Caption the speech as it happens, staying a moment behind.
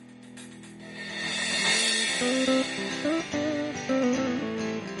Tell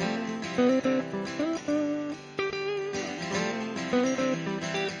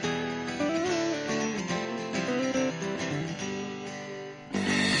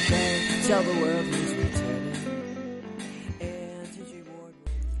the world who's returning.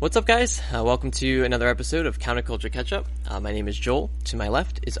 What's up, guys? Welcome to another episode of Counterculture Catch-Up. My name is Joel. To my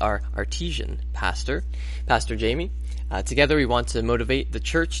left is our artesian pastor, Pastor Jamie. Together we want to motivate the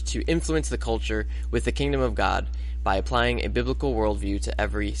church to influence the culture with the kingdom of God by applying a biblical worldview to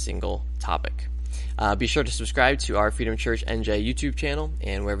every single topic. Be sure to subscribe to our Freedom Church NJ YouTube channel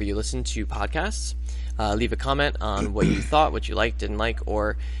and wherever you listen to podcasts. Leave a comment on what you thought, what you liked, didn't like,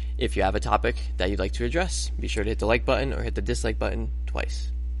 or if you have a topic that you'd like to address. Be sure to hit the like button or hit the dislike button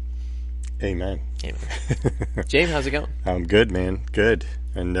twice. Amen. James, how's it going? I'm good, man. Good.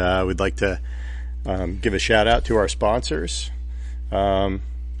 And we'd like to give a shout out to our sponsors.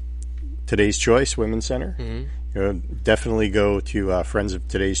 Today's Choice Women's Center. Mm-hmm. Definitely go to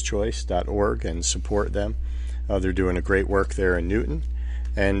friendsoftodayschoice.org and support them. They're doing a great work there in Newton.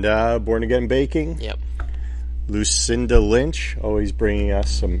 And Born Again Baking. Yep. Lucinda Lynch, always bringing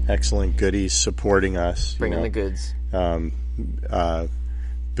us some excellent goodies, supporting us. Bringing the goods.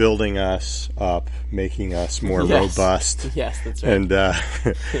 Building us up, making us more robust. Yes, that's right. And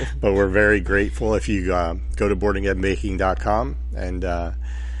but we're very grateful if you go to boardingandbaking.com and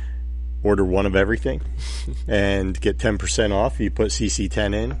order one of everything and get 10% off. You put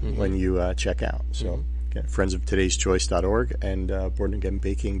CC10 in when you check out. So friendsoftodayschoice.org and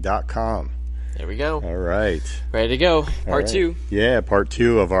boardingandbaking.com. There we go. All right. Ready to go. Part 2. Yeah, part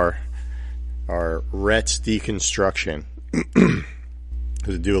 2 of our Rhett's Deconstruction.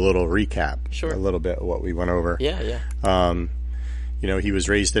 To do a little recap, sure. A little bit of what we went over. Yeah. He was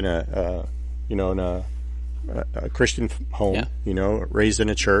raised in a Christian home. Yeah. Raised in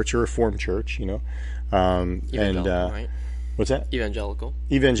a church, a Reformed church. Right? What's that?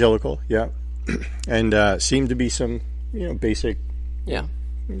 Evangelical. Yeah. And seemed to be some basic. Yeah.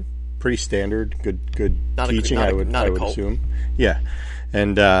 Pretty standard, good not teaching. I would assume. Yeah,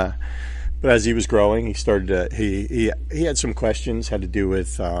 and. But as he was growing, he started to he had some questions had to do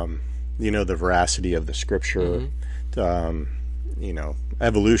with the veracity of the scripture,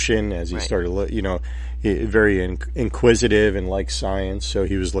 evolution. As he started, very inquisitive and liked science, so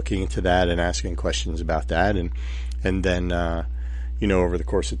he was looking into that and asking questions about that, and then over the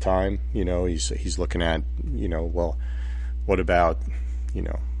course of time, he's looking at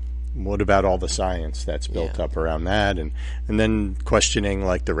what about all the science that's built up around that, and then questioning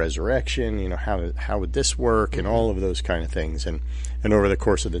like the resurrection, how would this work, and all of those kind of things, and over the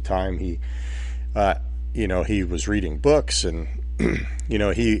course of the time he was reading books, and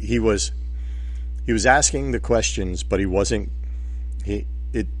he was asking the questions, but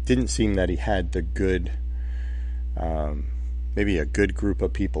it didn't seem that he had the good maybe a good group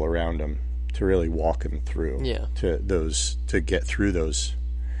of people around him to really walk him through to get through those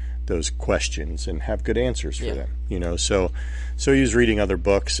questions and have good answers for them, so he was reading other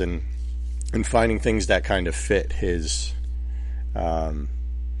books and finding things that kind of fit his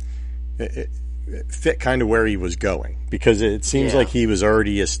fit kind of where he was going, because it seems like he was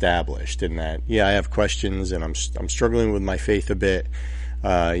already established in that I have questions and I'm struggling with my faith a bit,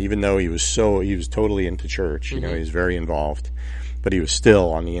 even though he was totally into church, he was very involved, but he was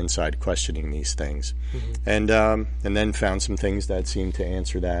still on the inside questioning these things, and then found some things that seemed to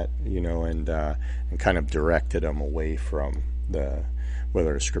answer that, and kind of directed him away from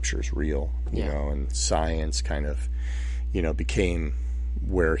whether the scripture is real, and science kind of, became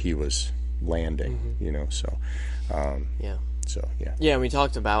where he was landing, Yeah, we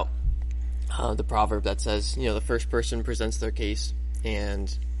talked about the proverb that says, the first person presents their case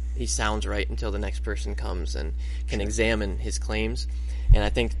and he sounds right until the next person comes and can examine his claims. And I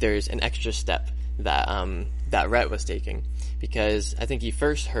think there's an extra step that that Rhett was taking, because I think he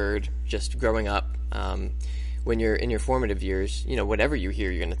first heard, just growing up, when you're in your formative years, whatever you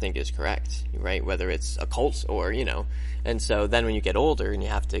hear, you're going to think is correct, right? Whether it's a cult or, and so then when you get older and you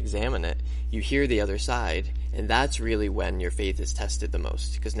have to examine it, you hear the other side, and that's really when your faith is tested the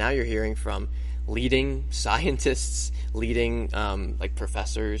most, because now you're hearing from leading scientists, leading like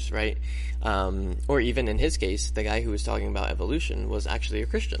professors, right? Or even in his case, the guy who was talking about evolution was actually a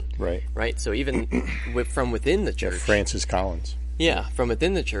Christian, right? So even from within the church, Francis Collins, from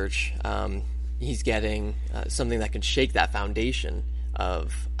within the church, he's getting something that can shake that foundation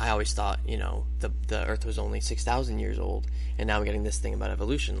of, I always thought, the earth was only 6,000 years old, and now we're getting this thing about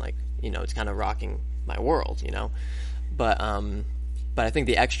evolution, like, it's kind of rocking my world, But I think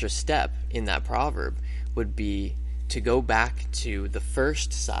the extra step in that proverb would be to go back to the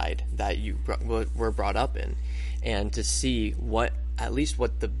first side that you were brought up in, and to see what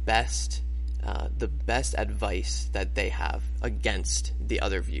the best advice that they have against the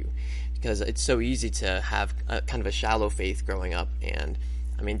other view, because it's so easy to have kind of a shallow faith growing up. And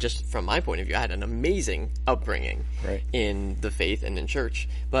I mean, just from my point of view, I had an amazing upbringing in the faith and in church,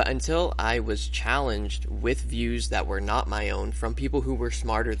 but until I was challenged with views that were not my own from people who were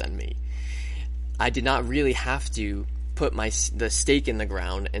smarter than me, I did not really have to put the stake in the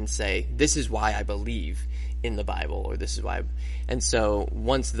ground and say, this is why I believe in the Bible, or this is why. And so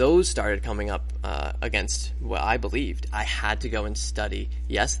once those started coming up against what I believed, I had to go and study,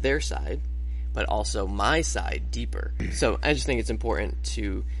 yes, their side, but also my side deeper. So I just think it's important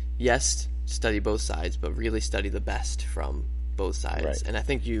to, yes, study both sides, but really study the best from both sides. Right. And I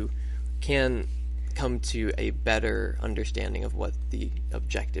think you can come to a better understanding of what the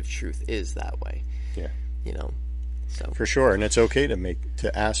objective truth is that way. Yeah. You know, so. For sure. And it's okay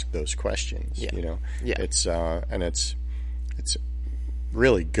to ask those questions, you know. Yeah. It's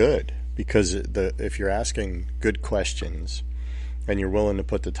really good, because if you're asking good questions and you're willing to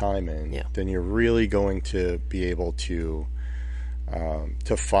put the time in, then you're really going to be able to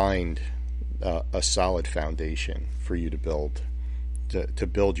find a solid foundation for you to build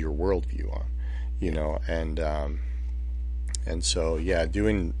your worldview on, you know. And so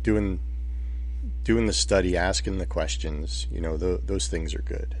doing the study, asking the questions, you know, those things are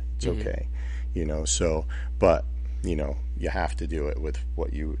good. It's okay, you know. So, but you know, you have to do it with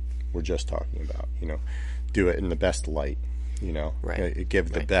what you were just talking about. You know, do it in the best light. You know,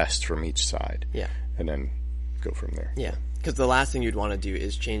 give the best from each side. Yeah, and then go from there. Yeah, because the last thing you'd want to do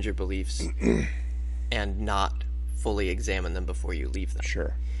is change your beliefs and not fully examine them before you leave them.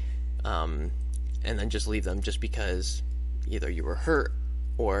 Sure. And then just leave them just because either you were hurt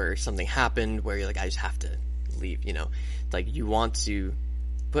or something happened where you're like, I just have to leave, you know. Like, you want to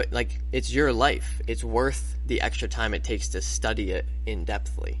put, like, it's your life. It's worth the extra time it takes to study it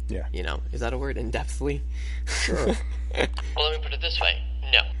in-depthly. Yeah. You know, is that a word, in-depthly? Sure. Well, let me put it this way.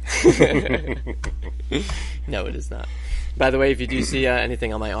 No. No, it is not. By the way, if you do see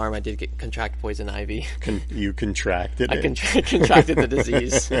anything on my arm, I did contract poison ivy. You contracted it? I contracted the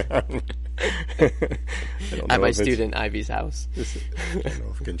disease at my student Ivy's house. I don't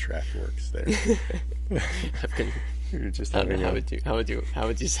know if contract works there. You're just having how would you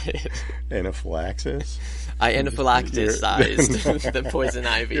say it? Anaphylaxis? I anaphylacticized the poison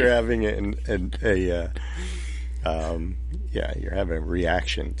ivy. You're having you're having a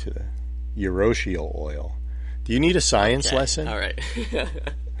reaction to the urushiol oil. Do you need a science lesson? All right.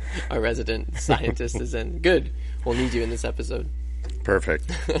 Our resident scientist is in. Good. We'll need you in this episode.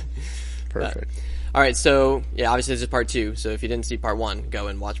 Perfect. Perfect. All right. So, obviously this is part 2. So if you didn't see part 1, go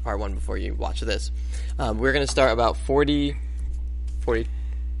and watch part 1 before you watch this. We're going to start about 40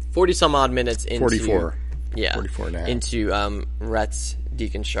 some odd minutes into 44. Yeah. 44 and a half. Into Rhett's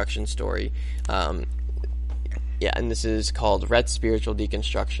deconstruction story. And this is called Rhett's Spiritual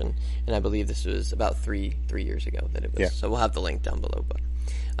Deconstruction, and I believe this was about three years ago that it was. Yeah. So we'll have the link down below. But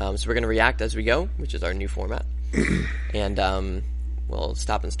so we're going to react as we go, which is our new format, and we'll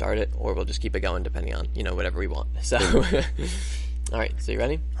stop and start it, or we'll just keep it going depending on whatever we want. So, all right. So you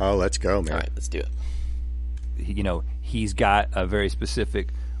ready? Oh, let's go, man! All right, let's do it. He's got a very specific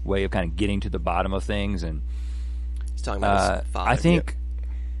way of kind of getting to the bottom of things, and he's talking about his father. I think.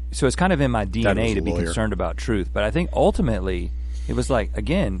 So it's kind of in my DNA to be concerned about truth. But I think ultimately it was like,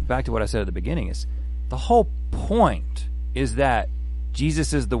 again, back to what I said at the beginning, is the whole point is that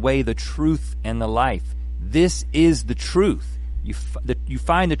Jesus is the way, the truth, and the life. This is the truth. You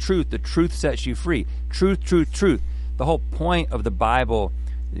find the truth sets you free. Truth, truth, truth. The whole point of the Bible,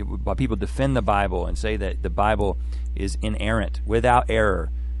 while people defend the Bible and say that the Bible is inerrant, without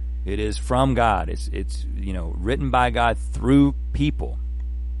error, it is from God. It's written by God through people.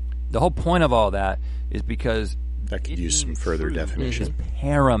 The whole point of all that is because that could use some further definition. Is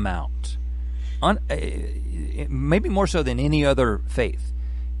paramount, maybe more so than any other faith.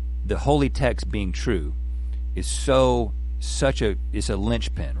 The holy text being true is it's a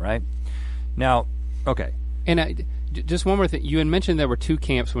linchpin, right? Now, okay. And just one more thing. You had mentioned there were 2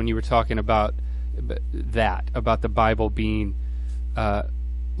 camps when you were talking about the Bible being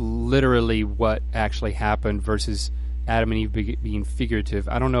literally what actually happened versus Adam and Eve being figurative.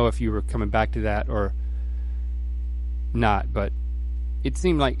 I don't know if you were coming back to that or not, but it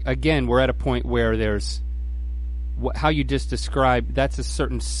seemed like, again, we're at a point where there's how you just described, that's a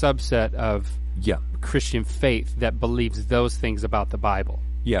certain subset of Christian faith that believes those things about the Bible.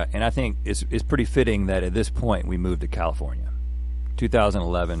 Yeah, and I think it's pretty fitting that at this point we moved to California.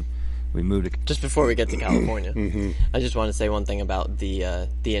 2011, We moved to... Just before we get to California, I just want to say one thing about the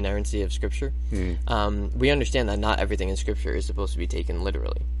inerrancy of Scripture. We understand that not everything in Scripture is supposed to be taken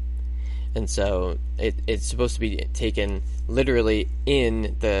literally. And so it's supposed to be taken literally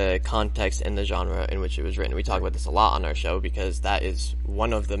in the context and the genre in which it was written. We talk about this a lot on our show because that is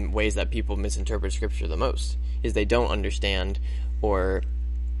one of the ways that people misinterpret Scripture the most, is they don't understand or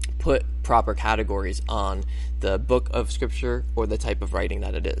put proper categories on the book of Scripture or the type of writing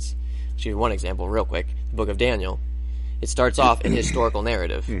that it is. I'll give you one example real quick. The book of Daniel. It starts off in historical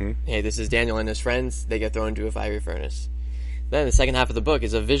narrative. Hey, this is Daniel and his friends. They get thrown into a fiery furnace. Then the second half of the book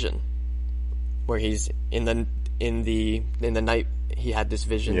is a vision, where he's in the night he had this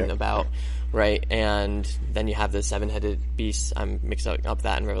vision about, right? And then you have the 7-headed beast. I'm mixing up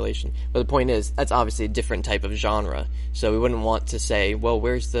that in Revelation. But the point is, that's obviously a different type of genre. So we wouldn't want to say, well,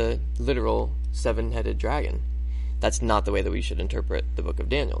 where's the literal 7-headed dragon? That's not the way that we should interpret the book of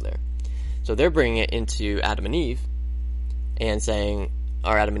Daniel there. So they're bringing it into Adam and Eve and saying,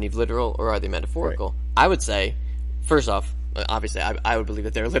 are Adam and Eve literal or are they metaphorical? Right. I would say, first off, obviously, I would believe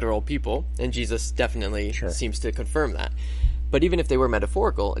that they're literal people, and Jesus definitely seems to confirm that. But even if they were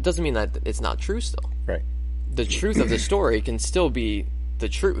metaphorical, it doesn't mean that it's not true still. Right. The truth of the story can still be the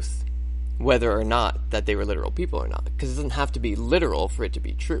truth, whether or not that they were literal people or not, because it doesn't have to be literal for it to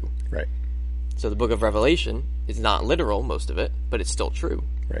be true. Right. So the book of Revelation is not literal, most of it, but it's still true.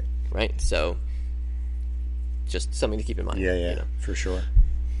 Right. Right? So just something to keep in mind. Yeah, for sure.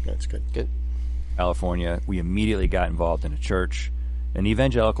 That's good. Good. California, we immediately got involved in a church, an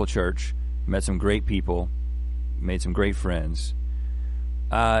evangelical church, met some great people, made some great friends.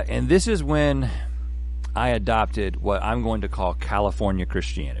 And this is when I adopted what I'm going to call California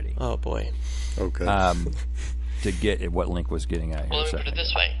Christianity. Oh, boy. Okay. To get at what Link was getting at here. Well, let me put it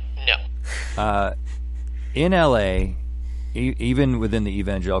this way. No. In LA, even within the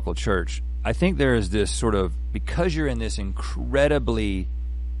evangelical church, I think there is this sort of, because you're in this incredibly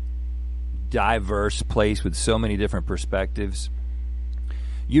diverse place with so many different perspectives,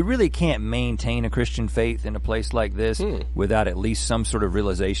 you really can't maintain a Christian faith in a place like this without at least some sort of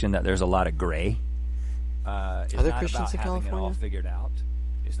realization that there's a lot of gray. Are there Christians in California? It all figured out.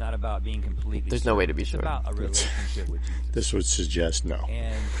 It's not about being completely. There's no way to be sure. sure. It's about a relationship with Jesus. This would suggest no.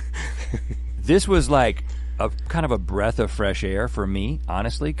 And this was like a kind of a breath of fresh air for me,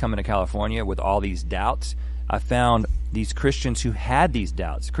 honestly, coming to California with all these doubts. I found these Christians who had these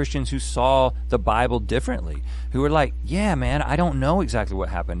doubts, Christians who saw the Bible differently, who were like, yeah, man, I don't know exactly what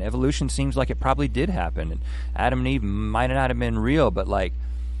happened. Evolution seems like it probably did happen, and Adam and Eve might not have been real, but like,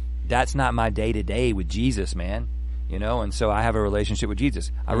 that's not my day-to-day with Jesus, man. You know, and so I have a relationship with Jesus.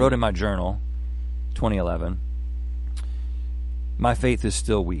 I wrote in my journal, 2011, my faith is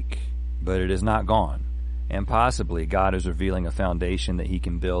still weak, but it is not gone, and possibly God is revealing a foundation that he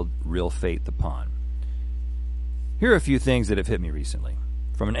can build real faith upon. Here are a few things that have hit me recently.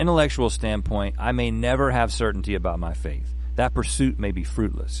 From an intellectual standpoint, I may never have certainty about my faith. That pursuit may be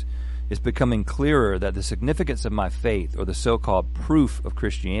fruitless. It's becoming clearer that the significance of my faith, or the so-called proof of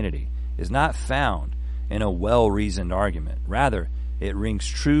Christianity, is not found in a well-reasoned argument. Rather, it rings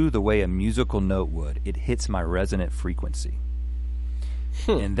true the way a musical note would. It hits my resonant frequency.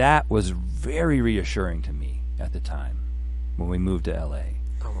 And that was very reassuring to me at the time when we moved to L.A.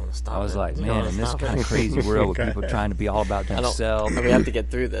 I was like, man, in this kind of crazy world with people trying to be all about themselves. We have to get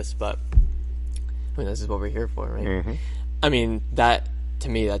through this, but I mean, this is what we're here for, right? Mm-hmm. I mean, that, to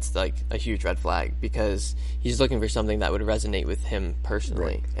me, that's like a huge red flag, because he's looking for something that would resonate with him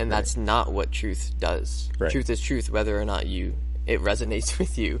personally, and that's not what truth does. Right. Truth is truth, whether or not it resonates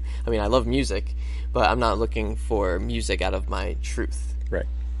with you. I mean, I love music, but I'm not looking for music out of my truth.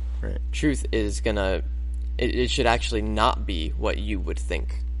 Right. Truth is gonna, it should actually not be what you would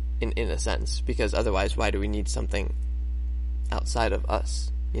think, in a sense, because otherwise, why do we need something outside of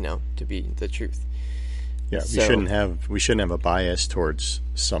us, to be the truth? Yeah, we shouldn't have a bias towards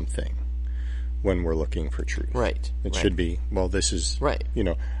something when we're looking for truth. Right. It should be, well, this is right.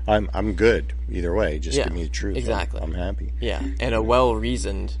 I'm good either way. Just give me the truth. Exactly. I'm happy. Yeah, and a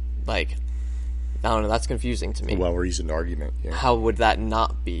well-reasoned, I don't know, that's confusing to me. A well-reasoned argument. Yeah. How would that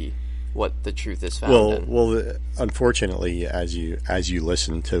not be what the truth is found in? Well, unfortunately, as you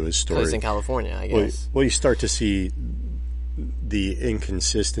listen to his story, because in California, I guess. Well, you start to see the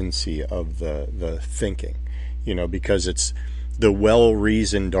inconsistency of the thinking, because it's the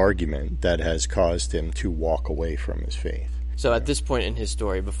well-reasoned argument that has caused him to walk away from his faith. So at this point in his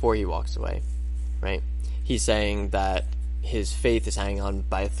story, before he walks away, right, he's saying that his faith is hanging on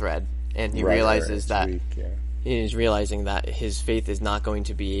by a thread, and he realizes that he's realizing that his faith is not going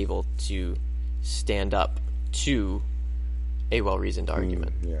to be able to stand up to a well-reasoned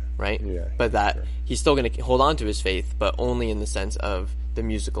argument, right? Yeah, but that he's still going to hold on to his faith, but only in the sense of the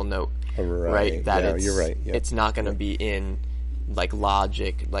musical note, right? That you're right. Yeah. It's not going to be in like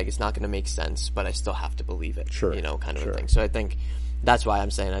logic, like it's not going to make sense, but I still have to believe it, kind of a thing. So I think that's why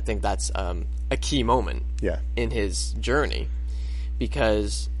I'm saying I think that's a key moment in his journey,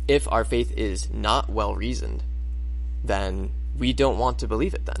 because if our faith is not well-reasoned, then we don't want to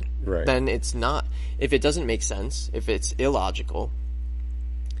believe it then. Right. Then it's not, if it doesn't make sense, if it's illogical,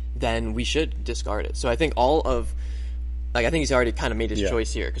 then we should discard it. So I think I think he's already kind of made his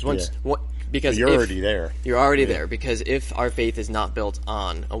choice here. Because you're already there. You're already there, because if our faith is not built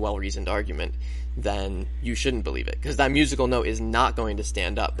on a well-reasoned argument, then you shouldn't believe it. Because that musical note is not going to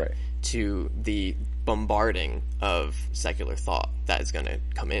stand up to the bombarding of secular thought that is going to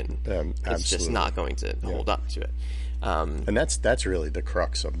come in. It's just not going to hold up to it. And that's really the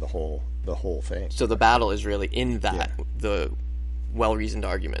crux of the whole thing. So the battle is really in that, the well-reasoned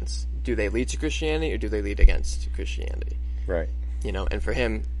arguments. Do they lead to Christianity or do they lead against Christianity? Right. And for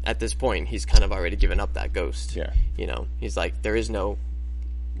him, at this point, he's kind of already given up that ghost. Yeah. He's like, there is no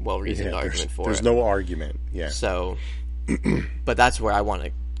well-reasoned argument for it. There's no argument, So, but that's where I want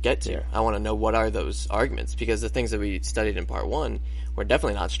to get to. I want to know what are those arguments, because the things that we studied in part 1 were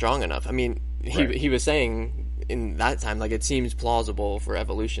definitely not strong enough. I mean, he was saying in that time, like, it seems plausible for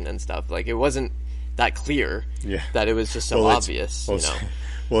evolution and stuff. Like, it wasn't that clear that it was just so obvious,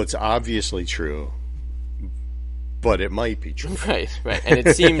 Well, it's obviously true, but it might be true. Right. And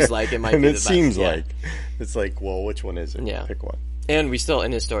it seems like it might be the best. And it seems like, it's like, well, which one is it? Yeah. Pick one. And we still,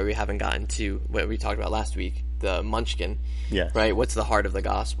 in his story, we haven't gotten to what we talked about last week, the munchkin. Yes. Right? What's the heart of the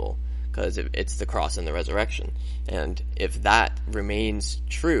gospel? Because it's the cross and the resurrection. And if that remains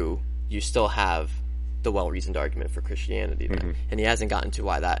true, you still have the well-reasoned argument for Christianity there. Mm-hmm. And he hasn't gotten to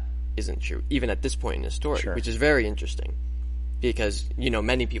why that isn't true, even at this point in his story, which is very interesting. Because,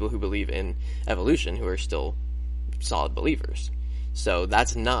 many people who believe in evolution who are still solid believers. So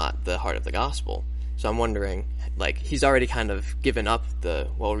that's not the heart of the gospel. So I'm wondering, like, he's already kind of given up the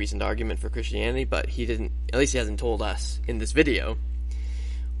well-reasoned argument for Christianity, but at least he hasn't told us in this video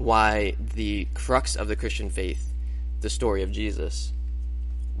why the crux of the Christian faith, the story of Jesus,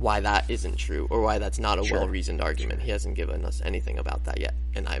 why that isn't true, or why that's not a well-reasoned argument. He hasn't given us anything about that yet,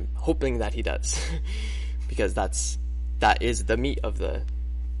 and I'm hoping that he does, because that is the meat of the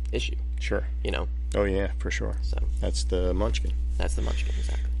issue. Sure. Oh yeah, for sure. So that's the munchkin. That's the munchkin,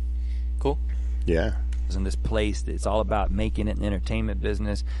 exactly. Cool. Yeah. In this place, it's all about making it an entertainment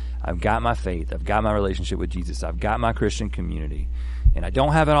business. I've got my faith. I've got my relationship with Jesus. I've got my Christian community, and I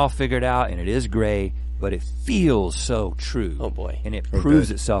don't have it all figured out, and it is gray, but it feels so true. Oh boy. And it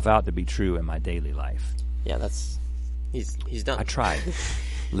proves itself out to be true in my daily life. Yeah, he's done. I tried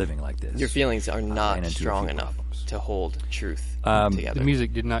living like this. Your feelings are not strong enough to hold truth together. The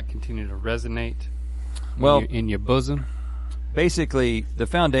music did not continue to resonate in your bosom. Basically, the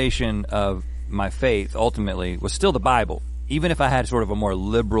foundation of my faith ultimately was still the Bible, even if I had sort of a more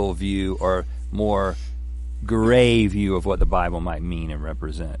liberal view or more gray view of what the Bible might mean and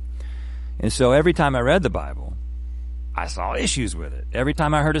represent. And so every time I read the Bible, I saw issues with it. Every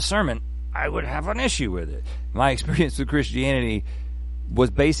time I heard a sermon, I would have an issue with it. My experience with Christianity was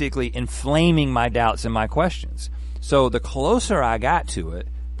basically inflaming my doubts and my questions. So the closer I got to it,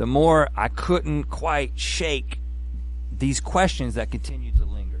 the more I couldn't quite shake these questions that continued to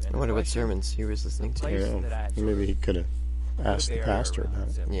linger. I wonder what sermons he was listening to. Maybe he could have asked the pastor about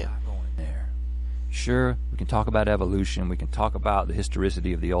it. Yeah. Sure, we can talk about evolution. We can talk about the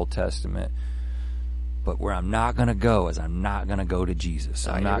historicity of the Old Testament. But where I'm not going to go is I'm not going to go to Jesus.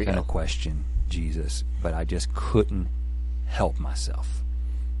 I'm not going to question Jesus. But I just couldn't help myself.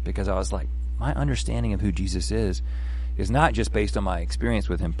 Because I was like, my understanding of who Jesus is not just based on my experience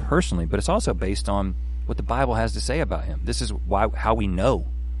with him personally, but it's also based on what the Bible has to say about him. This is how we know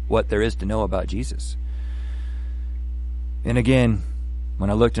what there is to know about Jesus. And again, when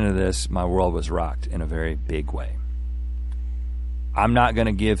I looked into this, my world was rocked in a very big way. I'm not going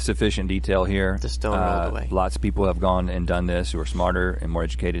to give sufficient detail here. The stone rolled away. Lots of people have gone and done this who are smarter and more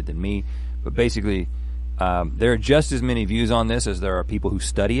educated than me. But basically, there are just as many views on this as there are people who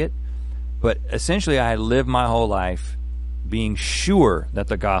study it. But essentially, I had lived my whole life being sure that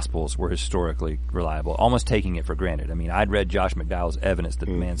the Gospels were historically reliable, almost taking it for granted. I mean, I'd read Josh McDowell's evidence that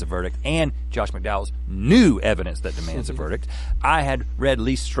demands a verdict, and Josh McDowell's new evidence that demands a verdict. I had read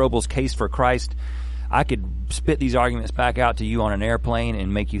Lee Strobel's Case for Christ. I could spit these arguments back out to you on an airplane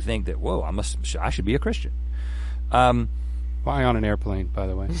and make you think that, whoa, I should be a Christian. Why on an airplane, by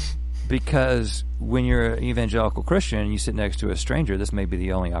the way? Because when you're an evangelical Christian and you sit next to a stranger, this may be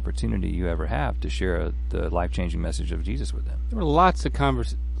the only opportunity you ever have to share the life-changing message of Jesus with them. There were lots of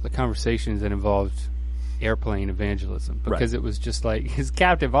conversations that involved airplane evangelism because it was just like his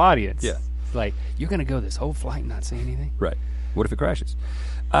captive audience. Yeah. It's like, you're going to go this whole flight and not say anything? Right. What if it crashes?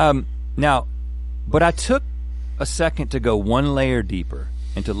 But I took a second to go one layer deeper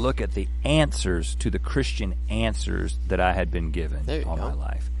and to look at the answers to the Christian answers that I had been given all my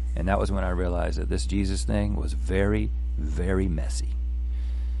life. And that was when I realized that this Jesus thing was very, very messy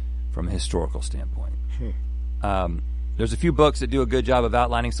from a historical standpoint. There's a few books that do a good job of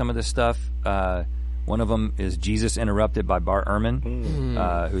outlining some of this stuff. One of them is Jesus Interrupted by Bart Ehrman,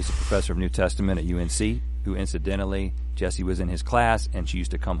 who's a professor of New Testament at UNC, who incidentally, Jesse was in his class, and she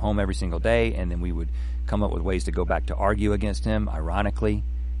used to come home every single day, and then we would come up with ways to go back to argue against him, ironically.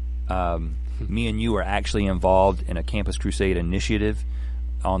 Me and you are actually involved in a Campus Crusade initiative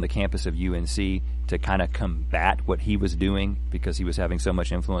on the campus of UNC to kind of combat what he was doing because he was having so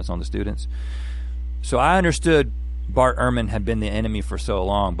much influence on the students. So I understood Bart Ehrman had been the enemy for so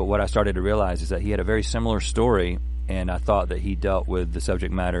long, but what I started to realize is that he had a very similar story, and I thought that he dealt with the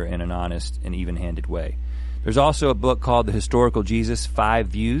subject matter in an honest and even-handed way. There's also a book called The Historical Jesus, 5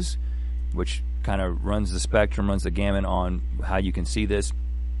 Views, which kind of runs the spectrum, runs the gamut on how you can see this.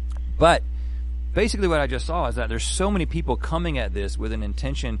 But basically what I just saw is that there's so many people coming at this with an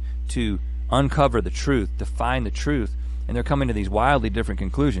intention to uncover the truth, to find the truth, and they're coming to these wildly different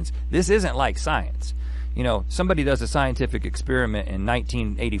conclusions. This isn't like science. You know, somebody does a scientific experiment in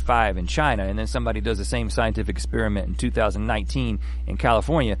 1985 in China, and then somebody does the same scientific experiment in 2019 in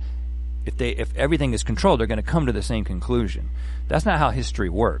California. If everything is controlled, they're going to come to the same conclusion. That's not how history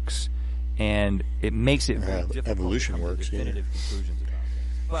works, and it makes it very difficult evolution to come works, to definitive conclusions about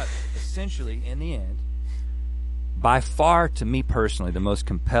things. But essentially, in the end, by far, to me personally, the most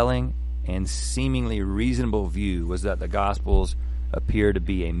compelling and seemingly reasonable view was that the Gospels appear to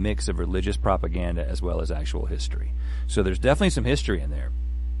be a mix of religious propaganda as well as actual history. So there's definitely some history in there.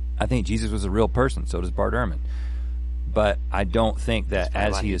 I think Jesus was a real person, so does Bart Ehrman. But I don't think that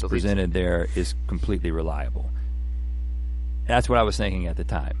as he is presented there is completely reliable. That's what I was thinking at the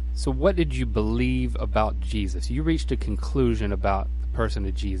time. So what did you believe about Jesus? You reached a conclusion about the person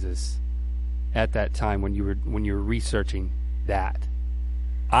of Jesus at that time when you were researching that.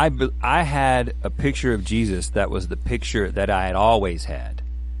 I had a picture of Jesus that was the picture that I had always had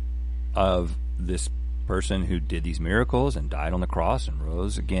of this person who did these miracles and died on the cross and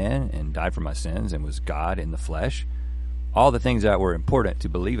rose again and died for my sins and was God in the flesh. All the things that were important to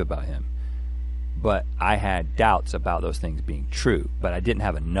believe about him. But I had doubts about those things being true, but I didn't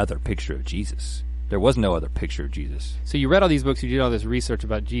have another picture of Jesus. There was no other picture of Jesus. So you read all these books, you did all this research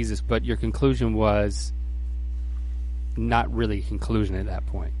about Jesus, but your conclusion was not really a conclusion at that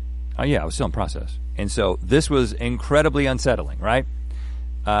point. Oh yeah, I was still in process. And so this was incredibly unsettling, right?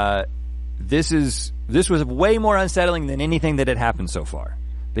 This was way more unsettling than anything that had happened so far.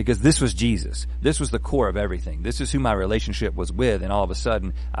 Because this was Jesus. This was the core of everything. This is who my relationship was with, and all of a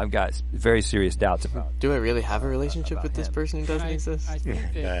sudden, I've got very serious doubts about. Do I really have a relationship with this person who doesn't exist? I think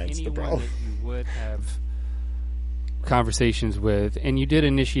that That's the anyone problem. that you would have conversations with, and you did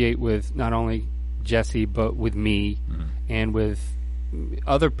initiate with not only Jesse, but with me, and with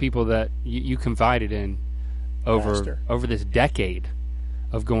other people that you confided in over this decade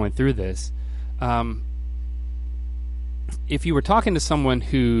of going through this. If you were talking to someone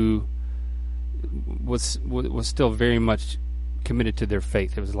who was still very much committed to their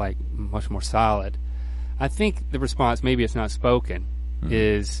faith, it was like much more solid, I think the response, maybe it's not spoken,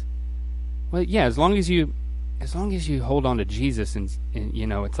 is, well, yeah, as long as you hold on to Jesus and you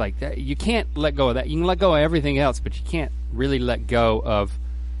know, it's like that, you can't let go of that. You can let go of everything else, but you can't really let go of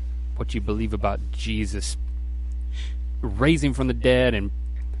what you believe about Jesus raising from the dead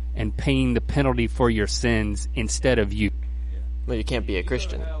and paying the penalty for your sins instead of you. Well, you can't be a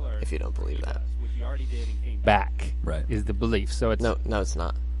Christian if you don't believe that. What you already did and came back is the belief. So it's No, it's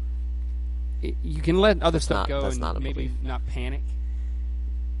not. You can let other stuff go that's and not a maybe belief. not panic.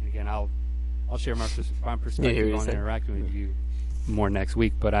 And again, I'll share my perspective on interacting with you more next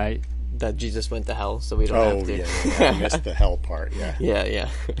week. But that Jesus went to hell, so we don't have to. Yeah, I missed the hell part. Yeah. Yeah.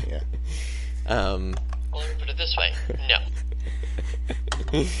 Well, let me put it this way.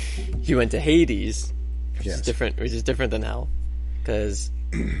 No. He went to Hades, which Yes. is different than hell. Because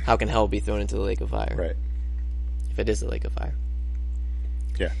how can hell be thrown into the lake of fire? Right. If it is a lake of fire.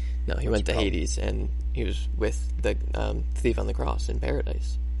 Yeah. No, he went to Hades, and he was with the thief on the cross in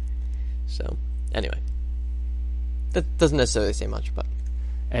paradise. So, anyway. That doesn't necessarily say much, but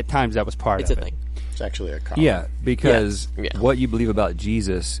at times that was part it's of a it. thing. It's actually a comment. Yeah, because what you believe about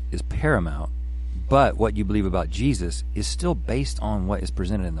Jesus is paramount, but what you believe about Jesus is still based on what is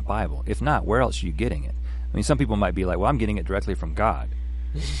presented in the Bible. If not, where else are you getting it? I mean, some people might be like, well, I'm getting it directly from God.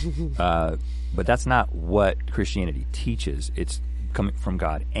 But that's not what Christianity teaches. It's coming from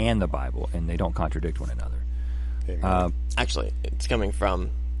God and the Bible, and they don't contradict one another. Actually, it's coming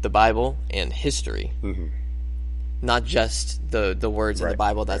from the Bible and history. Mm-hmm. Not just the words in the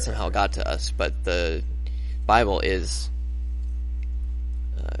Bible that somehow got to us, but the Bible is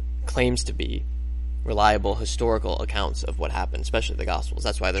claims to be reliable historical accounts of what happened, especially the Gospels.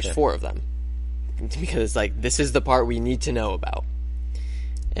 That's why there's 4 of them, because like this is the part we need to know about.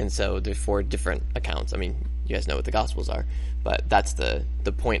 And so there's 4 different accounts. I mean, you guys know what the Gospels are, but that's the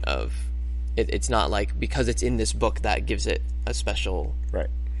point of it. It's not like because it's in this book that gives it a special. Right.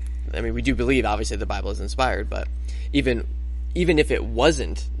 I mean, we do believe obviously the Bible is inspired, but even if it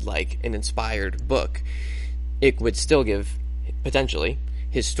wasn't like an inspired book, it would still give potentially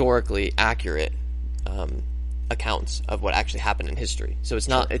historically accurate accounts of what actually happened in history. So it's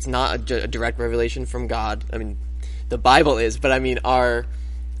not a direct revelation from God. I mean, the Bible is, but I mean our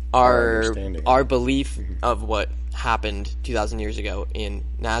belief of what happened 2,000 years ago in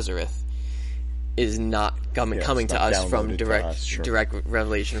Nazareth is not coming to us from direct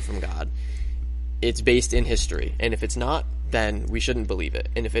revelation from God. It's based in history, and if it's not, then we shouldn't believe it.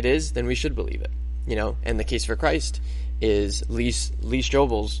 And if it is, then we should believe it. You know, and the case for Christ is Lee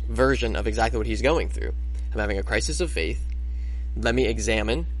Strobel's version of exactly what he's going through. I'm having a crisis of faith. Let me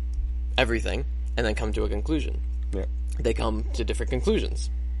examine everything and then come to a conclusion. Yeah. They come to different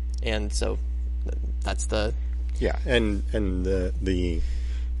conclusions, and so that's the and the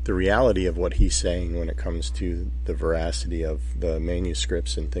reality of what he's saying when it comes to the veracity of the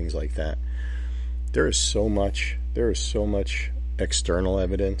manuscripts and things like that. There is so much external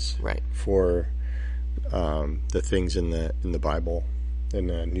evidence for the things in the Bible, in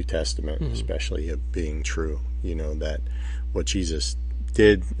the New Testament, especially, of being true. You know, that what Jesus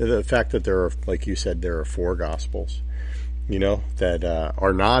did, the fact that there are, like you said, there are 4 Gospels, you know, that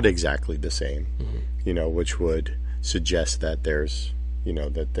are not exactly the same, you know, which would suggest that there's, you know,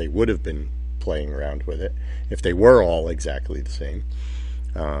 that they would have been playing around with it if they were all exactly the same.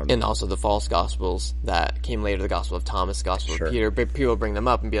 And also the false Gospels that came later, the Gospel of Thomas, Gospel of Peter, people bring them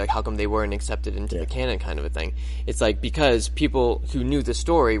up and be like, how come they weren't accepted into the canon, kind of a thing. It's like, because people who knew the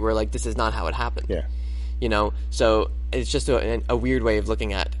story were like, this is not how it happened. Yeah. You know, so it's just a weird way of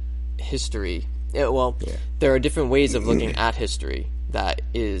looking at history. There are different ways of looking at history that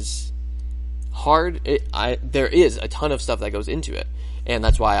is hard. There is a ton of stuff that goes into it. And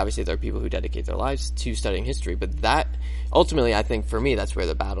that's why, obviously, there are people who dedicate their lives to studying history. But that, ultimately, I think, for me, that's where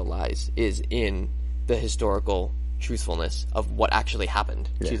the battle lies, is in the historical truthfulness of what actually happened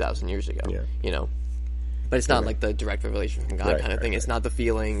 2,000 years ago, you know? But it's not like the direct revelation from God kind of thing. It's not the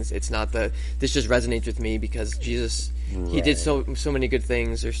feelings. It's not this just resonates with me because Jesus, he did so many good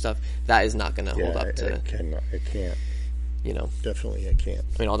things or stuff. That is not going to hold up to... It can't. You know? Definitely it can't.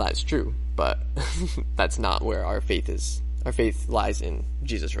 I mean, all that is true, but that's not where our faith is. Our faith lies in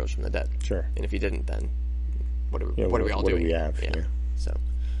Jesus rose from the dead. Sure. And if he didn't, then what are we all doing? What do we have? Yeah.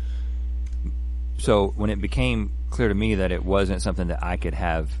 So when it became clear to me that it wasn't something that I could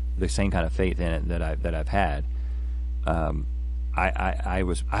have the same kind of faith in it that I've had, I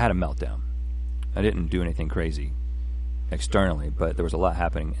had a meltdown. I didn't do anything crazy externally, but there was a lot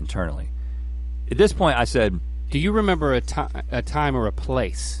happening internally. At this point, I said, "Do you remember a time or a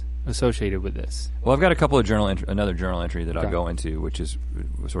place associated with this?" Well, I've got a couple of another journal entry that I'll go into, which is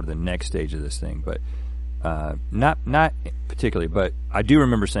sort of the next stage of this thing, but not particularly. But I do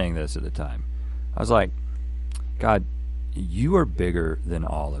remember saying this at the time. I was like, God, you are bigger than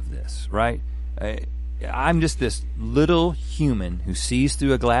all of this, right? I'm just this little human who sees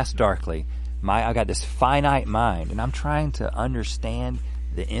through a glass darkly. I got this finite mind, and I'm trying to understand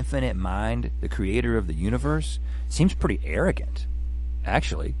the infinite mind, the creator of the universe. Seems pretty arrogant,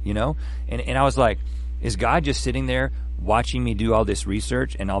 actually, you know? And I was like, is God just sitting there watching me do all this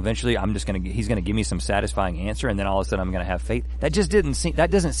research, and eventually he's gonna give me some satisfying answer, and then all of a sudden I'm gonna have faith? That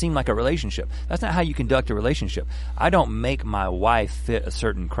doesn't seem like a relationship. That's not how you conduct a relationship. I don't make my wife fit a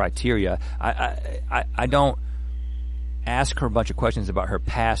certain criteria. I don't ask her a bunch of questions about her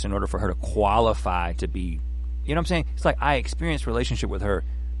past in order for her to qualify to be, you know what I'm saying? It's like I experienced relationship with her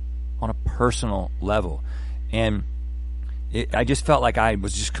on a personal level, and I just felt like I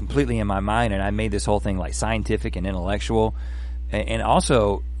was just completely in my mind, and I made this whole thing like scientific and intellectual. And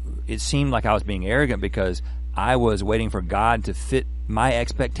also, it seemed like I was being arrogant because I was waiting for God to fit my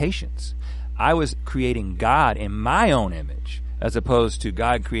expectations. I was creating God in my own image as opposed to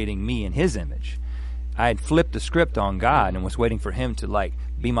God creating me in his image. I had flipped the script on God and was waiting for him to like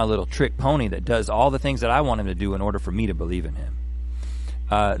be my little trick pony that does all the things that I want him to do in order for me to believe in him.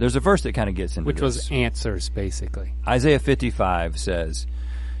 There's a verse that kind of gets into which this. was answers, basically. Isaiah 55 says,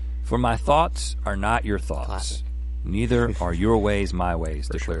 "For my thoughts are not your thoughts, Classic. neither are your ways my ways,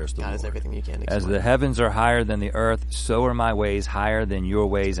 declares the God Lord. is everything you can explain. As the heavens are higher than the earth, so are my ways higher than your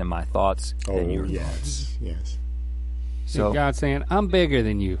ways, and my thoughts than your thoughts." Yes. So God's saying, I'm bigger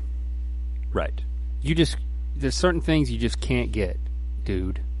than you. right. There's certain things you just can't get,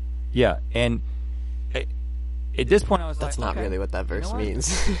 dude. Yeah, and at this point I was That's like, not okay, really what that you know verse what?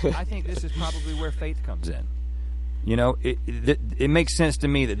 means. I think this is probably where faith comes in. You know, it makes sense to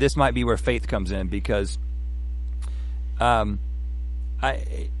me that this might be where faith comes in because I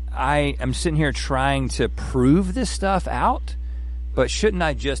am sitting here trying to prove this stuff out, but shouldn't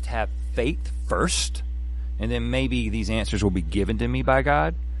I just have faith first, and then maybe these answers will be given to me by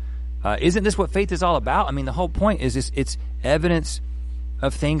God? Isn't this what faith is all about? I mean, the whole point is it's evidence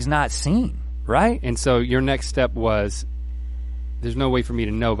of things not seen, right? And so your next step was, there's no way for me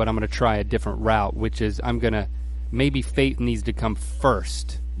to know, but I'm going to try a different route, which is maybe faith needs to come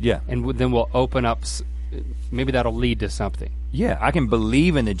first. Yeah. And then we'll open up, maybe that'll lead to something. Yeah, I can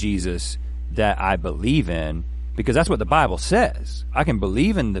believe in the Jesus that I believe in because that's what the Bible says. I can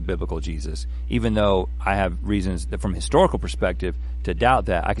believe in the biblical Jesus, even though I have reasons that from a historical perspective to doubt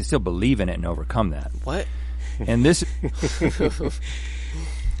that. I can still believe in it and overcome that. What? And this...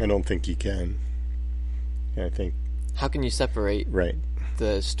 I don't think you can. I think... How can you separate Right.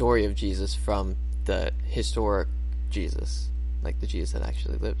 the story of Jesus from the historic Jesus, like the Jesus that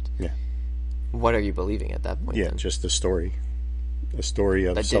actually lived? Yeah. What are you believing at that point? Yeah, then? just a story of That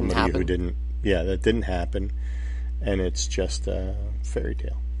didn't somebody who happen? didn't. Yeah, that didn't happen, and it's just a fairy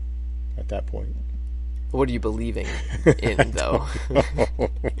tale at that point. What are you believing in, though?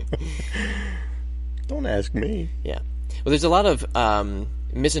 Don't ask me. Yeah. Well, there's a lot of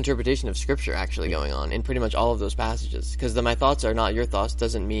misinterpretation of Scripture actually going on in pretty much all of those passages. Because my thoughts are not your thoughts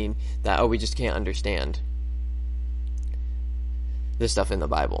doesn't mean that, we just can't understand this stuff in the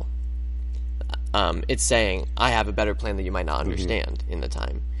Bible. It's saying, I have a better plan that you might not understand in the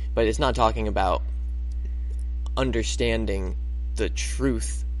time. But it's not talking about understanding the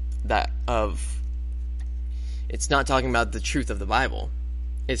truth it's not talking about the truth of the Bible.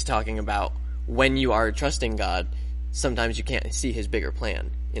 It's talking about when you are trusting God, sometimes you can't see his bigger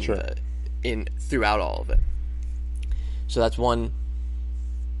plan throughout all of it. So that's one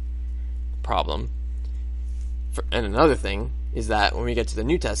problem. And another thing is that when we get to the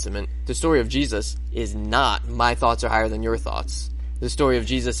New Testament, the story of Jesus is not my thoughts are higher than your thoughts. The story of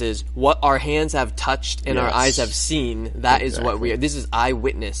Jesus is what our hands have touched and our eyes have seen. That is what we are. This is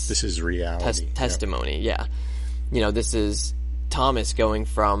eyewitness. This is reality. Testimony. Yeah. This is Thomas going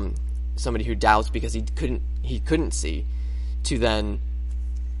from somebody who doubts because he couldn't see to then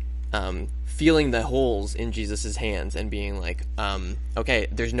feeling the holes in Jesus' hands and being like, okay,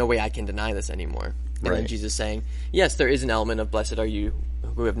 there's no way I can deny this anymore. And then Jesus saying, yes, there is an element of blessed are you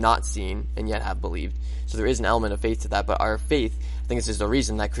who have not seen and yet have believed. So there is an element of faith to that, but our faith, I think this is the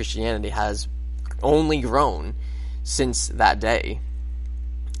reason that Christianity has only grown since that day,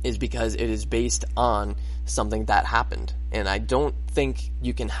 is because it is based on something that happened. And I don't think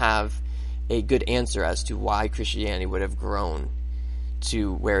you can have a good answer as to why Christianity would have grown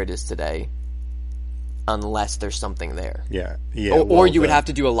to where it is today unless there's something there. Yeah. Or you would have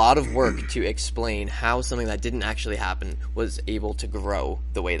to do a lot of work to explain how something that didn't actually happen was able to grow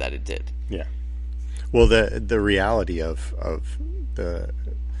the way that it did. Yeah. Well, the reality of the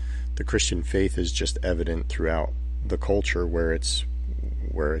Christian faith is just evident throughout the culture where it's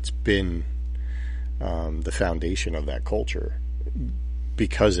been the foundation of that culture,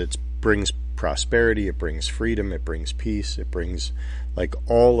 because it brings prosperity, it brings freedom, it brings peace, it brings like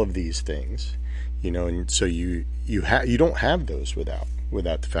all of these things, and so you don't have those without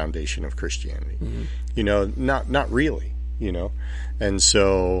the foundation of Christianity. Not really, and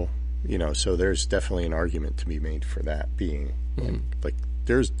so so there's definitely an argument to be made for that being like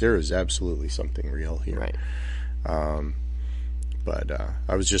there is absolutely something real here, right? But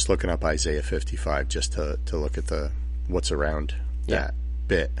I was just looking up Isaiah 55 just to look at what's around that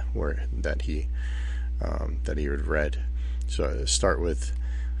bit that he had read. So start with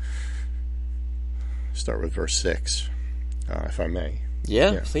verse 6, if I may.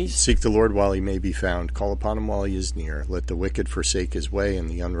 Yeah, please. Seek the Lord while he may be found. Call upon him while he is near. Let the wicked forsake his way, and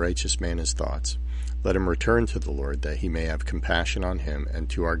the unrighteous man his thoughts. Let him return to the Lord, that he may have compassion on him, and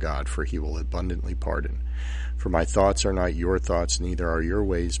to our God, for he will abundantly pardon. For my thoughts are not your thoughts, neither are your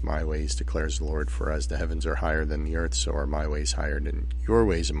ways my ways, declares the Lord. For as the heavens are higher than the earth, so are my ways higher than your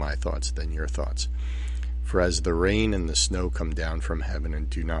ways, and my thoughts than your thoughts. For as the rain and the snow come down from heaven and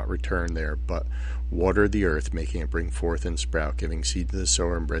do not return there, but water the earth, making it bring forth and sprout, giving seed to the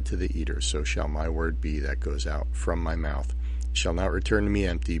sower and bread to the eater, so shall my word be that goes out from my mouth. It shall not return to me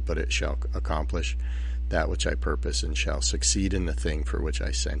empty, but it shall accomplish that which I purpose, and shall succeed in the thing for which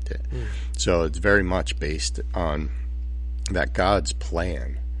I sent it. So it's very much based on that God's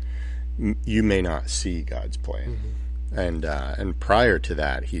plan. You may not see God's plan. And prior to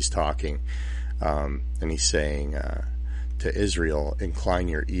that, he's talking, and he's saying to Israel, incline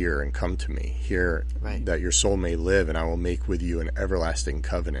your ear and come to me. Hear that your soul may live, and I will make with you an everlasting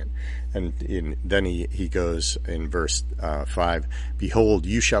covenant. And then he goes in verse 5, behold,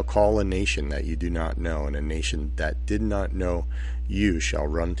 you shall call a nation that you do not know, and a nation that did not know you shall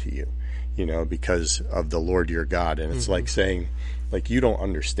run to you, because of the Lord your God. And it's like saying, like, you don't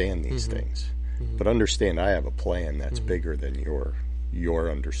understand these things, but understand I have a plan that's bigger than your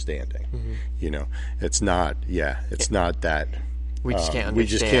understanding. It's not that we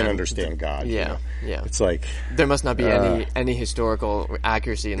just can't understand God. Yeah. It's like there must not be any historical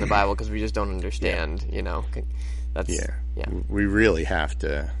accuracy in the Bible because we just don't understand. That's we really have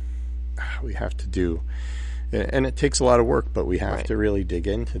to. We have to do, and it takes a lot of work, but we have to really dig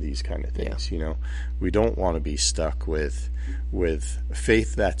into these kind of things. We don't want to be stuck with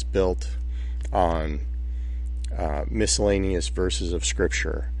faith that's built on miscellaneous verses of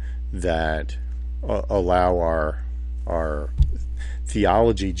Scripture that allow our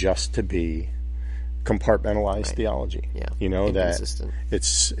theology just to be compartmentalized theology. Inconsistent.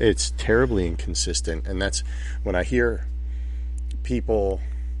 That it's terribly inconsistent, and that's when I hear people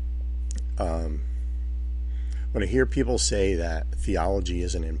say that theology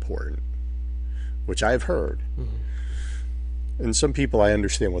isn't important, which I've heard. And some people, I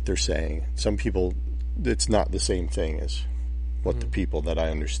understand what they're saying. Some people, it's not the same thing as what the people that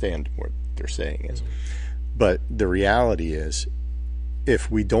I understand what they're saying is. But the reality is, if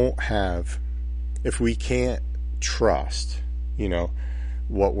we can't trust,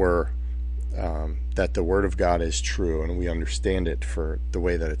 what that the Word of God is true, and we understand it for the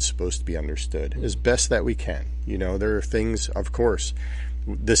way that it's supposed to be understood as best that we can. There are things, of course,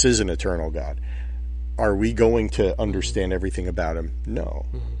 this is an eternal God. Are we going to understand everything about him? No.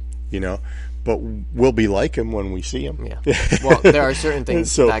 But we'll be like him when we see him. Well, there are certain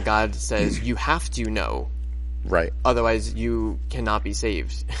things that God says you have to know. Right. Otherwise, you cannot be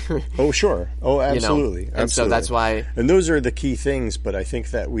saved. Oh, sure. Oh, absolutely. And so that's why. And those are the key things. But I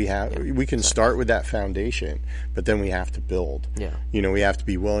think that we can start with that foundation, but then we have to build. We have to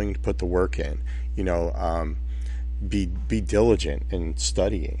be willing to put the work in. Be diligent in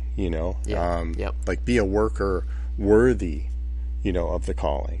studying. Like be a worker worthy, of the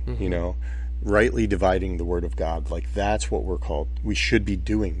calling. Rightly dividing the Word of God. Like that's what we're called. We should be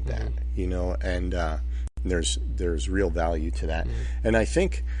doing that. And there's real value to that. And I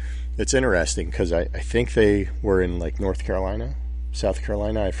think it's interesting because I think they were in like North Carolina, South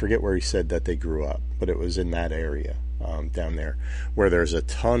Carolina. I forget where he said that they grew up, but it was in that area down there where there's a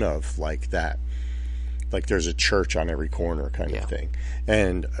ton of like that. Like there's a church on every corner kind of thing,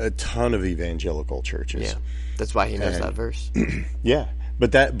 and a ton of evangelical churches. Yeah, that's why he knows that verse.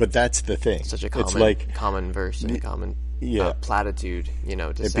 But that's the thing. Such a common verse and a common platitude,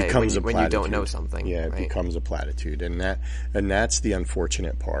 to say when you don't know something. Yeah, it becomes a platitude, and that's the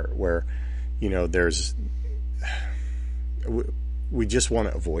unfortunate part where, we just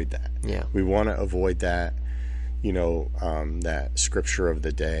want to avoid that. Yeah, we want to avoid that. That scripture of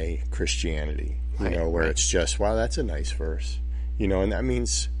the day, Christianity. Where it's just, wow, that's a nice verse. And that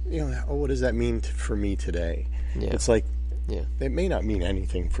means, what does that mean for me today? Yeah. It's like, it may not mean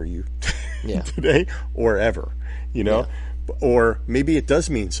anything for you today or ever, or maybe it does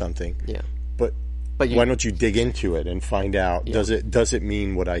mean something. Yeah. But why don't you dig into it and find out, does it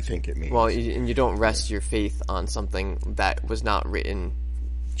mean what I think it means? Well, and you don't rest your faith on something that was not written,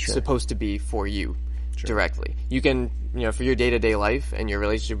 supposed to be for you. Directly. You can, for your day-to-day life and your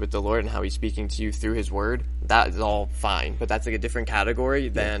relationship with the Lord and how he's speaking to you through his word, that is all fine. But that's like a different category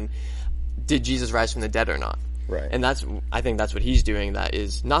than did Jesus rise from the dead or not? Right. And I think that's what he's doing. That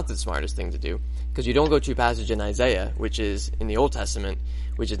is not the smartest thing to do, because you don't go to a passage in Isaiah, which is in the Old Testament,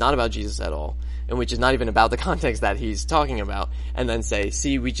 which is not about Jesus at all, and which is not even about the context that he's talking about, and then say,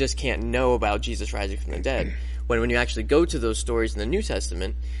 see, we just can't know about Jesus rising from the dead. When you actually go to those stories in the New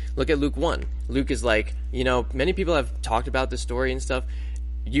Testament, look at Luke 1. Luke is like, many people have talked about this story and stuff.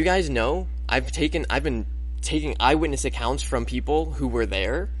 You guys know, I've been taking eyewitness accounts from people who were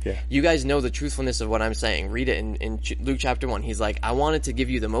there. Yeah. You guys know the truthfulness of what I'm saying. Read it in Luke chapter 1. He's like, I wanted to give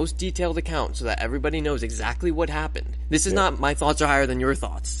you the most detailed account so that everybody knows exactly what happened. This is not my thoughts are higher than your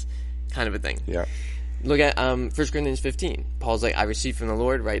thoughts kind of a thing. Yeah. Look at 1 Corinthians 15. Paul's like, I received from the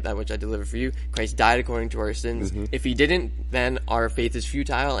Lord, right, that which I delivered for you. Christ died according to our sins. If he didn't, then our faith is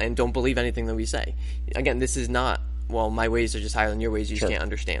futile, and don't believe anything that we say. Again, this is not, well, my ways are just higher than your ways, you just can't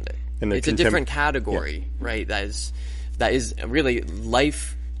understand it. And it's a different category, right, that is really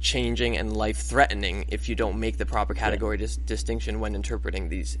life-changing and life-threatening if you don't make the proper category distinction when interpreting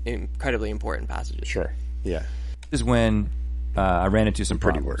these incredibly important passages. Sure, yeah. This is when I ran into some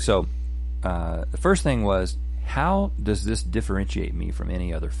pretty problems. wordy. So the first thing was, how does this differentiate me from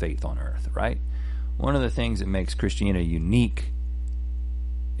any other faith on earth, right? One of the things that makes Christianity unique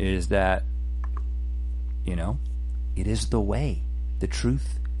is that, it is the way, the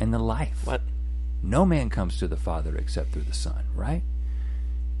truth, and the life. What? No man comes to the Father except through the Son, right?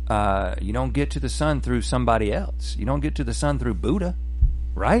 You don't get to the Son through somebody else. You don't get to the Son through Buddha,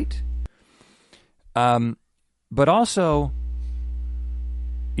 right? But also,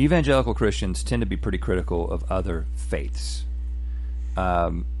 evangelical Christians tend to be pretty critical of other faiths.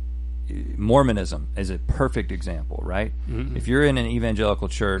 Mormonism is a perfect example, right? Mm-hmm. If you're in an evangelical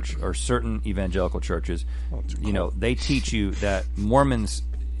church or certain evangelical churches, they teach you that Mormons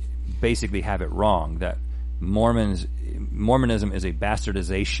basically have it wrong, that Mormonism is a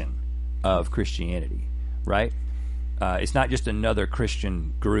bastardization of Christianity, right? It's not just another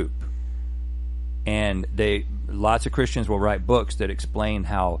Christian group. And lots of Christians will write books that explain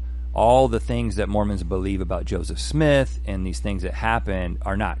how all the things that Mormons believe about Joseph Smith and these things that happened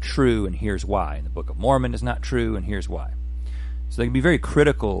are not true, and here's why. And the Book of Mormon is not true, and here's why. So they can be very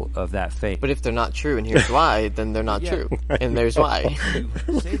critical of that faith. But if they're not true, and here's why, then they're not true, and there's why.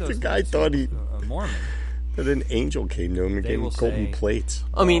 The guy thought Mormon, that an angel came to him and gave him golden plates.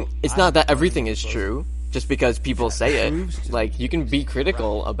 I mean, it's not that everything is true. Just because people say it, like, you can be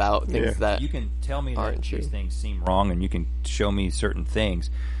critical about things that you can tell me that true. These things seem wrong, and you can show me certain things,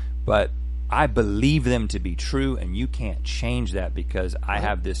 but I believe them to be true, and you can't change that because I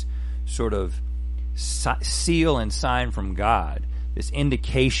have this sort of seal and sign from God, this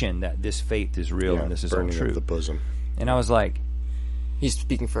indication that this faith is real and this is all true. Of the bosom. And I was like, he's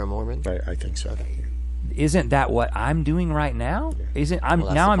speaking for a Mormon. I think so. Isn't that what I'm doing right now? I'm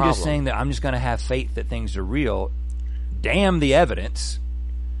just saying that I'm just going to have faith that things are real. Damn the evidence.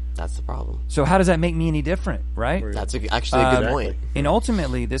 That's the problem. So how does that make me any different, right? That's actually a good point. And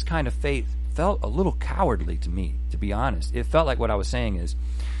ultimately, this kind of faith felt a little cowardly to me, to be honest. It felt like what I was saying is,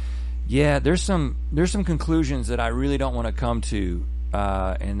 there's some conclusions that I really don't want to come to,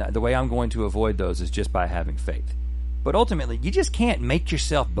 and the way I'm going to avoid those is just by having faith. But ultimately, you just can't make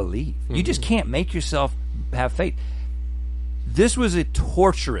yourself believe. Mm-hmm. You just can't make yourself have faith. This was a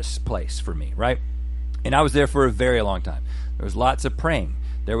torturous place for me, right? And I was there for a very long time. There was lots of praying.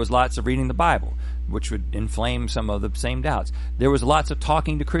 There was lots of reading the Bible, which would inflame some of the same doubts. There was lots of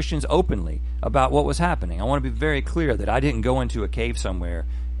talking to Christians openly about what was happening. I want to be very clear that I didn't go into a cave somewhere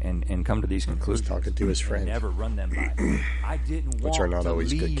and come to these conclusions. He was talking to his friends. Never run them by. I didn't want are not to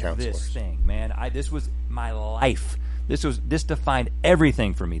always leave good counselors. This thing, man. This was my life. This defined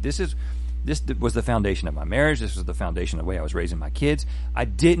everything for me. This was the foundation of my marriage. This was the foundation of the way I was raising my kids. I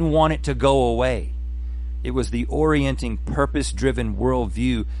didn't want it to go away. It was the orienting, purpose-driven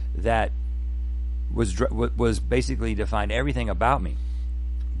worldview that was basically defined everything about me.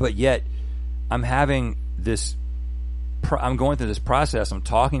 But yet, I'm having this. I'm going through this process. I'm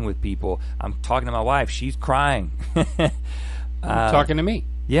talking with people. I'm talking to my wife. She's crying. Talking to me.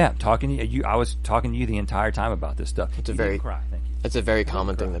 Yeah, I'm talking to you. I was talking to you the entire time about this stuff. It's a very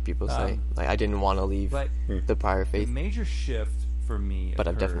common thing that people say. Like, I didn't want to leave the prior faith. The major shift for me, but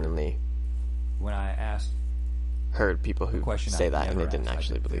I've definitely when I heard people who say that and they didn't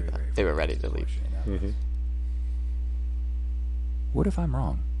actually believe that. They were ready to leave. Mm-hmm. What if I'm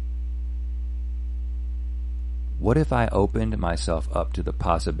wrong? What if I opened myself up to the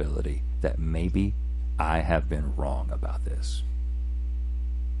possibility that maybe I have been wrong about this?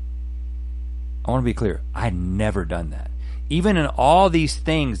 I want to be clear. I had never done that. Even in all these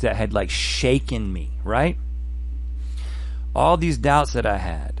things that had shaken me, right? All these doubts that I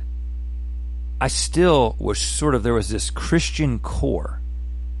had, I still was there was this Christian core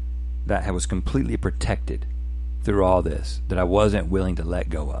that was completely protected through all this that I wasn't willing to let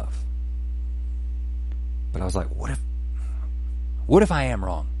go of. But I was like, what if I am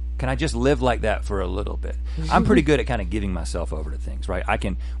wrong? Can I just live like that for a little bit? I'm pretty good at kind of giving myself over to things, right? I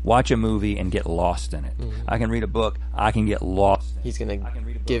can watch a movie and get lost in it. Mm-hmm. I can read a book. I can get lost. He's going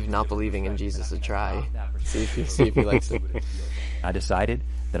to give not believing in Jesus a try. See if he likes it. I decided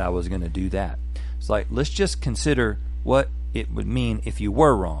that I was going to do that. It's like, let's just consider what it would mean if you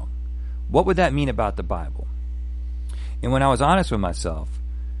were wrong. What would that mean about the Bible? And when I was honest with myself,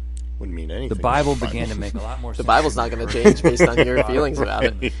 Wouldn't mean anything. The Bible began to make a lot more sense. The Bible's not going to change based on your feelings about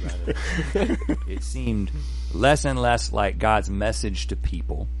it. It seemed less and less like God's message to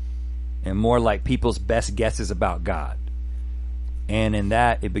people and more like people's best guesses about God. And in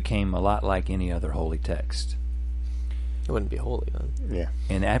that, it became a lot like any other holy text. It wouldn't be holy then. Yeah.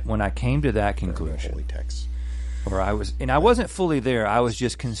 And when I came to that conclusion, Holy text. or I wasn't fully there, I was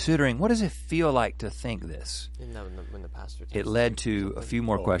just considering, what does it feel like to think this? Isn't that when the pastor It led to a few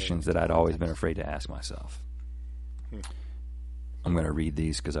more questions that I'd always been afraid to ask myself. I'm going to read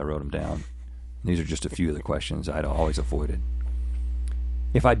these because I wrote them down. These are just a few of the questions I'd always avoided.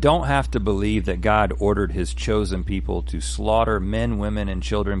 If I don't have to believe that God ordered his chosen people to slaughter men, women, and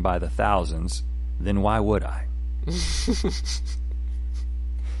children by the thousands, then why would I?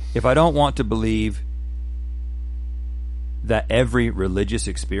 If I don't want to believe that every religious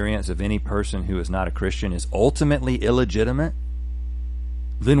experience of any person who is not a Christian is ultimately illegitimate,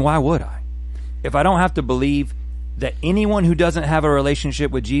 then why would I? If I don't have to believe that anyone who doesn't have a relationship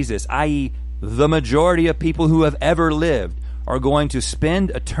with Jesus, i.e., the majority of people who have ever lived, are going to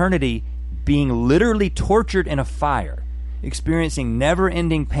spend eternity being literally tortured in a fire, experiencing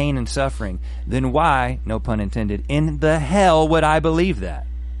never-ending pain and suffering, then why, no pun intended, in the hell would I believe that?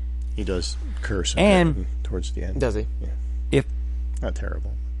 He does curse And towards the end. Does he? Yeah. If Not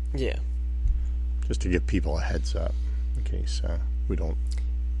terrible. Yeah. Just to give people a heads up in case we don't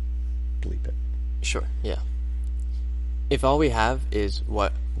bleep it. Sure, yeah. If all we have is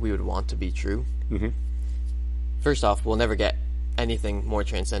what we would want to be true, first off, we'll never get anything more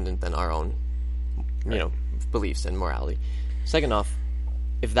transcendent than our own, beliefs and morality. Second off,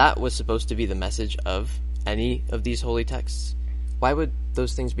 if that was supposed to be the message of any of these holy texts, why would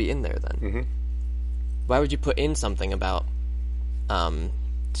those things be in there then? Why would you put in something about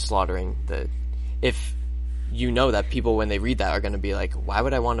slaughtering if you know that people, when they read that, are going to be like, why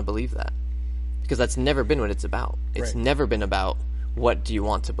would I want to believe that? Because that's never been what it's about. It's never been about what do you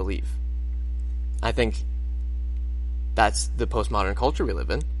want to believe. I think that's the postmodern culture we live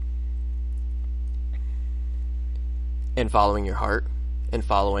in. And following your heart and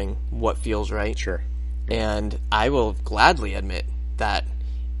following what feels right. Sure. And I will gladly admit that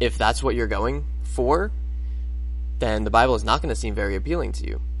if that's what you're going for, then the Bible is not going to seem very appealing to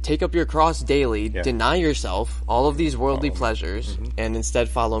you. Take up your cross daily, deny yourself all of these worldly pleasures, and instead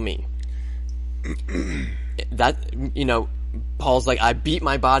follow me. That, Paul's like, I beat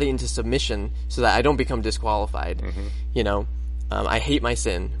my body into submission so that I don't become disqualified. I hate my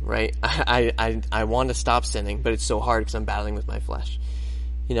sin, right? I want to stop sinning, but it's so hard because I'm battling with my flesh.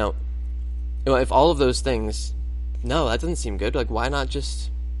 If all of those things, no, that doesn't seem good. Like, why not just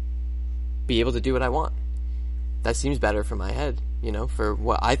be able to do what I want? That seems better for my head, for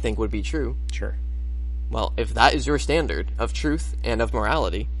what I think would be true. Sure. Well, if that is your standard of truth and of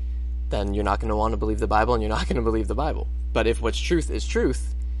morality, then you're not going to want to believe the Bible, and you're not going to believe the Bible. But if what's truth is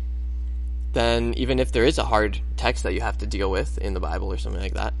truth, then even if there is a hard text that you have to deal with in the Bible or something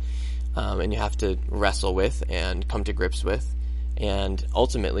like that, and you have to wrestle with and come to grips with, and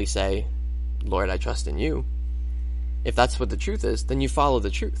ultimately say, Lord, I trust in you. If that's what the truth is, then you follow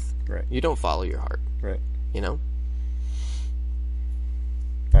the truth. Right. You don't follow your heart. Right.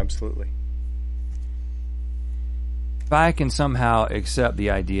 Absolutely. If I can somehow accept the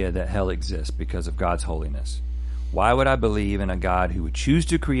idea that hell exists because of God's holiness, why would I believe in a God who would choose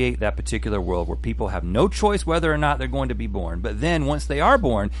to create that particular world where people have no choice whether or not they're going to be born, but then once they are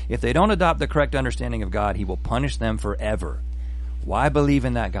born, if they don't adopt the correct understanding of God, he will punish them forever? Why believe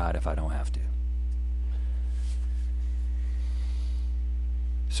in that God if I don't have to?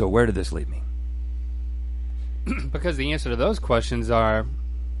 So where did this lead me? Because the answer to those questions are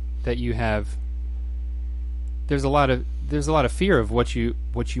that you have there's a lot of fear of what you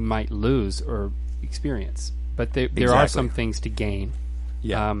might lose or experience, but there are some things to gain.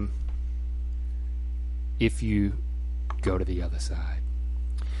 Yeah. If you go to the other side.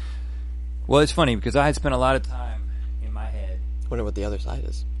 Well, it's funny because I had spent a lot of time in my head. Wonder what the other side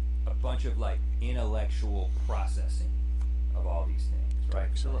is. A bunch of intellectual processing of all these things, right?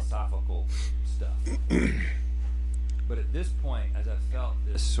 Philosophical stuff. But at this point, as I felt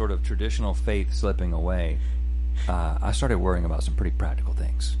this sort of traditional faith slipping away, I started worrying about some pretty practical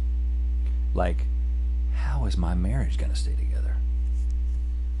things. Like, how is my marriage going to stay together?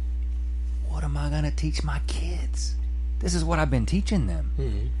 What am I going to teach my kids? This is what I've been teaching them.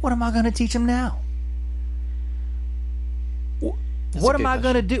 Mm-hmm. What am I going to teach them now? What am I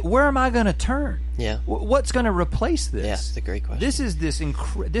going to do? Where am I going to turn? Yeah. What's going to replace this? Yeah, it's a great question. This is this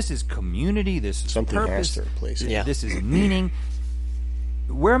is community. This is something purpose. has to replace it. Yeah. This is meaning.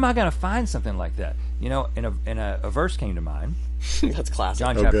 where am I going to find something like that? You know, in a verse came to mind. That's classic.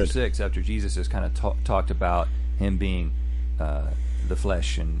 John chapter 6, after Jesus has kind of talked about him being the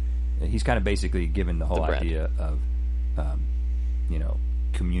flesh, and he's kind of basically given the whole idea of,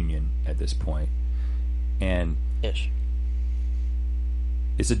 communion at this point. And it's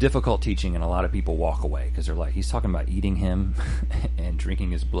a difficult teaching, and a lot of people walk away because they're like, he's talking about eating him and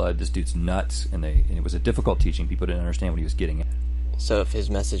drinking his blood. This dude's nuts. And it was a difficult teaching. People didn't understand what he was getting at. So if his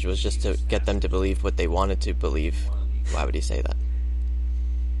message was just to get them to believe what they wanted to believe, why would he say that?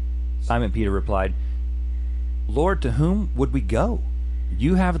 Simon Peter replied, Lord, to whom would we go?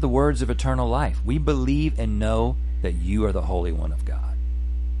 You have the words of eternal life. We believe and know that you are the Holy One of God.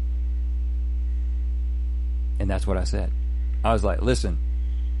 And that's what I said. I was like, listen,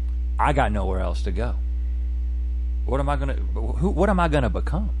 I got nowhere else to go. What am I gonna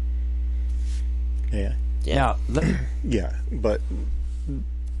become? Yeah. Now, yeah, but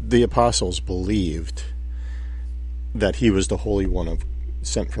the apostles believed that he was the Holy One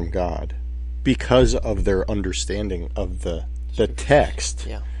sent from God because of their understanding of the text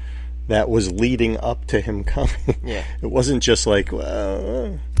that was leading up to him coming. Yeah. It wasn't just like,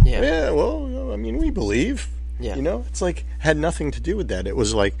 well, I mean, we believe. Yeah. You know, it's like, had nothing to do with that. It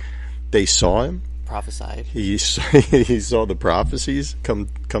was like they saw him. Prophesied. He saw the prophecies come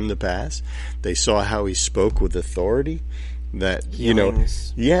to pass. They saw how he spoke with authority. That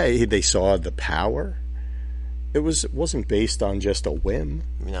Healings. They saw the power. It wasn't based on just a whim.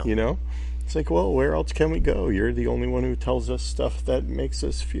 No. You know, it's like, well, where else can we go? You're the only one who tells us stuff that makes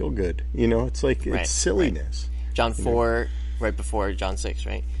us feel good. You know, it's like it's silliness. Right. John 4, right before John 6,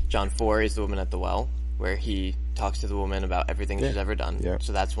 right? John 4 is the woman at the well, where he talks to the woman about everything she's ever done. Yeah.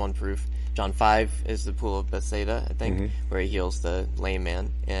 So that's one proof. John 5 is the pool of Bethsaida, I think, where he heals the lame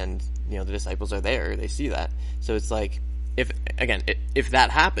man, and the disciples are there. They see that. So it's like, if that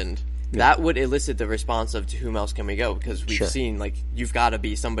happened, that would elicit the response of, to whom else can we go? Because we've seen, like, you've got to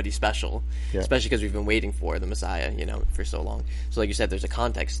be somebody special, especially because we've been waiting for the Messiah, for so long. So like you said, there's a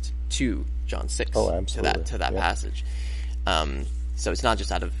context to John 6 to that passage. So it's not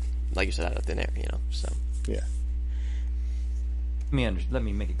just out of, like you said, out of thin air, so. Yeah. Let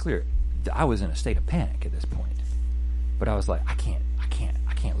me make it clear. I was in a state of panic at this point, but I was like, I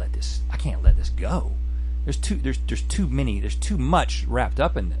can't let this go. There's too much wrapped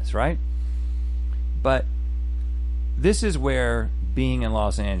up in this, right? But this is where being in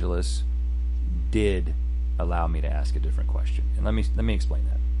Los Angeles did allow me to ask a different question, and let me explain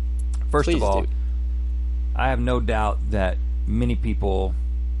that. First of all, I have no doubt that many people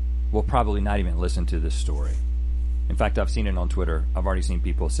will probably not even listen to this story. In fact, I've seen it on Twitter. I've already seen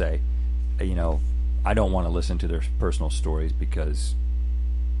people say, I don't want to listen to their personal stories because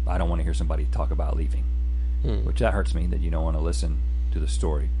I don't want to hear somebody talk about leaving. Which that hurts me that you don't want to listen to the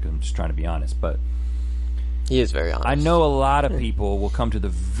story, because I'm just trying to be honest. But he is very honest. I know a lot of people will come to the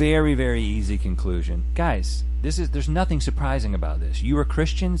very, very easy conclusion. Guys, there's nothing surprising about this. You were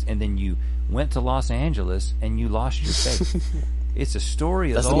Christians, and then you went to Los Angeles, and you lost your faith. It's a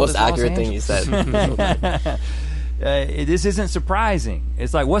story. That's the most accurate thing you said. This isn't surprising.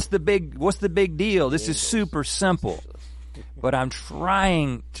 It's like, what's the big deal? This is super simple. But I'm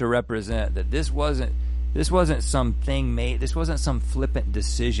trying to represent that this wasn't something made. This wasn't some flippant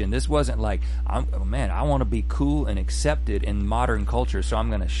decision. This wasn't like, I want to be cool and accepted in modern culture, so I'm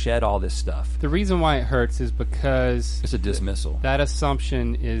going to shed all this stuff. The reason why it hurts is because it's a dismissal. That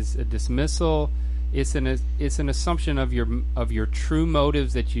assumption is a dismissal. It's an assumption of your true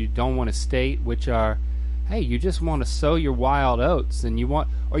motives that you don't want to state, which are, hey, you just want to sow your wild oats, and you want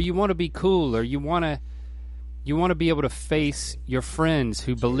to be cool, or you want to be able to face your friends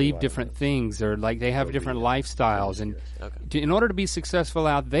who believe different things, or like they have different lifestyles, and in order to be successful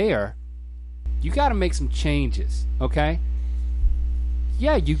out there, you got to make some changes. Okay?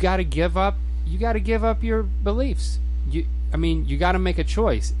 Yeah, you got to give up your beliefs. You got to make a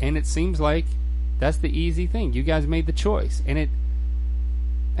choice, and it seems like that's the easy thing. You guys made the choice, and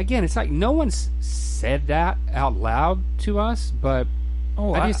it's like no one's said that out loud to us, but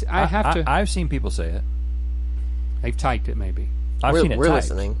I've seen people say it. They've typed it, maybe. I've seen it we're typed.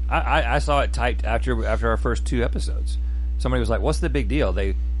 Listening. I saw it typed after our first 2 episodes. Somebody was like, "What's the big deal?"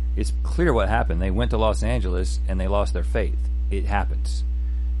 It's clear what happened. They went to Los Angeles and they lost their faith. It happens.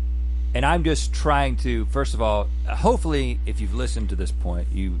 And I'm just trying to, first of all, hopefully, if you've listened to this point,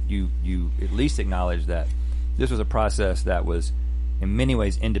 you at least acknowledge that this was a process that was, in many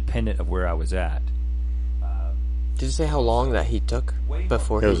ways, independent of where I was at. Did you say how long that he took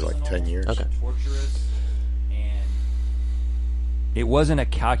before? It was like 10 years. Okay. Torturous, and it wasn't a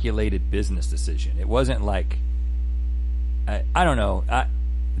calculated business decision. It wasn't like, I don't know.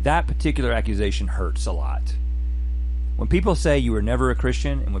 that particular accusation hurts a lot. When people say you were never a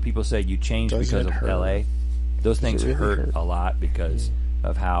Christian, and when people say you changed because of LA, those things hurt a lot because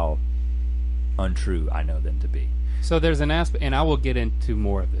of how untrue I know them to be. So there's an aspect, and I will get into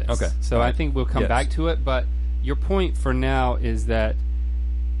more of this. Okay. So I think we'll come back to it, but your point for now is that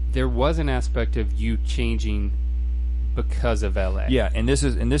there was an aspect of you changing because of LA. Yeah, and this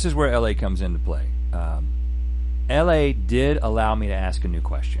is where LA comes into play. LA did allow me to ask a new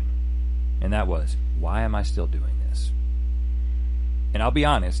question, and that was, why am I still doing this? And I'll be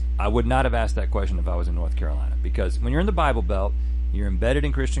honest, I would not have asked that question if I was in North Carolina, because when you're in the Bible Belt, you're embedded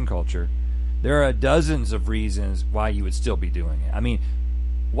in Christian culture, there are dozens of reasons why you would still be doing it. I mean,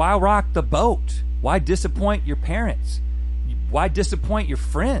 why rock the boat? Why disappoint your parents? Why disappoint your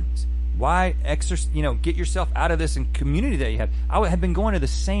friends? Why get yourself out of this community that you have? I have been going to the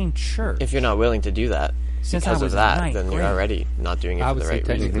same church. If you're not willing to do that since because I was of that, ninth then grade. you're already not doing it I for would the say right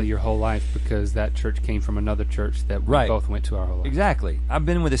technically reason. your whole life, because that church came from another church that we both went to our whole life. Exactly. I've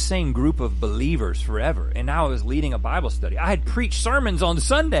been with the same group of believers forever, and now I was leading a Bible study. I had preached sermons on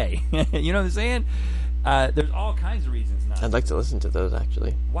Sunday. You know what I'm saying? There's all kinds of reasons not. I'd like to listen to those,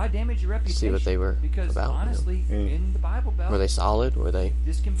 actually. Why damage your reputation? See what they were because about, honestly, in the Bible Belt, Were they solid? Were they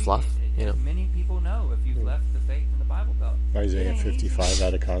this can be fluff? As many people know, if you've left the faith in the Bible Belt, Isaiah 55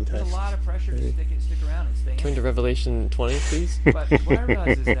 out of context. there's a lot of pressure to stick around and stay Turn in. to Revelation 20, please. But what I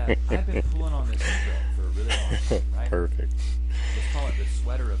realize is that I've been pulling on this thread for a really long time, right? Perfect. Let's call it the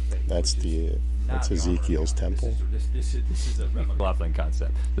sweater of faith. That's that's Ezekiel's temple. This is a McLaughlin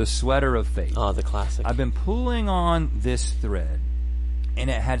concept. The sweater of faith. Oh, the classic. I've been pulling on this thread, and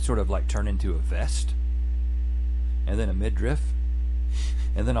it had sort of like turned into a vest, and then a midriff,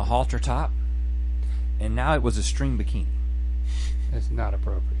 and then a halter top, and now it was a string bikini. It's not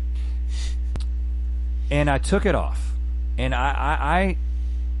appropriate. And I took it off, and I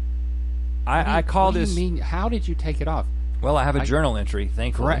call this. What do you mean? How did you take it off? Well, I have a journal entry,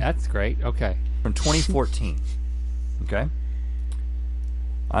 thankfully. Right, that's great. Okay. From 2014. Okay?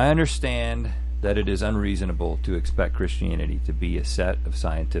 I understand that it is unreasonable to expect Christianity to be a set of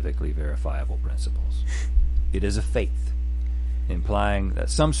scientifically verifiable principles. It is a faith, implying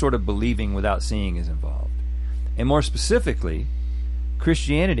that some sort of believing without seeing is involved. And more specifically,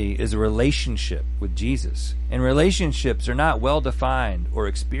 Christianity is a relationship with Jesus. And relationships are not well defined or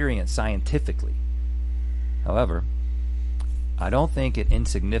experienced scientifically. However, I don't think it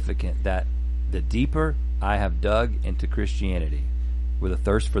insignificant that the deeper I have dug into Christianity with a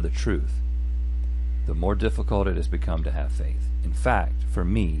thirst for the truth, the more difficult it has become to have faith. In fact, for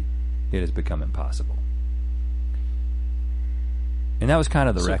me, it has become impossible. And that was kind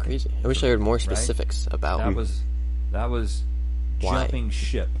of the record. Crazy. I wish I heard more specifics about that was why. Jumping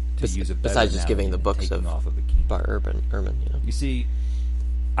ship, to use a better besides just giving the analogy, books of off a bikini. Bar Urban. You see,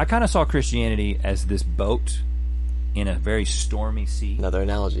 I kind of saw Christianity as this boat in a very stormy sea. Another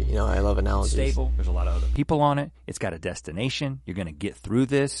analogy. I love analogies. Stable. There's a lot of other people on it. It's got a destination. You're going to get through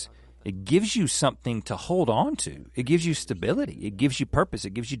this. It gives you something to hold on to. It gives you stability. It gives you purpose.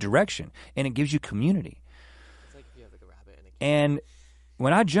 It gives you direction. And it gives you community. It's like if you have like a rabbit in a cage. And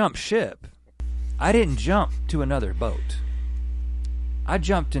when I jumped ship, I didn't jump to another boat. I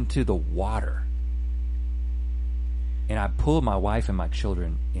jumped into the water. And I pulled my wife and my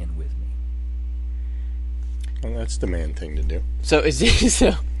children in with me. Well, that's the man thing to do. So it's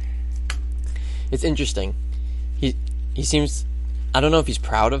interesting. He seems. I don't know if he's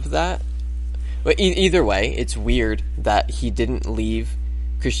proud of that. But either way, it's weird that he didn't leave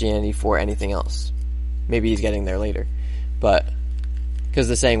Christianity for anything else. Maybe he's getting there later, but because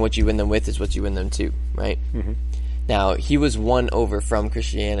the saying "what you win them with is what you win them to," right? Mm-hmm. Now he was won over from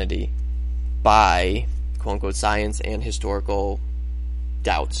Christianity by quote unquote science and historical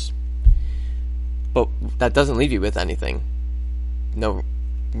doubts. But that doesn't leave you with anything. No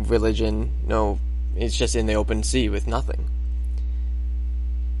religion, it's just in the open sea with nothing.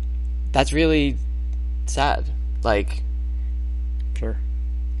 That's really sad. Like, sure.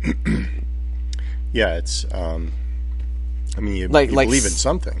 Yeah, it's, you believe in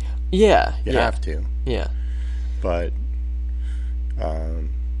something. Yeah. You have to. Yeah. But,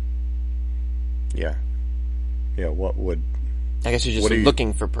 what would... I guess you're just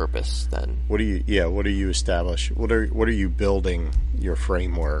looking for purpose then. What do you establish? What are you building your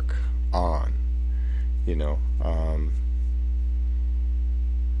framework on? You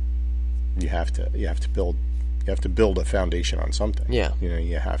have to build a foundation on something. Yeah.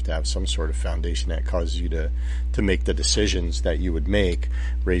 You have to have some sort of foundation that causes you to make the decisions that you would make,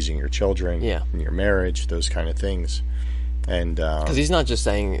 raising your children, in your marriage, those kind of things. And because he's not just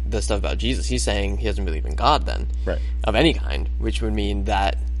saying the stuff about Jesus, he's saying he doesn't believe in God then, right, of any kind, which would mean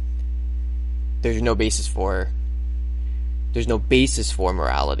that there's no basis for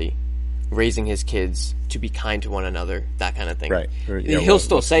morality, raising his kids to be kind to one another, that kind of thing. Right. Yeah, He'll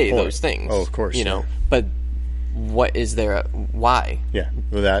still say those things. Oh, of course. You know, but what is there? Why? Yeah.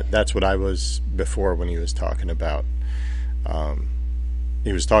 Well, that's what I was before when he was talking about.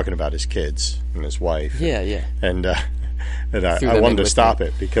 He was talking about his kids and his wife. Yeah, yeah. And I wanted to stop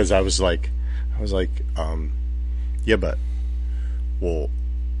it because I was like, yeah, but well,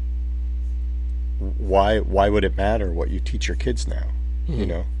 why would it matter what you teach your kids now? Mm-hmm. You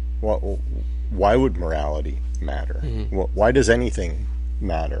know, why would morality matter? Mm-hmm. Why does anything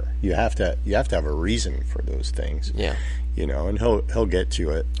matter? You have to have a reason for those things. Yeah. You know, and he'll get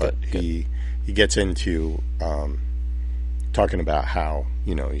to it, but he gets into talking about how,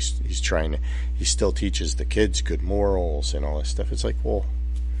 you know, he still teaches the kids good morals and all this stuff. It's like, well,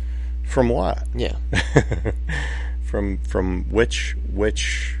 from what? Yeah. from which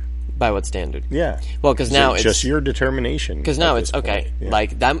by what standard? Yeah. Well, because now it's just your determination. Because now it's okay. Yeah.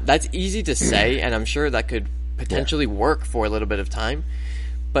 Like that's easy to say, and I'm sure that could potentially work for a little bit of time.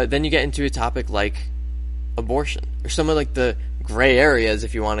 But then you get into a topic like abortion or some of like the gray areas,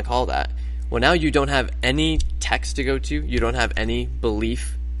 if you want to call that. Well, now you don't have any text to go to. You don't have any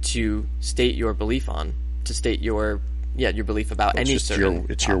belief to state your belief on, to state your belief about any certain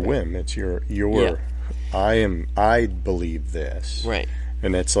It's topic. your whim. It's your I believe this. Right.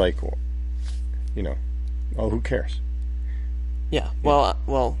 And it's like, well, you know, who cares? Yeah.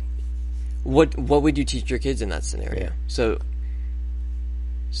 Well, what would you teach your kids in that scenario? Yeah.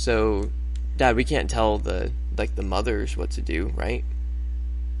 So, Dad, we can't tell the mothers what to do, right?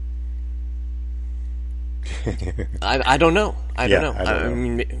 I don't know. I don't know. I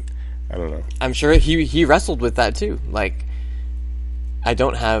mean, I don't know. I'm sure he wrestled with that too. Like, I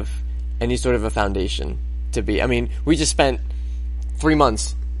don't have any sort of a foundation to be. I mean, we just spent 3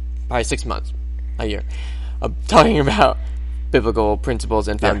 months, probably 6 months, a year, talking about biblical principles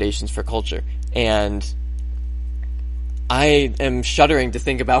and foundations for culture, and I am shuddering to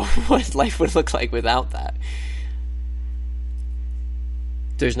think about what life would look like without that.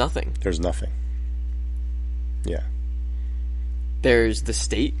 There's nothing. There's nothing. Yeah. There's the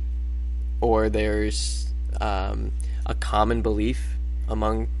state, or there's a common belief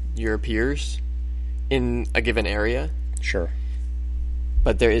among your peers in a given area. Sure.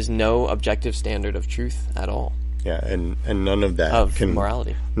 But there is no objective standard of truth at all. Yeah, and none of that can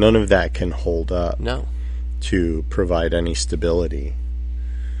morality. None of that can hold up. No. To provide any stability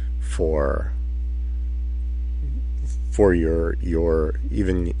for your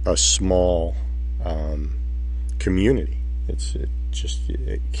even a small community.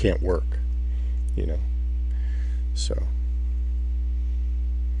 It can't work, you know. So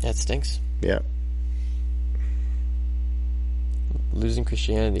that stinks. Yeah. Losing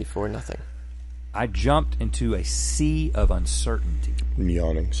Christianity for nothing. I jumped into a sea of uncertainty. I'm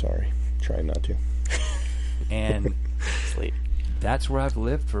yawning, sorry. Trying not to. And sleep. That's where I've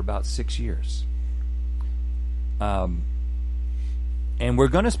lived for about 6 years. And we're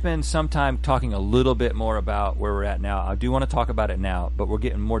going to spend some time talking a little bit more about where we're at now. I do want to talk about it now, but we're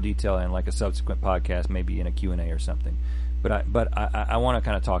getting more detail in like a subsequent podcast, maybe in a Q&A or something. But I want to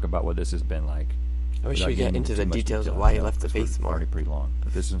kind of talk about what this has been like. I wish we get into the details of why you left the faith more. Already pretty long.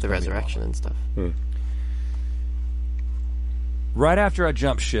 But this is the resurrection and stuff. Right after I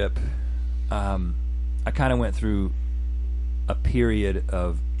jumped ship, I kind of went through a period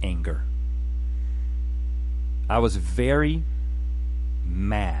of anger. I was very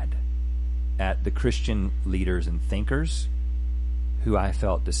mad at the Christian leaders and thinkers who I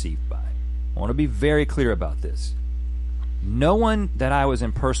felt deceived by. I want to be very clear about this. No one that I was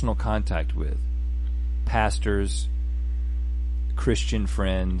in personal contact with, pastors, Christian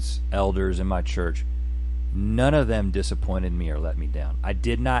friends, elders in my church, none of them disappointed me or let me down. I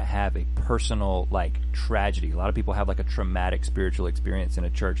did not have a personal, tragedy. A lot of people have, a traumatic spiritual experience in a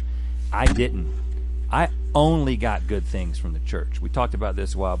church. I didn't. I only got good things from the church. We talked about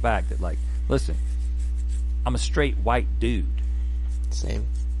this a while back, that, listen, I'm a straight white dude. Same.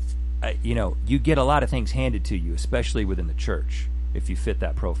 You get a lot of things handed to you, especially within the church, if you fit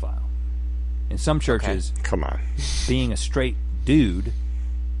that profile. In some churches, come on, being a straight dude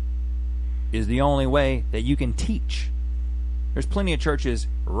is the only way that you can teach. There's plenty of churches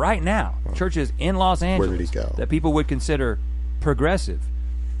right now, churches in Los Angeles, that people would consider progressive,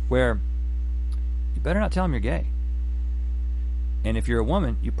 where you better not tell them you're gay. And if you're a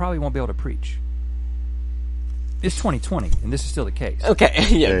woman, you probably won't be able to preach. It's 2020, and this is still the case.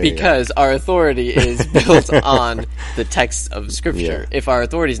 Okay, because our authority is built on the text of Scripture. Yeah. If our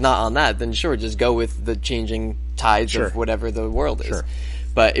authority is not on that, then sure, just go with the changing tides of whatever the world is. Sure.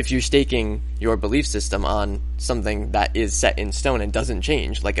 But if you're staking your belief system on something that is set in stone and doesn't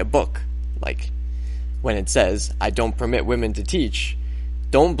change, like a book, like when it says, I don't permit women to teach,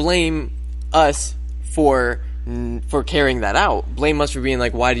 don't blame us for carrying that out. Blame us for being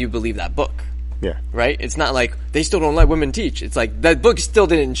like, why do you believe that book? Yeah. Right? It's not like they still don't let women teach. It's like that book still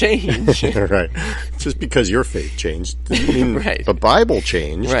didn't change. Right. Just because your faith changed doesn't mean right. the Bible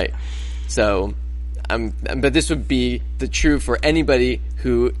changed. Right. So, but this would be the true for anybody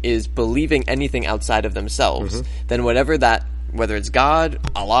who is believing anything outside of themselves. Then whatever whether it's God,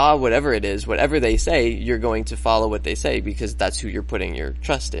 Allah, whatever it is, whatever they say, you're going to follow what they say because that's who you're putting your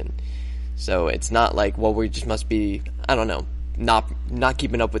trust in. So it's not like, well, we just must be, I don't know, not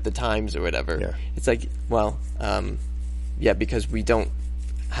keeping up with the times or whatever. Yeah. It's like, well, yeah, because we don't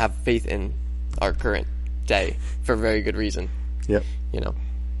have faith in our current day for a very good reason. Yep. You know.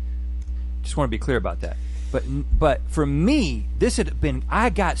 Just want to be clear about that. But for me, this had been, I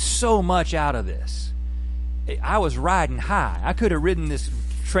got so much out of this. I was riding high. I could have ridden this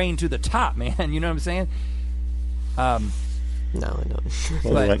train to the top, man. You know what I'm saying? No, I don't.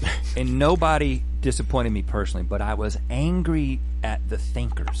 But, and nobody disappointed me personally, but I was angry at the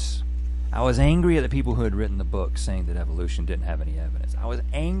thinkers. I was angry at the people who had written the book saying that evolution didn't have any evidence. I was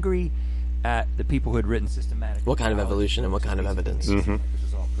angry at the people who had written systematic. What kind of evolution and what kind of evidence? Which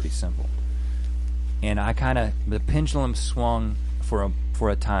is all pretty simple. And I the pendulum swung for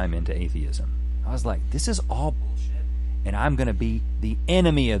a time into atheism. I was like, this is all bullshit, and I'm going to be the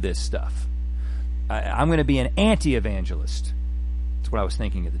enemy of this stuff. I'm going to be an anti-evangelist. That's what I was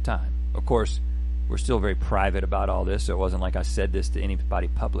thinking at the time. Of course, we're still very private about all this, so it wasn't like I said this to anybody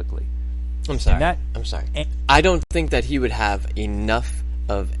publicly. I'm sorry. I don't think that he would have enough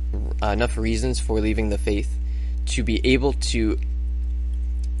reasons for leaving the faith to be able to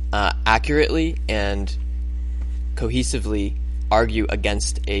accurately and cohesively argue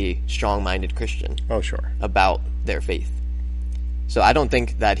against a strong-minded Christian. Oh, sure. About their faith. So I don't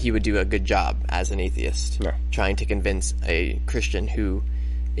think that he would do a good job as an atheist, trying to convince a Christian who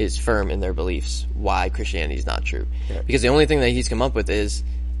is firm in their beliefs why Christianity is not true. Yeah. Because the only thing that he's come up with is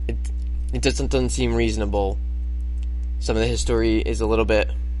it doesn't seem reasonable. Some of the history is a little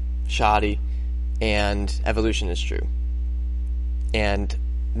bit shoddy, and evolution is true. And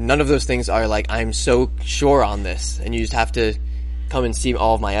none of those things are like, I'm so sure on this, and you just have to come and see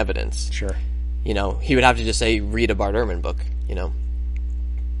all of my evidence. Sure. You know, he would have to just say, read a Bart Ehrman book, you know.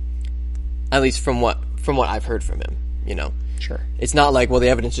 At least from what I've heard from him, you know. Sure. It's not like, well, the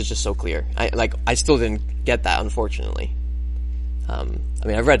evidence is just so clear. I still didn't get that, unfortunately. I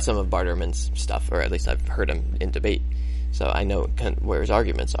mean, I've read some of Bart Ehrman's stuff, or at least I've heard him in debate, so I know where his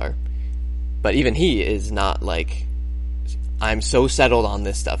arguments are. But even he is not like, I'm so settled on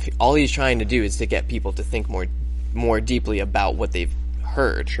this stuff. All he's trying to do is to get people to think more deeply about what they've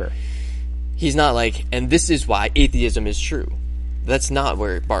heard. Sure. He's not like, and this is why atheism is true. That's not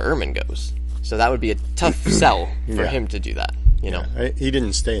where Bart Ehrman goes. So that would be a tough sell for him to do that, you know. He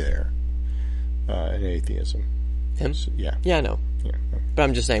didn't stay there in atheism. Him? Yeah. Yeah, I know. Yeah. But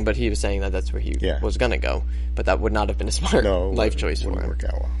I'm just saying, but he was saying that that's where he was going to go. But that would not have been a smart life choice for him. Work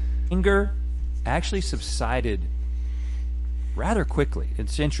out well. Anger actually subsided rather quickly.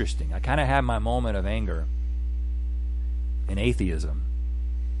 It's interesting. I kind of had my moment of anger in atheism.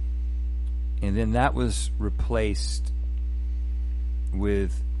 And then that was replaced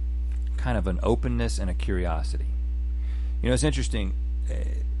with kind of an openness and a curiosity. You know, it's interesting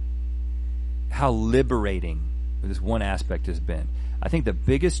how liberating this one aspect has been. I think the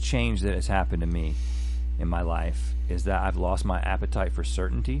biggest change that has happened to me in my life is that I've lost my appetite for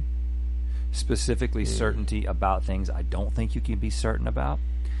certainty, specifically certainty about things I don't think you can be certain about.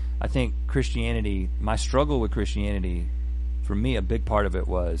 I think Christianity, my struggle with Christianity, for me, a big part of it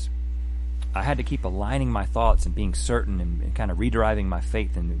was I had to keep aligning my thoughts and being certain and kind of redriving my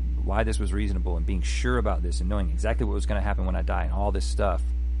faith and why this was reasonable and being sure about this and knowing exactly what was going to happen when I die and all this stuff.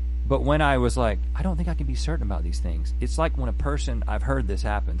 But when I was like, I don't think I can be certain about these things, it's like when a person, I've heard this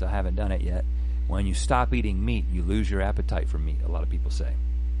happens, I haven't done it yet, when you stop eating meat, you lose your appetite for meat, a lot of people say.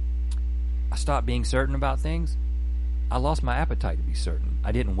 I stopped being certain about things, I lost my appetite to be certain.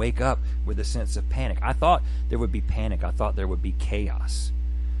 I didn't wake up with a sense of panic. I thought there would be panic. I thought there would be chaos.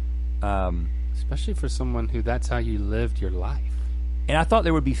 Especially for someone who that's how you lived your life. And I thought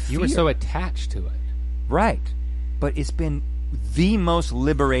there would be fear. You were so attached to it. Right. But it's been the most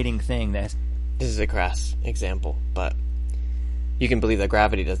liberating thing. This is a crass example, but you can believe that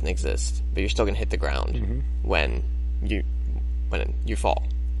gravity doesn't exist, but you're still going to hit the ground when you fall.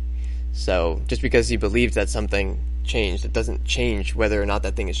 So just because you believe that something changed, it doesn't change whether or not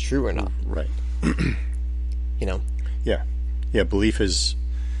that thing is true or not. Right. You know? Yeah. Yeah, belief is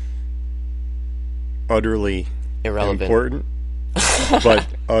utterly Irrelevant. important, but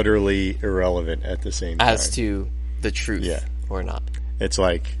utterly irrelevant at the same time. As to the truth or not. It's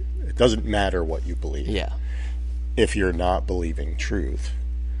like, it doesn't matter what you believe. Yeah. If you're not believing truth.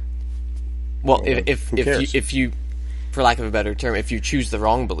 Well, if you, for lack of a better term, if you choose the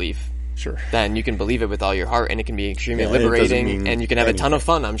wrong belief, sure, then you can believe it with all your heart, and it can be extremely liberating, and you can have a ton of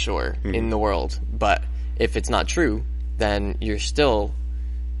fun, I'm sure, in the world. But if it's not true, then you're still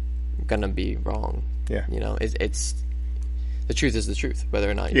gonna be wrong. Yeah, it's the truth is the truth, whether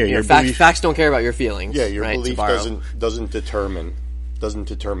or not your facts don't care about your feelings. Yeah, your right, belief doesn't determine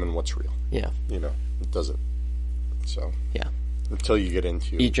what's real. Yeah, it doesn't. So yeah, until you get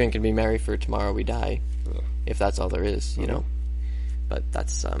into eat, drink, and be merry, for tomorrow we die. Yeah. If that's all there is, but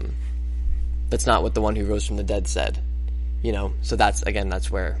that's not what the one who rose from the dead said. So that's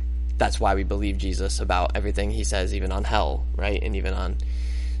why we believe Jesus about everything he says, even on hell, right, and even on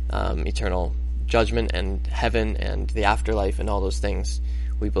eternal judgment and heaven and the afterlife and all those things.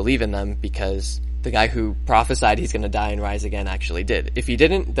 We believe in them because the guy who prophesied he's going to die and rise again actually did. If he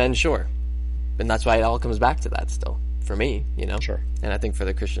didn't, then sure. And that's why it all comes back to that still, for me, Sure. And I think for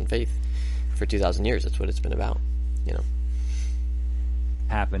the Christian faith, for 2,000 years, that's what it's been about,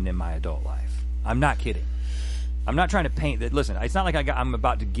 Happened in my adult life. I'm not kidding. I'm not trying to paint that. Listen, it's not like I'm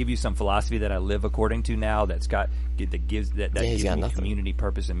about to give you some philosophy that I live according to now that gives me community,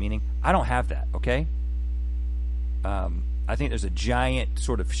 purpose, and meaning. I don't have that. Okay. I think there's a giant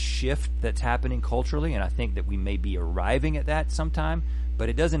sort of shift that's happening culturally, and I think that we may be arriving at that sometime, but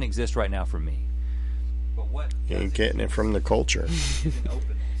it doesn't exist right now for me. But what you ain't getting it from the culture. Is an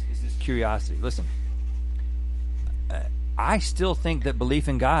openness. Is this curiosity? Listen, I still think that belief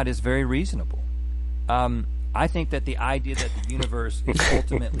in God is very reasonable. I think that the idea that the universe is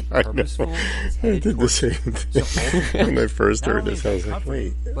ultimately purposeful. I did the same thing when I first heard this. I was like,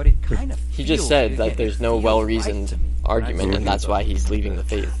 wait. But it kind of he just said that there's no well-reasoned argument, and that's why he's leaving the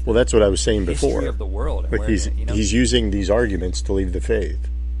faith. Well, that's what I was saying before. History of the world. Like he's using these arguments to leave the faith.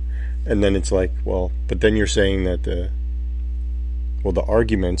 And then it's like, well, but then you're saying that the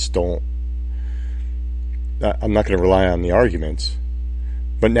arguments don't. I'm not going to rely on the arguments.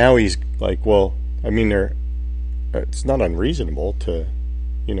 But now he's like, well, I mean, it's not unreasonable to,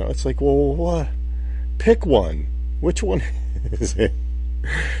 it's like, well, what? Pick one. Which one is it?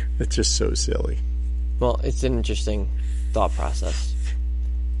 It's just so silly. Well, it's an interesting thought process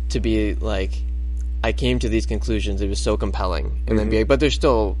to be like, I came to these conclusions. It was so compelling, and then be like, but it's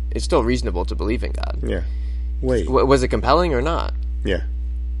still reasonable to believe in God. Yeah. Wait. Was it compelling or not? Yeah.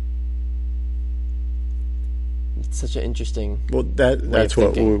 It's such an interesting. Well, that's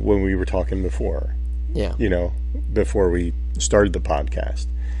what when we were talking before. Yeah. Before we started the podcast,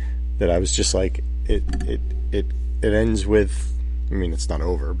 that I was just like, it ends with, I mean, it's not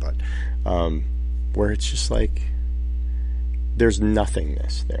over, but where it's just like there's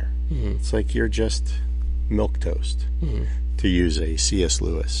nothingness there. Mm-hmm. It's like you're just milquetoast, to use a C.S.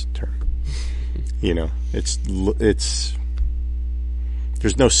 Lewis term. It's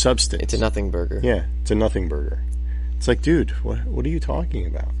there's no substance. It's a nothing burger. Yeah, it's a nothing burger. It's like, dude, what are you talking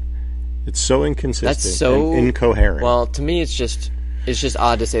about? It's so inconsistent. That's so and incoherent. Well, to me, it's just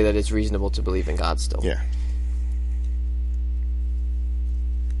odd to say that it's reasonable to believe in God still. Yeah.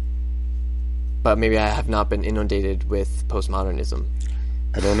 But maybe I have not been inundated with postmodernism.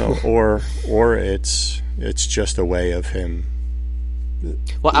 I don't know, or it's just a way of him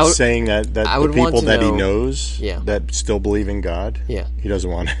saying that the people that he knows that still believe in God, he doesn't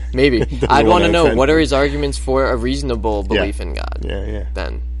want to. Maybe. I'd want to know, what are his arguments for a reasonable belief in God? Yeah.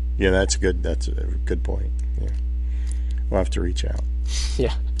 Then. Yeah, that's good. That's a good point. Yeah. We'll have to reach out.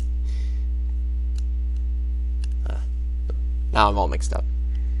 Yeah. Now I'm all mixed up.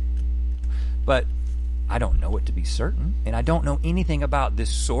 But I don't know it to be certain, and I don't know anything about this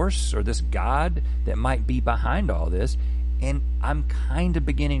source or this God that might be behind all this, and I'm kind of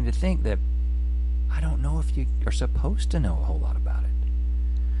beginning to think that I don't know if you are supposed to know a whole lot about it.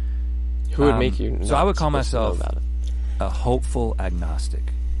 Who would make you? So I would call myself a hopeful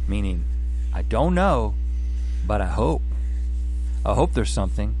agnostic, meaning I don't know, but I hope. I hope there's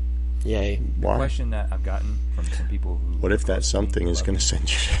something. Yay. Why? The question that I've gotten from some people who... What if that something is going to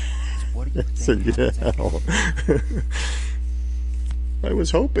send you... What do you think? I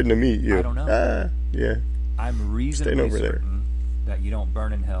was hoping to meet you. I don't know. Yeah. I'm reasonably certain that you don't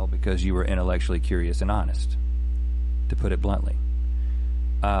burn in hell because you were intellectually curious and honest, to put it bluntly.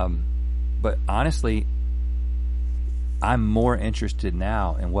 But honestly, I'm more interested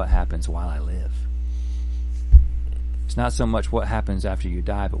now in what happens while I live. It's not so much what happens after you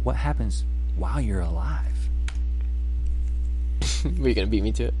die, but what happens while you're alive. Were you going to beat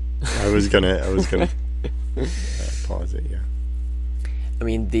me to it? I was gonna Pause it, yeah. I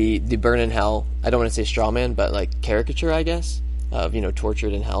mean, the burn in hell, I don't want to say straw man, but like caricature, I guess, of,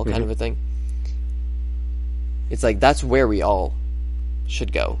 tortured in hell kind of a thing. It's like, that's where we all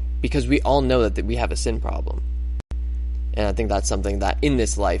should go, because we all know that we have a sin problem. And I think that's something that in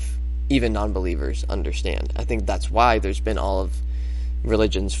this life, even non-believers understand. I think that's why there's been all of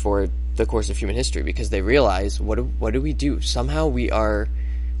religions for the course of human history, because they realize, what do we do? Somehow we're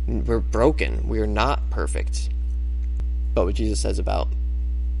broken. We are not perfect. But what Jesus says about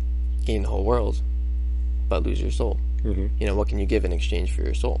gain the whole world, but lose your soul. Mm-hmm. What can you give in exchange for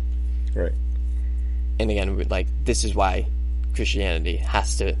your soul? Right. And again, this is why Christianity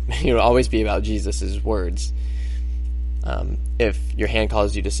has to always be about Jesus' words. If your hand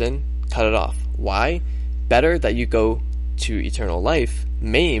calls you to sin, cut it off. Why? Better that you go to eternal life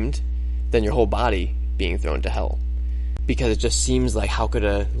maimed than your whole body being thrown to hell. Because it just seems like, how could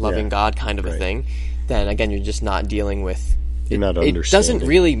a loving God kind of a thing? Then again, you're just not dealing with it. It doesn't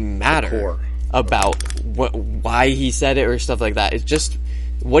really matter about why he said it or stuff like that. It's just,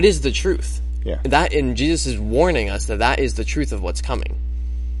 what is the truth? Yeah. And Jesus is warning us that is the truth of what's coming.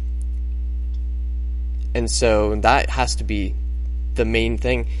 And so that has to be the main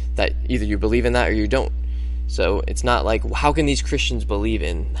thing, that either you believe in that or you don't. So it's not like, how can these Christians believe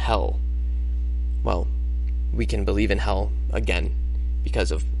in hell? Well, we can believe in hell, again,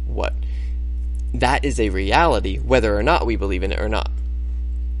 because of what? That is a reality, whether or not we believe in it or not.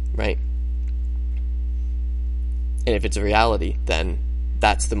 Right? And if it's a reality, then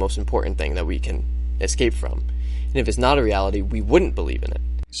that's the most important thing that we can escape from. And if it's not a reality, we wouldn't believe in it.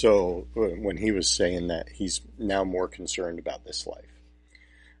 So when he was saying that he's now more concerned about this life,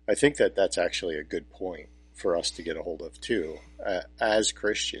 I think that that's actually a good point for us to get a hold of too, as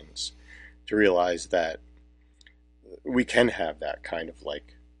Christians, to realize that we can have that kind of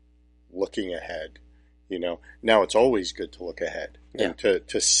like looking ahead. Now it's always good to look ahead and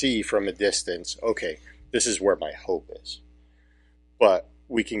to see from a distance, okay, this is where my hope is. But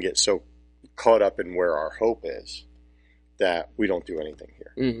we can get so caught up in where our hope is that we don't do anything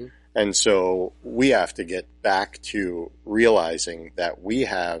here. Mm-hmm. And so we have to get back to realizing that we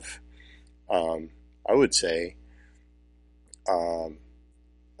have, I would say, and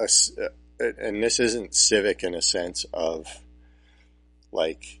this isn't civic in a sense of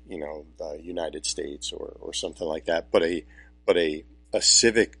like, the United States or something like that, but a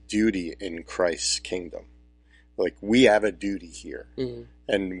civic duty in Christ's kingdom. Like, we have a duty here, mm-hmm.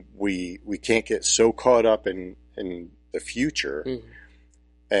 and we can't get so caught up in the future, mm-hmm.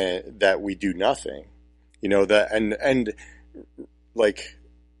 That we do nothing, that, and like,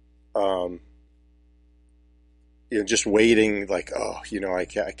 just waiting, like,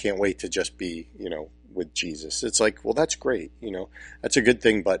 I can't wait to just be, with Jesus. It's like, well, that's great, that's a good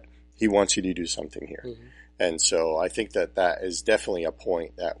thing, but he wants you to do something here. Mm-hmm. And so I think that is definitely a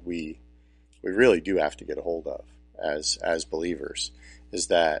point that we really do have to get a hold of as believers, is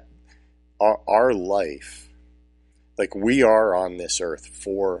that our life, like, we are on this earth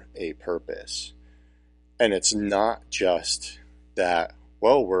for a purpose. And it's not just that,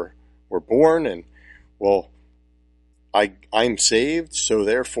 well, we're born and, well, I'm saved, so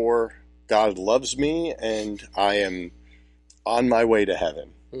therefore God loves me and I am on my way to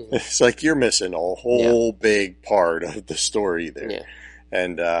heaven. Mm-hmm. It's like you're missing a whole big part of the story there. Yeah.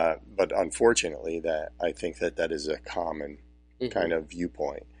 And but unfortunately, I think that is a common mm-hmm. kind of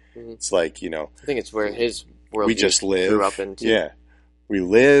viewpoint. Mm-hmm. It's like, I think it's where his world we just live, grew up into. Yeah, we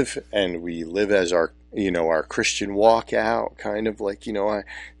live as our our Christian walk out, kind of like,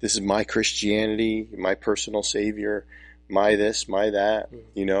 this is my Christianity, my personal savior, my this, my that.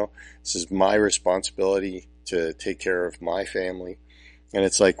 Mm-hmm. This is my responsibility to take care of my family. And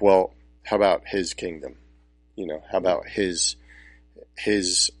it's like, well, how about his kingdom? How about his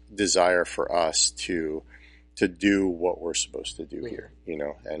desire for us to do what we're supposed to do here,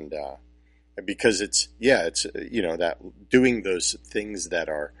 and because it's that doing those things that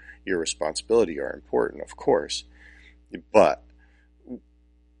are your responsibility are important, of course, but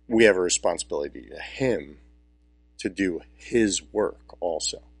we have a responsibility to him to do his work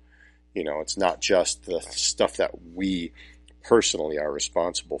also. It's not just the stuff that we personally are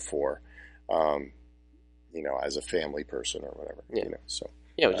responsible for, as a family person or whatever, so.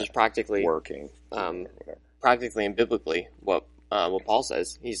 Just practically working, practically and biblically, what Paul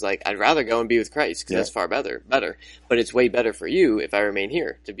says. He's like, I'd rather go and be with Christ because that's far better. But it's way better for you if I remain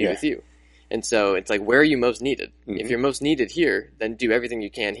here to be with you. And so it's like, where are you most needed? Mm-hmm. If you're most needed here, then do everything you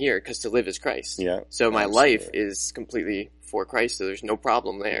can here, because to live is Christ. Yeah. So my life is completely for Christ, so there's no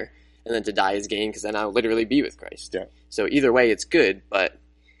problem there. And then to die is gain, because then I'll literally be with Christ. Yeah. So either way, it's good, but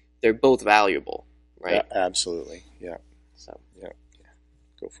they're both valuable, right? Absolutely. Yeah. So Yeah.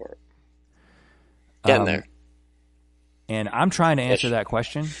 Go for it. Getting there. And I'm trying to answer that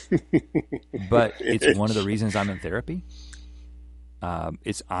question, but it's one of the reasons I'm in therapy.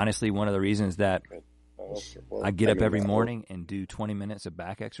 It's honestly one of the reasons that I get up every morning and do 20 minutes of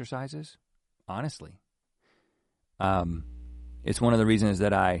back exercises. Honestly. It's one of the reasons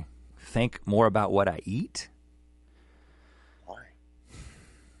that I think more about what I eat. Why?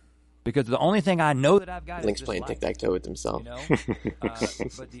 Because the only thing I know that I've got Link's is playing tic-tac-toe with himself. You know?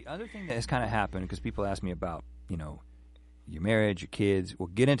 But the other thing that has kind of happened, because people ask me about, your marriage, your kids. We'll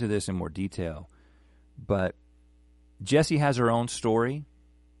get into this in more detail. But Jessie has her own story.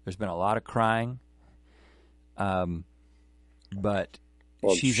 There's been a lot of crying. But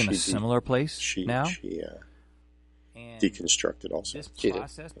she's in a similar place now. She deconstructed also. This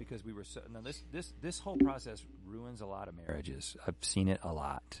process, because we were this whole process ruins a lot of marriages. I've seen it a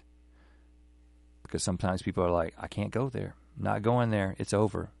lot. Because sometimes people are like, I can't go there. I'm not going there. It's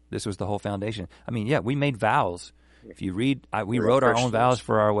over. This was the whole foundation. I mean, yeah, we made vows. If you read, we wrote our own vows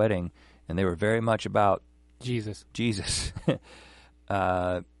for our wedding, and they were very much about Jesus.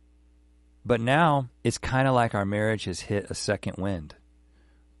 But now it's kind of like our marriage has hit a second wind,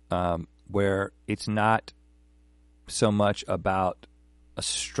 where it's not so much about a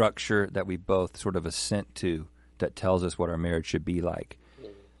structure that we both sort of assent to that tells us what our marriage should be like,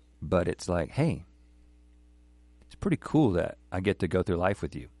 but it's like, hey, it's pretty cool that I get to go through life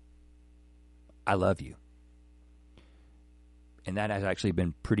with you. I love you. And that has actually been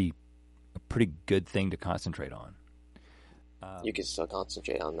a pretty good thing to concentrate on. You can still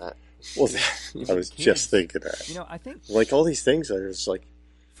concentrate on that. Well, I was just thinking that. I think like all these things are just like,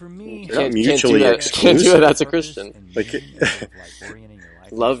 for me, not mutually exclusive. Can't do it as a Christian. Like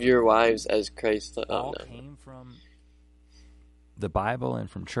Love your wives as Christ. All came from the Bible and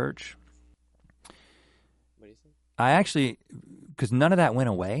from church. What do you think? I actually, because none of that went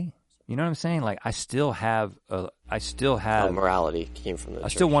away. You know what I'm saying? Like I still have morality came from the church. I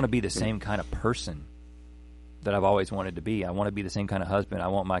still want to be the same kind of person that I've always wanted to be. I want to be the same kind of husband. I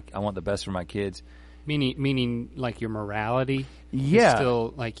want the best for my kids. Meaning like your morality. Yeah. Is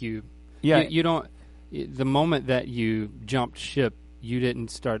still like you. Yeah. You don't. The moment that you jumped ship, you didn't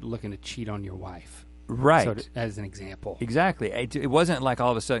start looking to cheat on your wife. Right. So as an example. Exactly. It wasn't like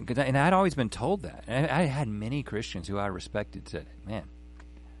all of a sudden, and I'd always been told that. And I had many Christians who I respected said, man,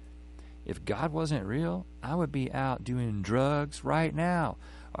 if God wasn't real, I would be out doing drugs right now.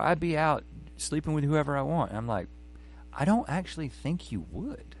 Or I'd be out sleeping with whoever I want. And I'm like, I don't actually think you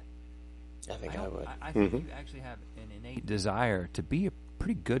would. I think I would. I think you actually have an innate desire to be a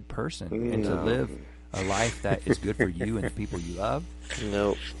pretty good person and to live a life that is good for you and the people you love.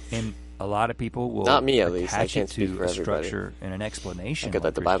 Nope. And a lot of people will not me, at least. I can't attach speak it for to a everybody. structure and an explanation. I could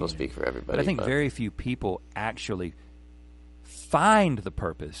let the Bible Christianity. speak for everybody. But I think very few people actually find the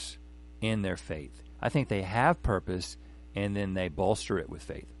purpose in their faith. I think they have purpose and then they bolster it with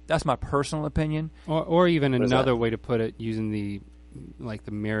faith. That's my personal opinion. Or even another way to put it, using the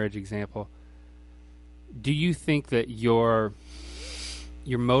marriage example. Do you think that your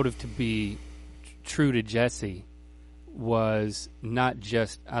motive to be true to Jessie was not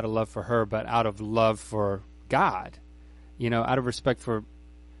just out of love for her, but out of love for God? Out of respect for,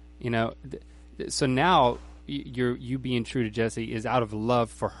 so now you being true to Jessie is out of love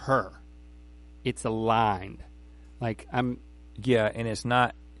for her. It's aligned. Yeah, and it's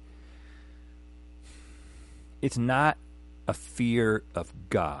not a fear of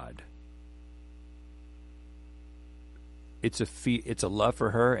God. It's a love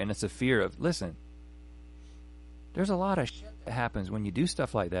for her, and it's a fear of, listen, there's a lot of shit that happens when you do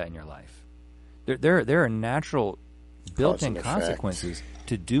stuff like that in your life. There are natural built-in consequences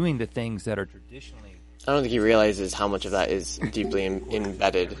to doing the things that are traditionally... I don't think he realizes how much of that is deeply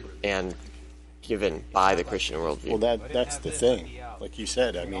embedded and given by the Christian worldview. Well, that's the thing. Like you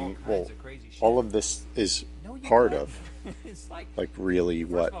said, I mean, all of this is part of, really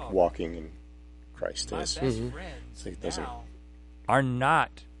what walking in Christ is. Are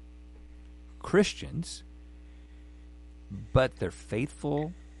not Christians, but they're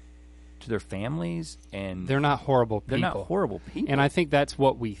faithful to their families, and they're not horrible people. They're not horrible people. And I think that's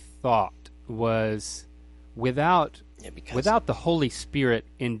what we thought was without the Holy Spirit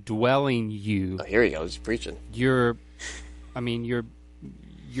indwelling you. Oh, here he goes, preaching. You're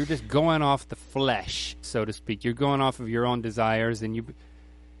just going off the flesh, so to speak. You're going off of your own desires, and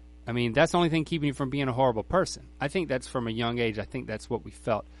that's the only thing keeping you from being a horrible person. I think that's from a young age. I think that's what we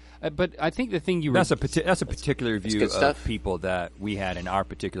felt. But I think the thing you... That's a particular view of people that we had in our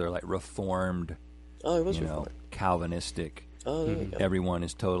particular, Reformed, reformed. Calvinistic Oh, there you go. Everyone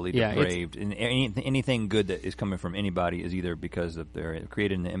is totally depraved, and anything good that is coming from anybody is either because of they're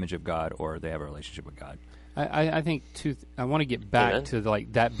created in the image of God or they have a relationship with God. I think I want to get back to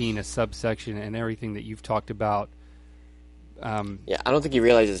like that being a subsection and everything that you've talked about. I don't think he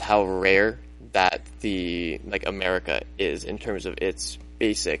realizes how rare that America is in terms of its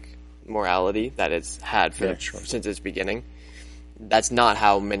basic morality that it's had since its beginning. That's not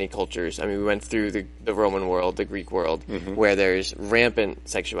how many cultures. I mean, we went through the Roman world, the Greek world, where there's rampant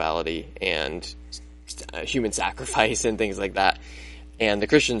sexuality and human sacrifice and things like that. And the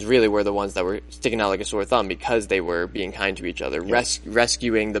Christians really were the ones that were sticking out like a sore thumb because they were being kind to each other,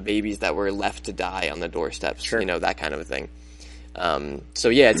 rescuing the babies that were left to die on the doorsteps, that kind of a thing.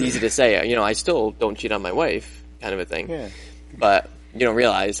 It's easy to say, I still don't cheat on my wife, kind of a thing. Yeah. But you don't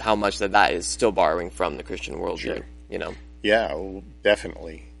realize how much that is still borrowing from the Christian worldview, Yeah, well,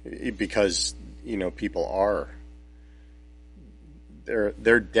 definitely. Because, people are,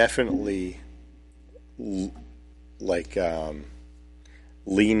 they're definitely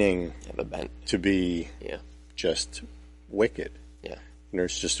leaning to be just wicked. Yeah. And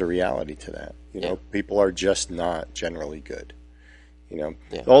there's just a reality to that. People are just not generally good.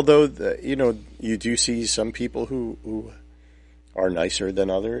 Although, you do see some people who are nicer than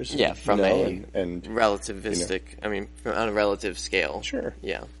others. Yeah, from and relativistic, on a relative scale. Sure.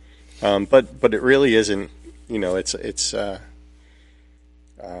 Yeah. But it really isn't, it's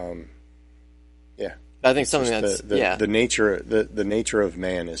I think something that's the nature of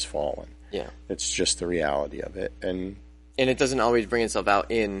man is fallen. Yeah. It's just the reality of it. And it doesn't always bring itself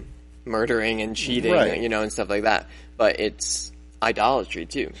out in murdering and cheating, and stuff like that. But it's idolatry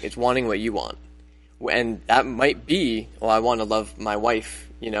too. It's wanting what you want. And that might be, I want to love my wife,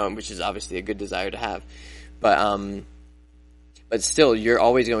 which is obviously a good desire to have. But still, you're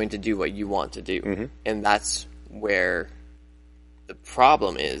always going to do what you want to do. Mm-hmm. And that's where the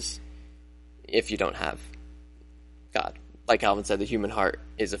problem is if you don't have God. Like Calvin said, the human heart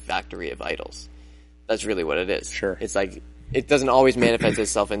is a factory of idols. That's really what it is. Sure. It's like, it doesn't always manifest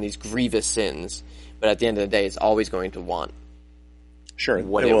itself in these grievous sins, but at the end of the day, it's always going to want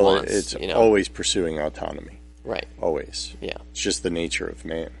what it wants. It's always pursuing autonomy. Right. Always. Yeah. It's just the nature of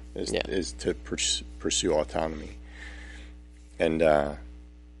man is to pursue autonomy. And,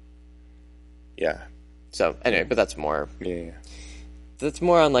 So, anyway, but that's more... Yeah. That's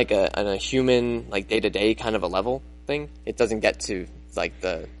more on on a human, day-to-day kind of a level thing. It doesn't get to,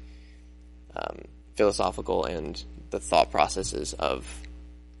 the philosophical and the thought processes of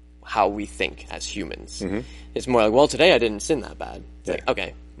how we think as humans. Mm-hmm. It's more today I didn't sin that bad. It's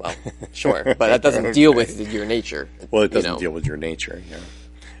okay, well, sure, but that doesn't deal with your nature. Well, it doesn't deal with your nature,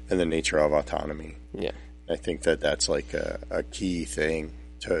 and the nature of autonomy. Yeah. I think that's a key thing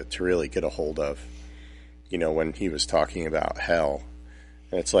to really get a hold of. When he was talking about hell,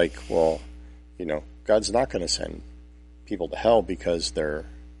 and it's God's not going to send people to hell because they're,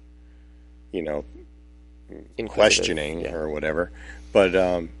 questioning or whatever. But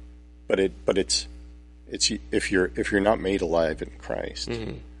it's if you're not made alive in Christ,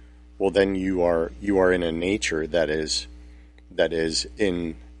 mm-hmm. well, then you are in a nature that is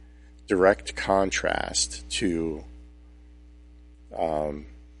in direct contrast to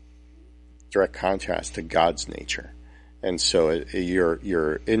God's nature. And so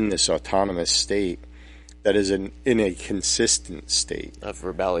you're in this autonomous state that is in a consistent state of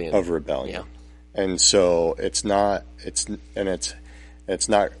rebellion. Yeah. And so it's not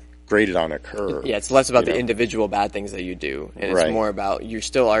graded on a curve. Yeah, it's less about the individual bad things that you do, and it's more about you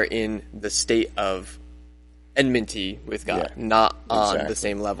still are in the state of enmity with God, not on the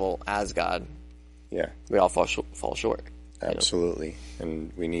same level as God. Yeah, we all fall short. Absolutely,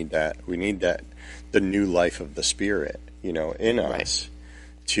 and we need that. We need that, the new life of the Spirit, in us,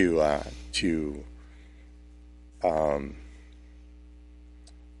 to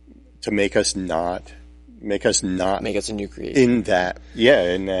make us a new creation in that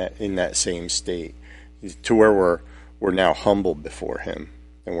same state, to where we're now humbled before Him,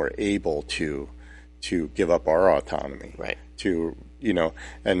 and we're able to give up our autonomy, right? And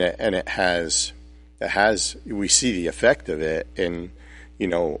it has we see the effect of it in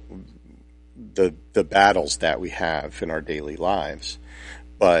the battles that we have in our daily lives,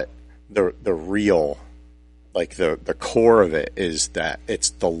 but the real, the core of it is that it's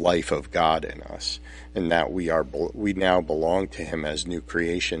the life of God in us, and that we now belong to Him as new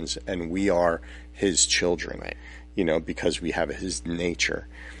creations, and we are His children, right? Because we have His nature.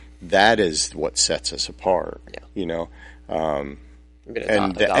 That is what sets us apart, and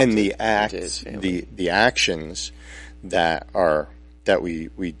the acts, the actions that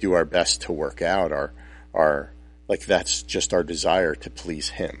we do our best to work out are like that's just our desire to please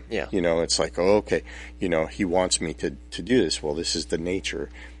him. Yeah. It's like, oh, okay, he wants me to do this. Well, this is the nature.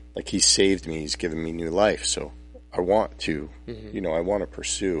 Like, he saved me, he's given me new life, so I want to, I want to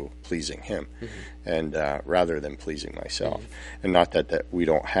pursue pleasing him, and rather than pleasing myself. And not that we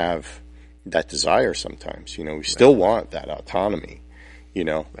don't have that desire sometimes. We still want that autonomy,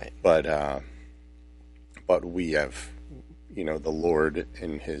 Right. but we have, the Lord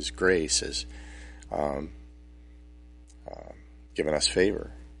in his grace has given us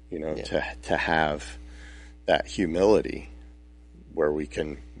favor, to have that humility where we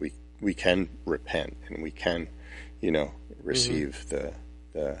can repent, and we can, receive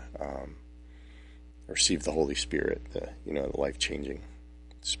receive the Holy Spirit, the life-changing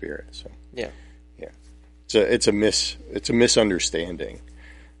Spirit. So Yeah. it's a misunderstanding,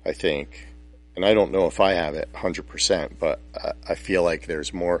 I think, and I don't know if I have it 100%, but I feel like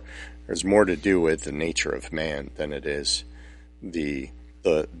there's more to do with the nature of man than it is the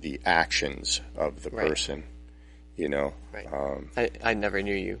actions of the Right. person. Right. I never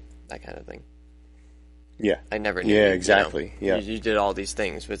knew you, that kind of thing. Yeah. I never knew Yeah, you. exactly. Yeah. You did all these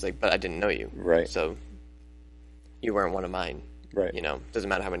things, but it's like, but I didn't know you. Right. So you weren't one of mine. Right. Doesn't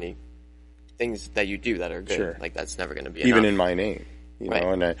matter how many things that you do that are good. Sure. Like, that's never going to be Even enough. in my name, Right.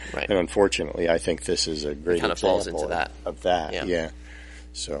 and Right. and unfortunately, I think this is a great kind of example falls into that. of that. Yeah. Yeah.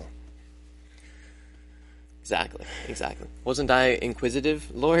 So Exactly. Wasn't I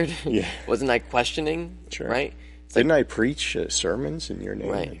inquisitive, Lord? Yeah. Wasn't I questioning? Sure. Right? It's didn't I preach sermons in your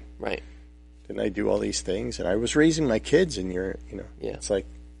name? Right. Didn't I do all these things? And I was raising my kids in your, Yeah. It's like,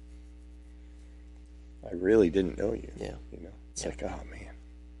 I really didn't know you. Yeah. It's like, oh man.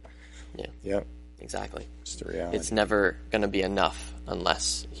 Yeah. Yep. Exactly. It's the reality. It's never going to be enough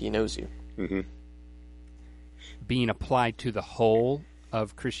unless he knows you. Mm-hmm. Being applied to the whole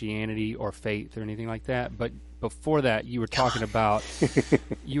of Christianity or faith or anything like that. But before that, you were talking about,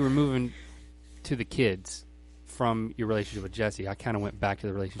 you were moving to the kids from your relationship with Jesse. I kind of went back to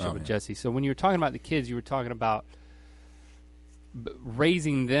the relationship with Jesse. So when you were talking about the kids, you were talking about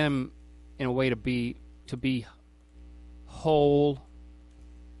raising them in a way to be whole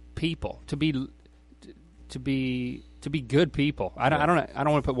people, to be good people. I don't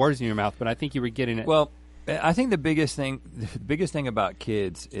want to put words in your mouth, but I think you were getting it. Well, I think the biggest thing about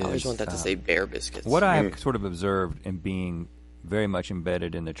kids is I always want that to say bear biscuits. what I have sort of observed in being very much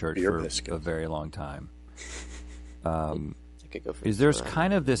embedded in the church Beer for biscuits. a very long time. I could go for Is there's Ferrari.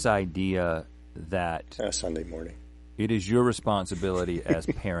 kind of this idea that Sunday morning. it is your responsibility as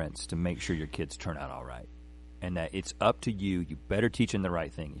parents to make sure your kids turn out all right, and that it's up to you. You better teach them the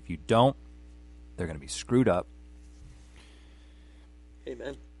right thing. If you don't, they're going to be screwed up.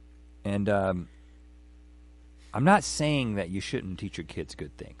 Amen. And I'm not saying that you shouldn't teach your kids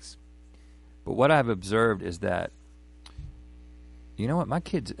good things, but what I've observed is that, you know what, my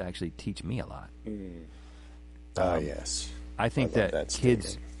kids actually teach me a lot. Yes. I think love that statement.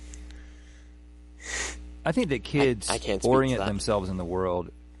 kids. I think that kids I can't speak to orient that. themselves in the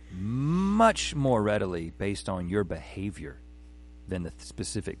world much more readily based on your behavior than the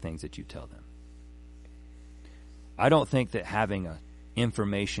specific things that you tell them. I don't think that having an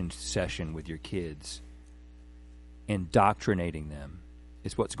information session with your kids, indoctrinating them,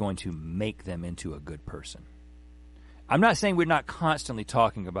 is what's going to make them into a good person. I'm not saying we're not constantly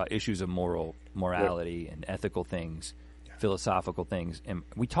talking about issues of morality and ethical things, philosophical things, and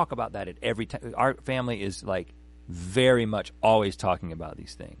we talk about that at every time. Our family is like very much always talking about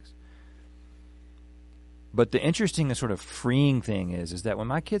these things. But the interesting and sort of freeing thing is that when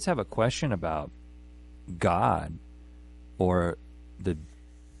my kids have a question about God or the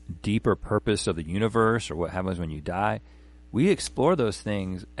deeper purpose of the universe or what happens when you die, we explore those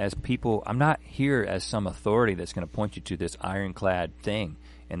things as people. I'm not here as some authority that's going to point you to this ironclad thing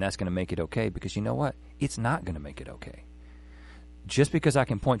and that's going to make it okay, because you know what? It's not going to make it okay. Just because I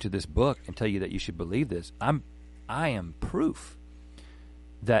can point to this book and tell you that you should believe this, I am proof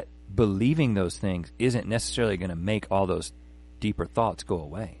that believing those things isn't necessarily going to make all those deeper thoughts go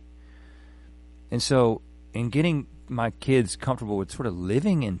away. And so in getting my kids comfortable with sort of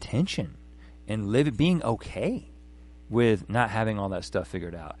living in tension and being okay with not having all that stuff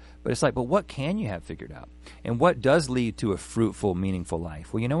figured out. But it's like, but what can you have figured out? And what does lead to a fruitful, meaningful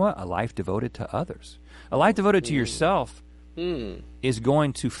life? Well, you know what? A life devoted to others. A life devoted to yourself is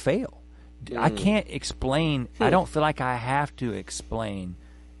going to fail. I can't explain, I don't feel like I have to explain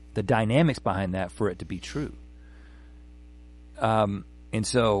the dynamics behind that for it to be true. And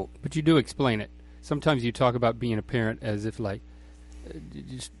so... But you do explain it. Sometimes you talk about being a parent as if like,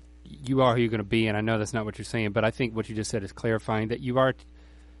 just, you are who you're going to be, and I know that's not what you're saying, but I think what you just said is clarifying that you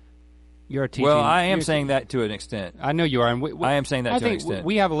You're a teaching. Well, I am saying that to an extent. I know you are. And I am saying that to an extent.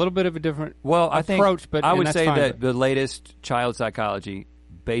 We have a little bit of a different approach, but I would say fine, that the latest child psychology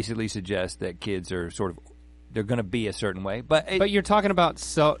basically suggests that kids are they're going to be a certain way. But you're talking about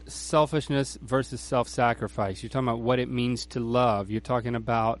selfishness versus self-sacrifice. You're talking about what it means to love. You're talking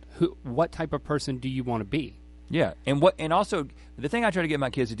about what type of person do you want to be? Yeah, and also the thing I try to get my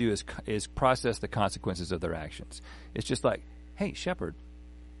kids to do is process the consequences of their actions. It's just like, hey, Shepherd,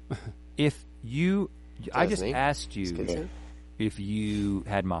 if I just asked you if you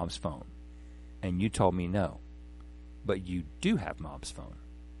had Mom's phone, and you told me no, but you do have Mom's phone.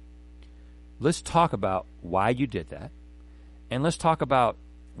 Let's talk about why you did that, and let's talk about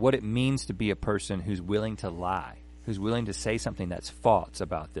what it means to be a person who's willing to lie, who's willing to say something that's false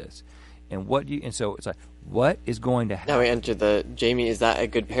about this. And so it's like, what is going to happen? Now we enter the Jamie, is that a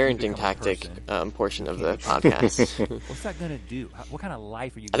good parenting tactic portion of the podcast? What's that going to do? What kind of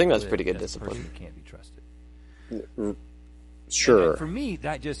life are you? I think that's pretty good discipline. Person who can't be trusted. Sure. And for me,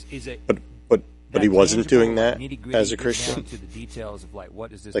 that just is a. But he wasn't doing that as a Down Christian. to the details of like, what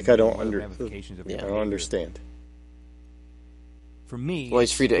does this? Like mean? I don't ramifications of I don't understand. For me, Well,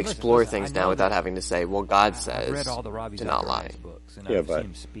 he's free to explore things now without having to say, "Well, God says I've read all the Robbie to not lie." Zacharias books, and I've seen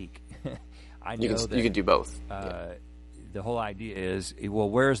him speak. I know You can do both. The whole idea is, well,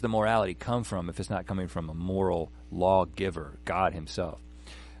 where does the morality come from if it's not coming from a moral lawgiver, God Himself?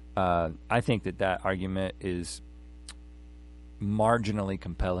 I think that argument is marginally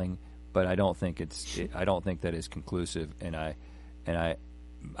compelling, but I don't think I don't think that is conclusive. And I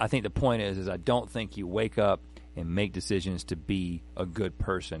think the point is I don't think you wake up and make decisions to be a good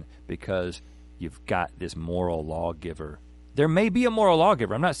person because you've got this moral lawgiver. There may be a moral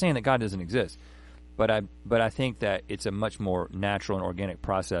lawgiver. I'm not saying that God doesn't exist, but I think that it's a much more natural and organic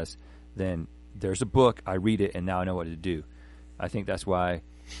process than there's a book, I read it, and now I know what to do. I think that's why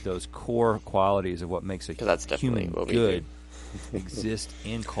those core qualities of what makes a human good exist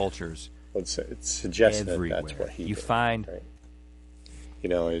in cultures. It suggests everywhere. that that's what he you did, find. Right? You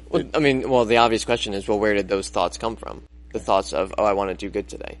know, the obvious question is, well, where did those thoughts come from? The thoughts of, I want to do good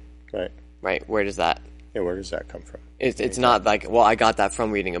today. Right. Where does that? Yeah, where does that come from? It's not like, well, I got that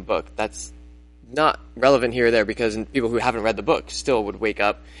from reading a book. That's not relevant here or there because people who haven't read the book still would wake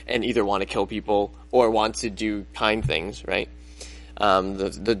up and either want to kill people or want to do kind things, right?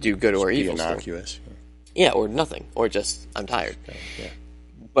 The do good or evil. Innocuous. Yeah, or nothing, or just I'm tired. Okay, yeah.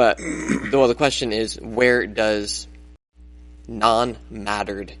 But the question is, where does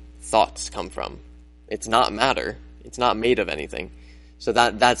non-mattered thoughts come from? It's not matter. It's not made of anything. So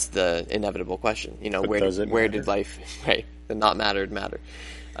that's the inevitable question. You know, where did life, right? The not mattered matter.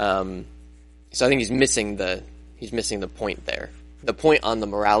 So I think he's missing the point there. The point on the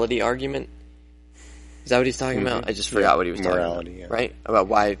morality argument. Is that what he's talking about? I just forgot what he was talking about. Yeah. Right? About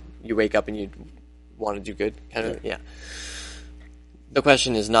why you wake up and you want to do good, kind of. Yeah. The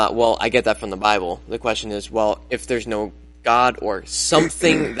question is not, well, I get that from the Bible. The question is, well, if there's no God or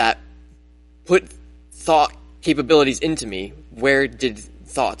something that put thought capabilities into me, where did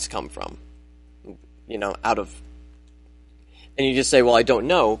thoughts come from? You know, out of... And you just say, well, I don't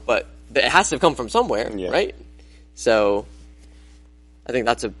know, but it has to come from somewhere, right? So, I think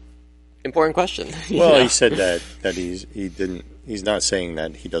that's a important question. Well, he said that he's not saying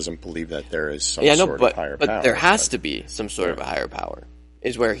that he doesn't believe that there is some sort of higher power. But there has to be some sort of a higher power,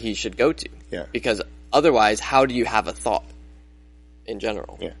 is where he should go to. Yeah. Because otherwise, how do you have a thought in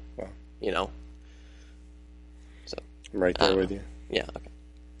general? Yeah, well. You know? So, I'm right there with you. Yeah, okay.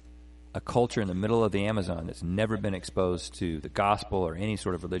 A culture in the middle of the Amazon that's never been exposed to the gospel or any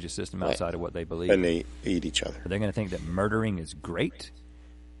sort of religious system outside of what they believe. And they eat each other. Are they going to think that murdering is great?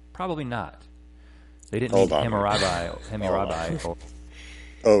 Probably not. They didn't need Hammurabi.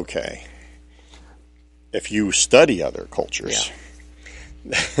 Okay. If you study other cultures,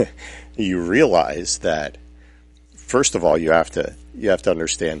 you realize that, first of all, you have to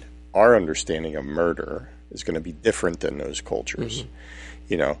understand our understanding of murder is going to be different than those cultures. Mm-hmm.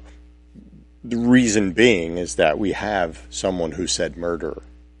 You know, the reason being is that we have someone who said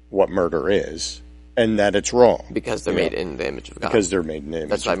what murder is, and that it's wrong. Because they're made in the image of God. Because they're made in the image of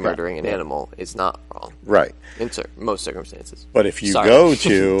God. That's why murdering an animal is not wrong. Right. In most circumstances. But if you go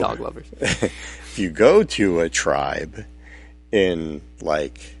to... dog lovers. If you go to a tribe in,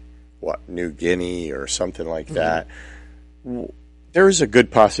 New Guinea or something like that, there's a good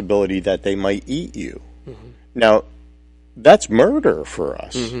possibility that they might eat you. Mm-hmm. Now, that's murder for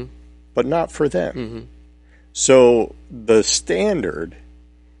us, but not for them. Mm-hmm. So the standard,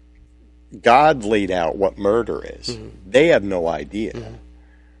 God laid out what murder is. Mm-hmm. They have no idea. Mm-hmm.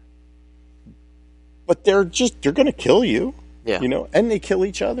 But they're going to kill you. Yeah. And they kill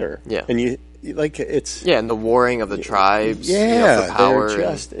each other. Yeah. And it's... Yeah, and the warring of the tribes. Yeah, for power.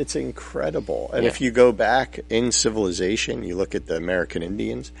 it's incredible. And Yeah. if you go back in civilization, you look at the American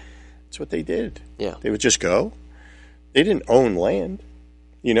Indians, that's what they did. Yeah. They would just go. They didn't own land.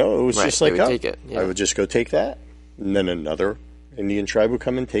 It was Right, just they like, would take it, yeah. I would just go take that. And then another Indian tribe would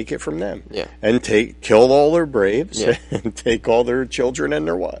come and take it from them. Yeah. And kill all their braves Yeah. and take all their children and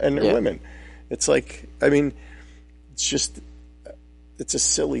their Yeah. women. It's like, it's a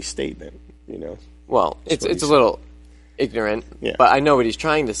silly statement, Well, it's a little ignorant, Yeah. but I know what he's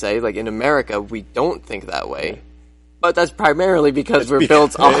trying to say. Like, in America, we don't think that way. But that's primarily because we're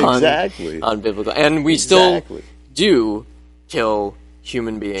built on Exactly. on biblical, and we still Exactly. do kill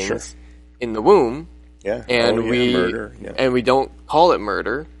human beings Sure. in the womb, Yeah. and murder. Yeah. and we don't call it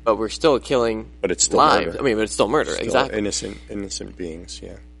murder, but we're still killing. But it's still lives. murder. I mean, but it's still murder. Still Exactly. innocent beings,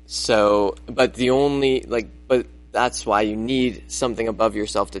 yeah. So, but but that's why you need something above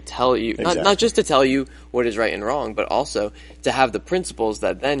yourself to tell you, Exactly. not just to tell you what is right and wrong, but also to have the principles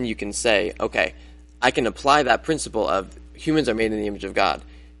that then you can say, okay, I can apply that principle of humans are made in the image of God.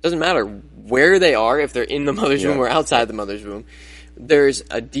 Doesn't matter where they are, if they're in the mother's womb or outside the mother's womb. There's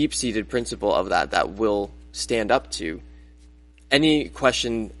a deep-seated principle of that will stand up to any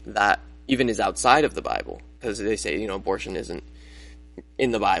question that even is outside of the Bible. Because they say, abortion isn't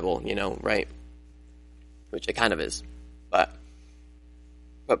in the Bible, right? Which it kind of is.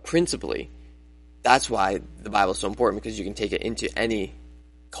 But principally, that's why the Bible is so important, because you can take it into any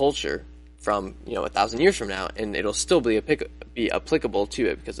culture from 1,000 years from now, and it'll still be applicable to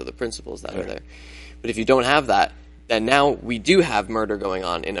it because of the principles that are there. But if you don't have that, then now we do have murder going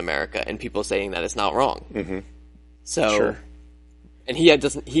on in America, and people saying that it's not wrong. Mm-hmm. So, Sure. And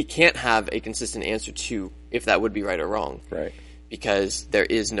he can't have a consistent answer to if that would be right or wrong, Right. because there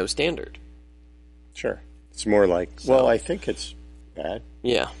is no standard. Sure. It's more like, well, I think it's bad.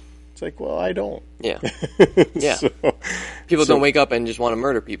 Yeah. It's like, well, I don't. Yeah. Yeah. So- People don't wake up and just want to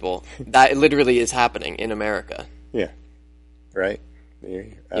murder people. That literally is happening in America. Yeah. Right. Yeah,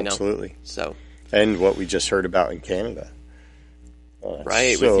 absolutely. So, And what we just heard about in Canada.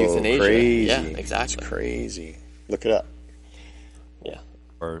 right, So with euthanasia. crazy. Yeah, exactly. It's crazy. Look it up. Yeah.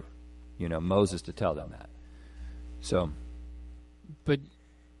 Or, Moses to tell them that. So, But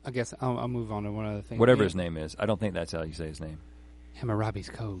I guess I'll move on to one other thing. whatever his name is, I don't think that's how you say his name. Hammurabi's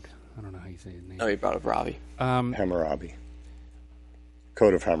Code. I don't know how you say his name. Oh, he brought up Ravi. Hammurabi.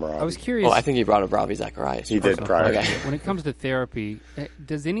 Code of Hammurabi. I was curious. Oh, I think he brought up Ravi Zacharias. He did prior. Okay. When it comes to therapy,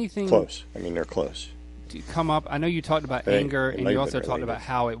 does anything Close. I mean, they're close. come up? I know you talked about They- anger, it and might you have also been talked related. about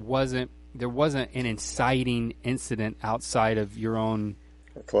how there wasn't an inciting incident outside of your own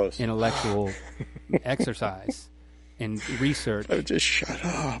They're close. intellectual exercise and research. Oh, just shut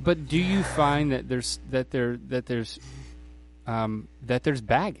up. But do you find that there's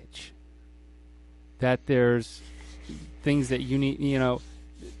baggage, that there's things that you need,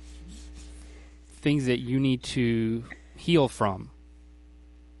 things that you need to heal from?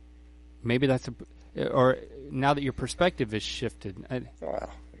 Maybe that's or now that your perspective is shifted, Wow.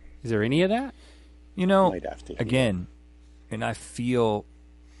 is there any of that? Might have to. Again, and I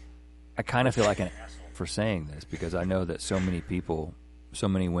kind of feel like an asshole for saying this, because I know that so many people, so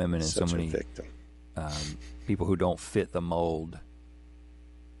many women, and Such so a many victim. people who don't fit the mold.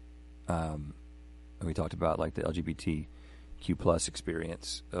 And we talked about like the LGBTQ plus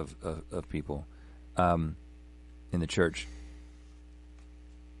experience of people in the church.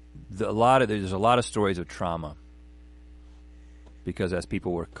 There's a lot of stories of trauma, because as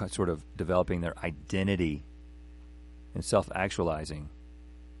people were sort of developing their identity and self-actualizing,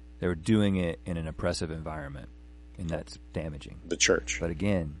 they were doing it in an oppressive environment, and that's damaging. The church. But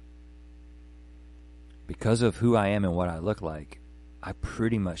again, because of who I am and what I look like, I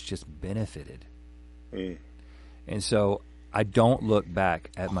pretty much just benefited. And so I don't look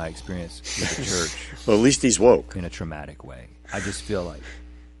back at my experience with the church Well, at least he's woke. in a traumatic way. I just feel like,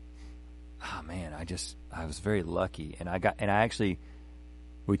 oh man, I was very lucky, and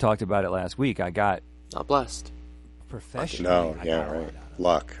we talked about it last week. I got Not blessed. professionally. No, yeah, right.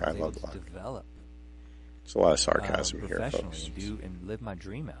 Luck. I I was able love to luck. develop There's a lot of sarcasm here, professionally folks. and live my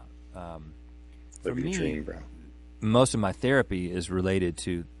dream out. Live for your me, dream, bro. most of my therapy is related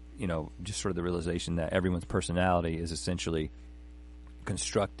to, just sort of the realization that everyone's personality is essentially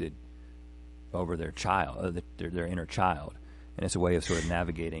constructed over their child, their inner child, and it's a way of sort of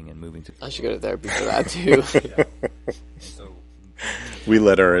navigating and moving to. I should go to therapy for that too. We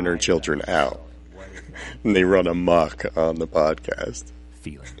let our inner children out, and they run amok on the podcast.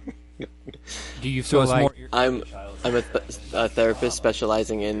 Feeling. Do you So feel it's like more. I'm a therapist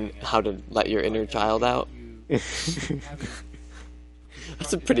specializing in how to let your inner child out.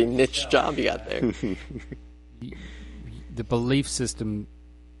 That's a pretty niche job you got there. The belief system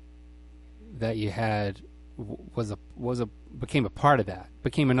that you had became a part of that,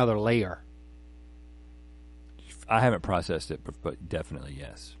 became another layer. I haven't processed it, but definitely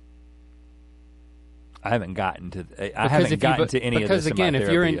yes. I haven't gotten to any of this because again, in my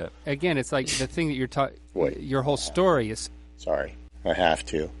if you're in yet. again, it's like the thing that you're talking. Your whole story is. Sorry, I have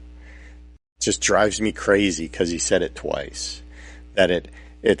to. It just drives me crazy because he said it twice. That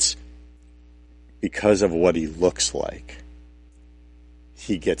it's because of what he looks like.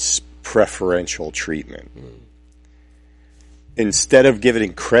 He gets preferential treatment. Instead of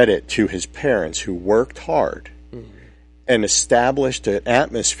giving credit to his parents who worked hard and established an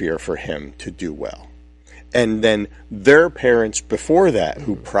atmosphere for him to do well. And then their parents before that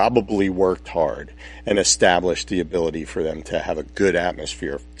who probably worked hard and established the ability for them to have a good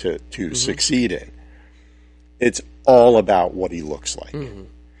atmosphere to succeed in. It's all about what he looks like.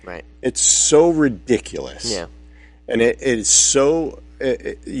 Right. It's so ridiculous. Yeah. And it is so...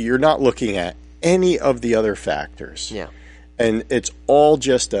 you're not looking at any of the other factors. Yeah. And it's all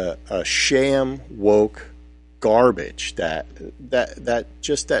just a sham woke garbage that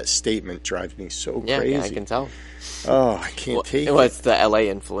statement drives me so crazy. Yeah, I can tell. Oh, I can't take it. Well, it's the LA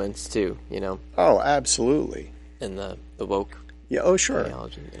influence too, you know. Oh, absolutely. And the woke. Yeah, oh sure.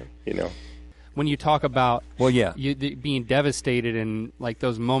 Ideology, you know. When you talk about you being devastated and like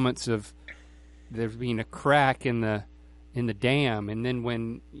those moments of there being a crack in the dam, and then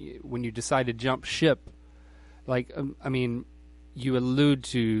when you decide to jump ship, like I mean, you allude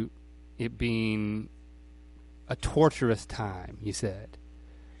to it being a torturous time. You said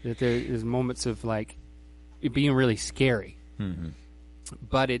that there's moments of like it being really scary,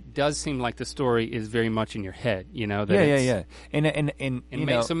 but it does seem like the story is very much in your head. You know that yeah, and you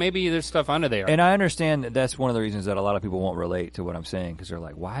know, so maybe there's stuff under there. And I understand that's one of the reasons that a lot of people won't relate to what I'm saying because they're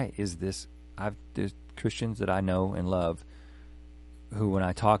like, why is this? There's Christians that I know and love who, when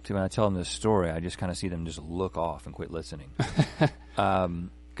I talk to and I tell them this story, I just kind of see them just look off and quit listening.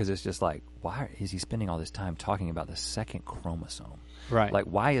 Because it's just like, why is he spending all this time talking about the second chromosome? Right. Like,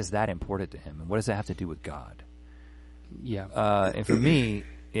 why is that important to him? And what does that have to do with God? Yeah. And for me,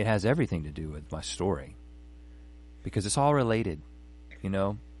 it has everything to do with my story. Because it's all related, you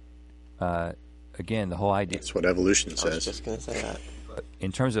know? Again, the whole idea... That's what evolution says. I was just going to say that. But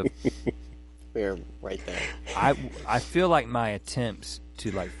in terms of... We're right there. I feel like my attempts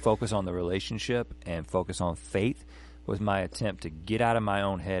to like focus on the relationship and focus on faith was my attempt to get out of my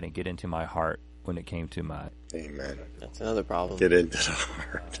own head and get into my heart when it came to my... Amen. That's another problem. Get into the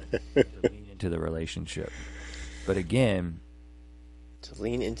heart. To lean into the relationship. But again... To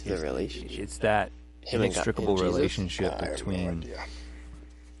lean into the relationship. It's that inextricable relationship between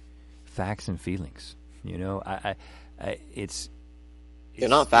facts and feelings. You know, it's they're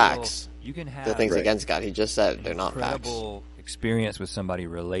not facts. You can have the things against God. He just said they're not facts. Incredible experience with somebody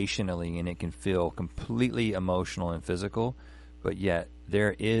relationally, and it can feel completely emotional and physical, but yet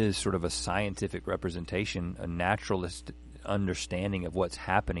there is sort of a scientific representation, a naturalist understanding of what's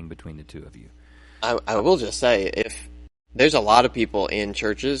happening between the two of you. I will just say, if there's a lot of people in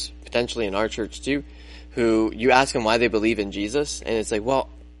churches, potentially in our church too, who you ask them why they believe in Jesus, and it's like, well,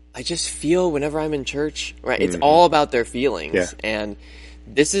 I just feel whenever I'm in church, right? It's all about their feelings, and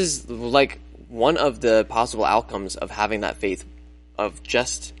this is like one of the possible outcomes of having that faith of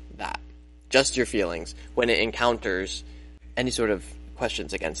just that, just your feelings when it encounters any sort of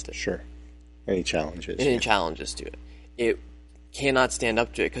questions against it. Sure. Any challenges. Any challenges to it. It cannot stand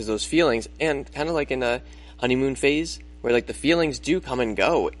up to it because those feelings, and kind of like in a honeymoon phase where like the feelings do come and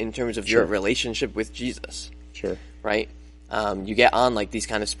go in terms of your relationship with Jesus. Sure. Right? You get on like these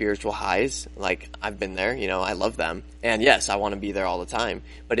kind of spiritual highs, like I've been there, you know, I love them. And yes, I want to be there all the time.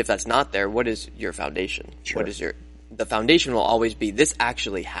 But if that's not there, what is your foundation? Sure. What is the foundation will always be, this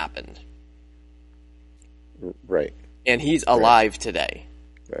actually happened. Right. And he's alive today.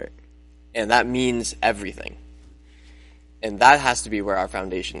 Right. And that means everything. And that has to be where our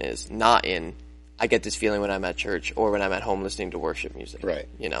foundation is, not in, I get this feeling when I'm at church or when I'm at home listening to worship music. Right.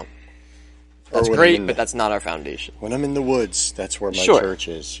 You know? That's great, but that's not our foundation. When I'm in the woods, that's where my church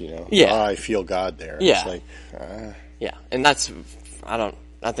is, you know. Yeah. I feel God there. Yeah. It's like, Yeah, and that's, I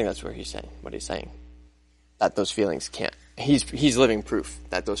think that's where he's saying, what he's saying. That those feelings can't, he's living proof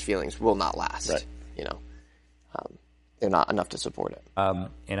that those feelings will not last. Right. You know. They're not enough to support it.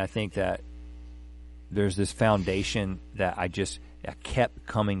 And I think that there's this foundation that I kept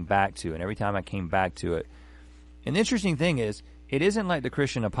coming back to, and every time I came back to it. And the interesting thing is, it isn't like the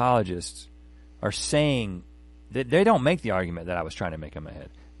Christian apologists are saying that they don't make the argument that I was trying to make in my head.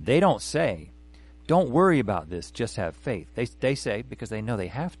 They don't say, don't worry about this, just have faith. They say, because they know they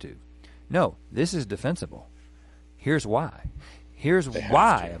have to. No, this is defensible. Here's why. Here's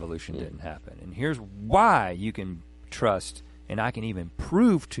why evolution didn't happen. And here's why you can trust, and I can even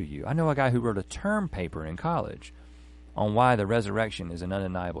prove to you. I know a guy who wrote a term paper in college on why the resurrection is an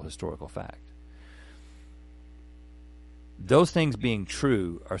undeniable historical fact. Those things being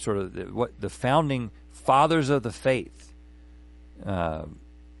true are sort of what the founding fathers of the faith,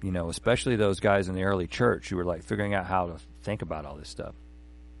 especially those guys in the early church who were like figuring out how to think about all this stuff.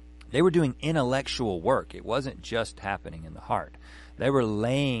 They were doing intellectual work. It wasn't just happening in the heart. They were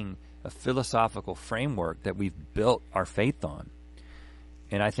laying a philosophical framework that we've built our faith on.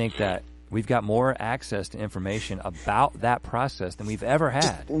 And I think that we've got more access to information about that process than we've ever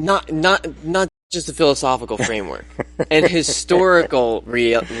had. Not just a philosophical framework, and historical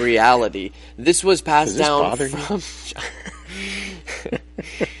reality. This was passed down from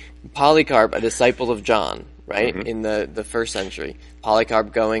Polycarp, a disciple of John, right, in the first century.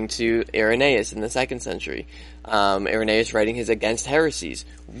 Polycarp going to Irenaeus in the second century. Irenaeus writing his Against Heresies.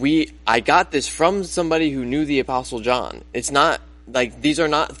 I got this from somebody who knew the Apostle John. It's not like these are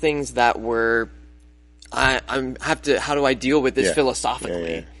not things that were. How do I deal with this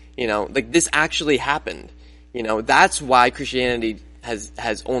philosophically? Yeah. Like this actually happened. That's why Christianity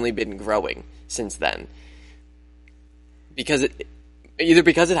has only been growing since then. Because it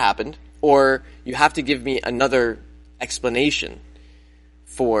happened, or you have to give me another explanation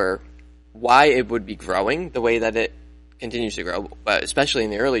for why it would be growing the way that it continues to grow, but especially in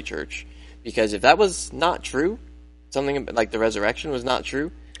the early church. Because if that was not true, something like the resurrection was not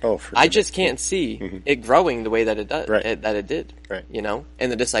true, I just can't see it growing the way that it does, that it did. Right.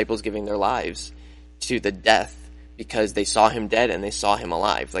 And the disciples giving their lives to the death because they saw him dead and they saw him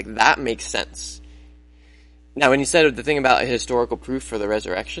alive. Like that makes sense. Now, when you said the thing about a historical proof for the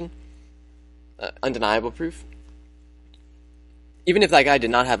resurrection, undeniable proof, even if that guy did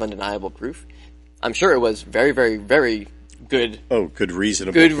not have undeniable proof, I'm sure it was very, very, very good. Good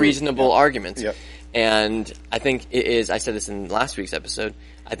reasonable arguments. Yep. And I think it is, I said this in last week's episode,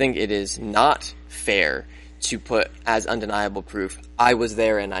 I think it is not fair to put as undeniable proof, I was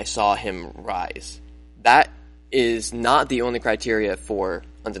there and I saw him rise. That is not the only criteria for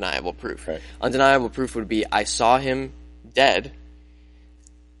undeniable proof. Right. Undeniable proof would be, I saw him dead,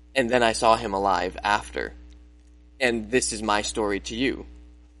 and then I saw him alive after. And this is my story to you.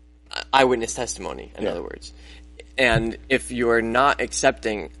 Eyewitness testimony, in other words. And if you are not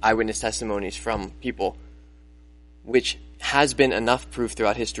accepting eyewitness testimonies from people, which has been enough proof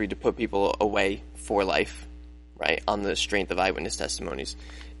throughout history to put people away for life, right, on the strength of eyewitness testimonies.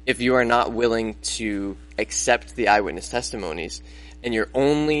 If you are not willing to accept the eyewitness testimonies, and your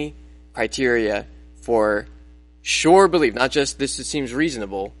only criteria for sure belief, not just this seems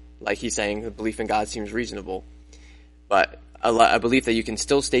reasonable, like he's saying, the belief in God seems reasonable, but a belief that you can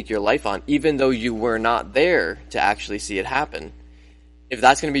still stake your life on, even though you were not there to actually see it happen. If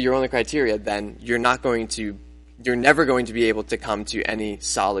that's going to be your only criteria, then you're never going to be able to come to any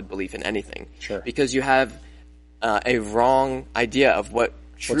solid belief in anything. Sure. Because you have a wrong idea of what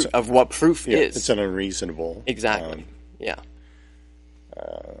proof is. It's an unreasonable. Exactly.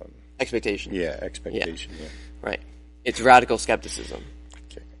 Expectation. Yeah, expectation. Yeah. Right. It's radical skepticism.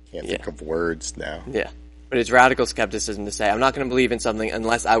 Can't think of words now. Yeah. But it's radical skepticism to say, I'm not going to believe in something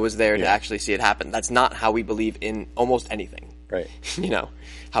unless I was there to actually see it happen. That's not how we believe in almost anything. Right.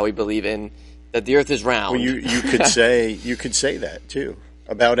 How we believe in that the earth is round. Well, you could say that too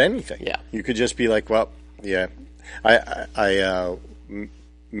about anything. Yeah. You could just be like, well, yeah. I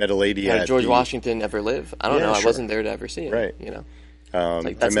met a lady at George Washington ever live? I don't know. Sure. I wasn't there to ever see it. Right.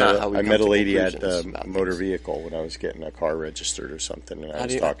 That's not how we I met a lady at the motor vehicle when I was getting a car registered or something, and I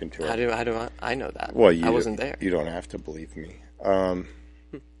was talking to her. How do I know that? Well, I wasn't there. You don't have to believe me.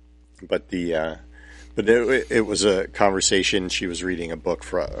 But it was a conversation. She was reading a book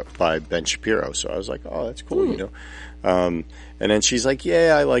by Ben Shapiro, so I was like, oh, that's cool, And then she's like,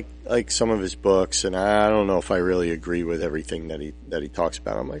 yeah, I like some of his books, and I don't know if I really agree with everything that he talks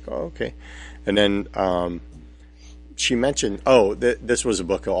about. I'm like, oh, okay. And then she mentioned, this was a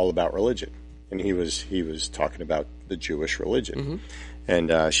book all about religion, and he was talking about the Jewish religion,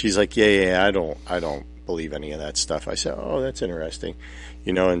 and she's like, yeah, I don't believe any of that stuff. I said, oh, that's interesting,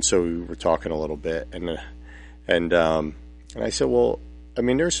 and so we were talking a little bit, and I said, well, I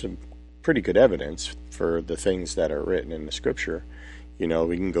mean, there's some pretty good evidence for the things that are written in the scripture,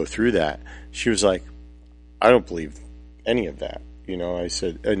 we can go through that. She was like, I don't believe any of that, I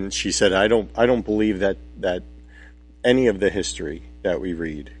said, and she said, I don't believe that any of the history that we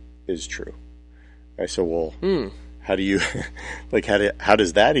read is true. I said, well, how do you, like, how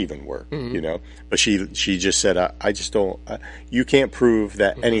does that even work? Mm-hmm. You know? But she just said, I just don't, you can't prove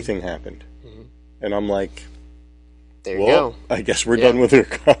that Mm-hmm. anything happened. Mm-hmm. And I'm like, There you well, go. I guess we're done with our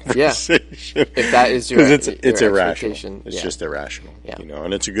conversation. If that is your, Because your it's irrational. expectation, It's just irrational. Yeah. You know,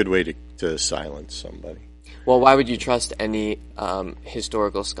 and it's a good way to silence somebody. Well, why would you trust any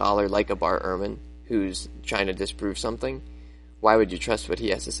historical scholar like a Bart Ehrman who's trying to disprove something? Why would you trust what he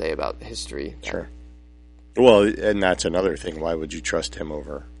has to say about history? Sure. Well, and that's another thing. Why would you trust him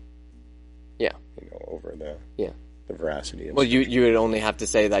over? Yeah. Over the veracity of. Well, you would only have to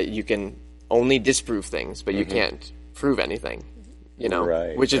say that you can only disprove things, but you can't prove anything. You know,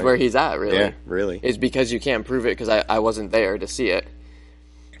 Right, which is right. where he's at. Really, Yeah, really. is because you can't prove it because I wasn't there to see it.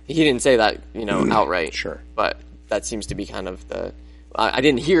 He didn't say that, outright. Sure. But that seems to be kind of the. I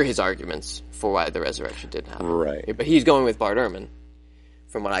didn't hear his arguments for why the resurrection didn't happen. Right. But he's going with Bart Ehrman,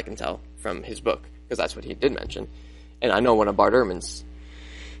 from what I can tell from his book, because that's what he did mention. And I know one of Bart Ehrman's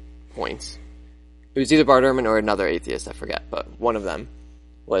points. It was either Bart Ehrman or another atheist, I forget, but one of them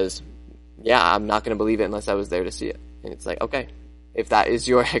was, I'm not going to believe it unless I was there to see it. And it's like, okay, if that is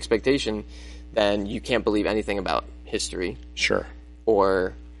your expectation, then you can't believe anything about history. Sure.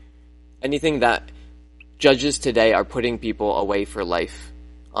 Or anything that judges today are putting people away for life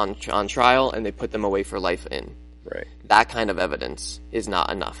on trial, and they put them away for life in. Right. That kind of evidence is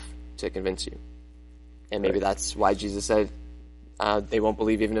not enough to convince you. And maybe that's why Jesus said they won't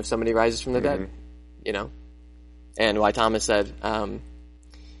believe even if somebody rises from the dead. And why Thomas said,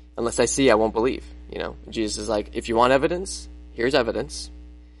 unless I see, I won't believe. Jesus is like, if you want evidence, here's evidence.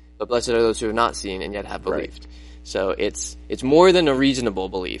 But blessed are those who have not seen and yet have believed. Right. So it's more than a reasonable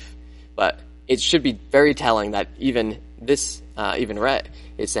belief, but it should be very telling that even Rhett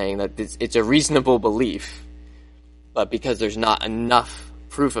is saying that it's a reasonable belief, but because there's not enough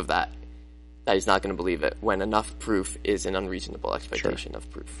proof of that he's not going to believe it, when enough proof is an unreasonable expectation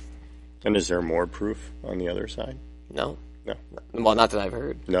of proof. And is there more proof on the other side? No. No. Well, not that I've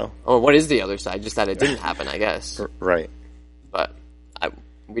heard. No. Oh, what is the other side? Just that it didn't happen, I guess. Right. But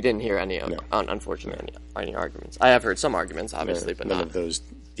we didn't hear any, unfortunately, any arguments. I have heard some arguments, obviously, but none not of those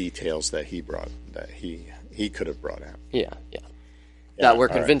details that he brought, that he could have brought out. Yeah. That were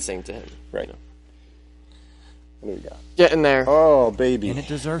convincing to him. Right. What do we got? Getting there. Oh, baby. And it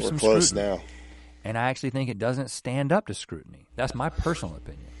deserves some close scrutiny. now. And I actually think it doesn't stand up to scrutiny. That's my personal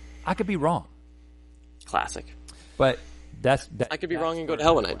opinion. I could be wrong. Classic. But I could be wrong and go to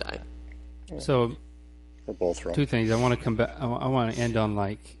hell when I die. So, we're both wrong. Two things. I want to come back. I want to end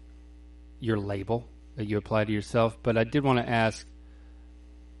on your label that you apply to yourself. But I did want to ask,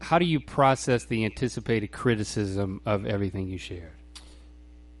 how do you process the anticipated criticism of everything you shared?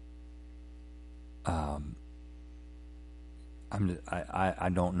 I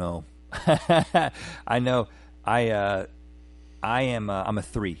don't know. I know I'm a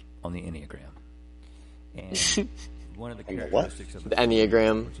 3 on the Enneagram, and one of the characteristics of the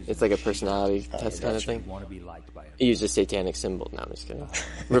Enneagram, it's like a personality test kind of thing. Want to be liked by He used a satanic symbol. No, I'm just kidding.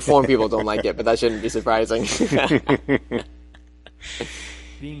 Reform people don't like it, but that shouldn't be surprising.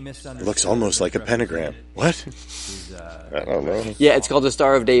 being misunderstood. It looks almost like a pentagram. What? Is, I don't know. Yeah, it's called the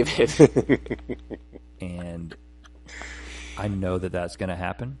Star of David. And I know that that's going to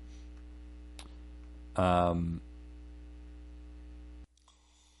happen.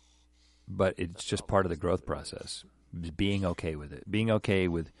 But it's just part of the growth process. Being okay with it. Being okay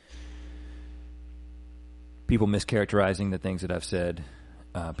with people mischaracterizing the things that I've said.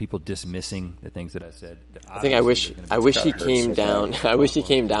 People dismissing the things that I said. I think I wish he came down. I wish he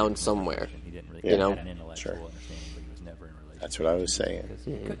came down somewhere. He didn't really You know? have an intellectual understanding, but he was never in a relationship. That's what I was saying. Because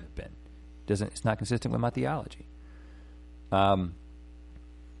he couldn't have been. It's not consistent with my theology.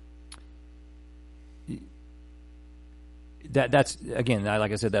 That's again,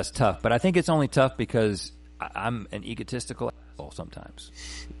 like I said, that's tough. But I think it's only tough because I'm an egotistical asshole sometimes.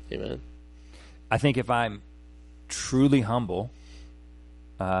 Amen. I think if I'm truly humble,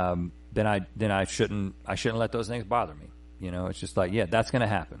 then I shouldn't let those things bother me. You know, it's just like, yeah, that's going to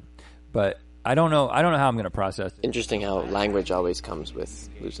happen. But I don't know how I'm going to process it. Interesting how language always comes with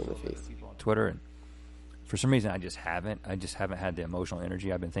losing the faith. On Twitter, and for some reason I just haven't had the emotional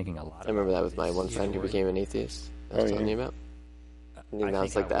energy. I've been thinking a lot. I remember that with my one friend who became an atheist. I was telling you about. And now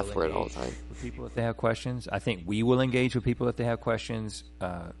it's like the F word all the time. With people if they have questions, I think we will engage with people if they have questions.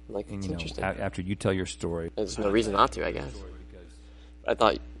 Like, and, it's interesting. After you tell your story, There's no reason not to, I guess. I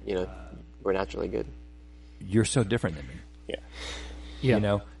thought, we're naturally good. You're so different than me. Yeah. Yeah. You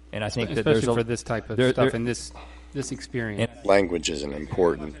know, and I think that especially there's for this type of stuff and this experience. Language isn't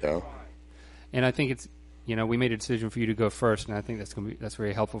important, though. And I think it's, we made a decision for you to go first, and I think that's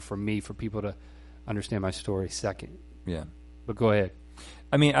very helpful for me, for people to understand my story second. Yeah. But go ahead.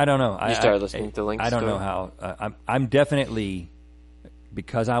 I mean, I don't know. You started listening to Link's I don't story? know how. I'm definitely,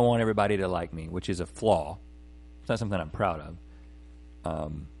 because I want everybody to like me, which is a flaw. It's not something I'm proud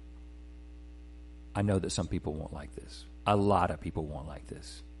of. I know that some people won't like this. A lot of people won't like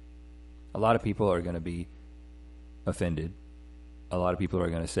this. A lot of people are going to be offended. A lot of people are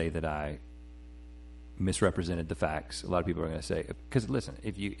going to say that I misrepresented the facts. A lot of people are going to say, because listen,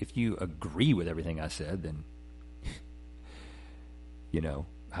 if you agree with everything I said, then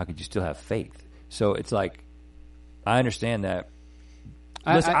how could you still have faith? So it's like, I understand that.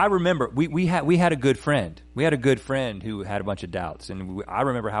 Listen, I remember we had a good friend. We had a good friend who had a bunch of doubts, and I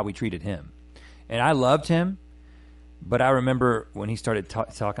remember how we treated him, and I loved him. But I remember when he started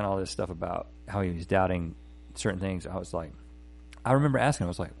talking all this stuff about how he was doubting certain things. I remember asking him,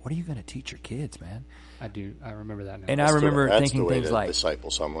 I was like, "What are you going to teach your kids, man?" I do. I remember that now. And I remember thinking things to like, disciple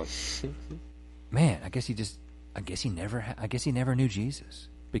someone. "Man, I guess he never knew Jesus,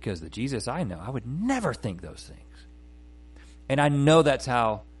 because the Jesus I know, I would never think those things." And I know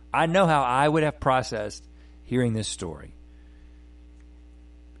how I would have processed hearing this story.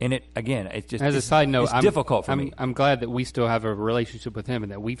 And it's just, as a side note, it's difficult for me. I'm glad that we still have a relationship with him,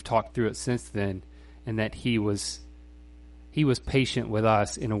 and that we've talked through it since then, and that he was patient with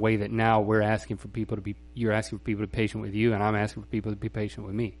us in a way that now you're asking for people to be patient with you, and I'm asking for people to be patient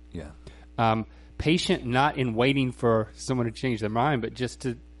with me. Yeah. Patient, not in waiting for someone to change their mind, but just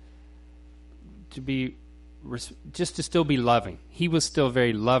to still be loving. He was still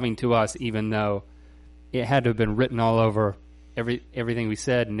very loving to us, even though it had to have been written all over everything we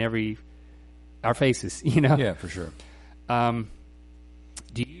said and our faces. Yeah, for sure.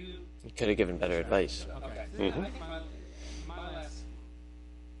 Do you could have given better advice. Okay. Mm-hmm. My last,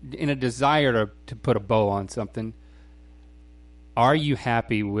 in a desire to put a bow on something, are you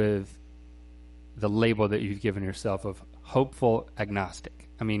happy with the label that you've given yourself of hopeful agnostic?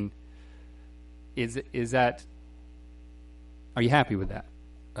 I mean, is that? Are you happy with that?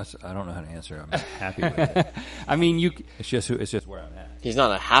 I don't know how to answer. I'm happy with it. I mean, It's just where I'm at. He's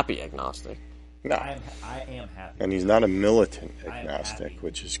not a happy agnostic. No. I am happy. And he's not a militant agnostic,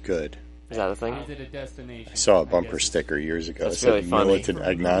 which is good. Is that a thing? is it a destination? I saw a bumper sticker years ago. That's It said really funny. militant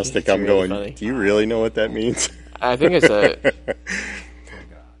agnostic. It's I'm really going, funny. do you really know what that means? I think it's a.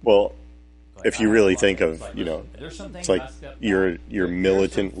 Well, if you really think of, it's like you're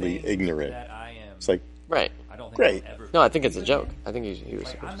militantly ignorant. It's like, Right. great. No, I think it's a joke. I think he was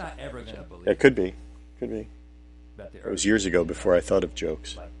supposed I'm to. not ever going to believe It could be. It that the was years ago before I thought of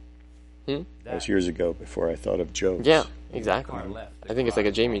jokes. Hmm? It was years ago before I thought of jokes. Yeah, exactly. I think it's like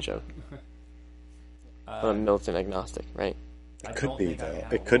a Jamie joke. I'm a militant agnostic, right? It could be, though.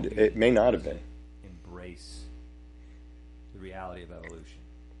 It may not have been. embrace the reality of evolution.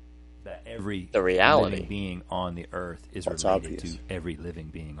 That every The reality. living being on the earth is That's related obvious. to every living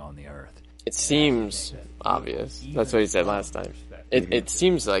being on the earth. It seems obvious. That's what he said last time. It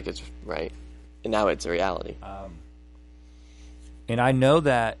seems like it's right, and now it's a reality. And I know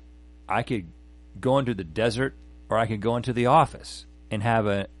that I could go into the desert or I could go into the office and have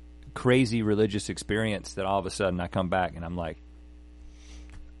a crazy religious experience that all of a sudden I come back and I'm like,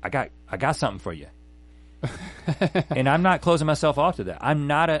 I got something for you. And I'm not closing myself off to that. I'm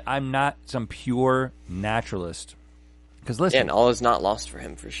not some pure naturalist. Because listen, Yeah, and all is not lost for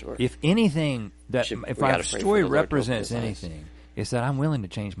him, for sure. if anything if We my gotta pray for story the Lord to open represents his eyes. anything, it's that I'm willing to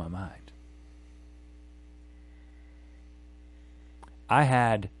change my mind. I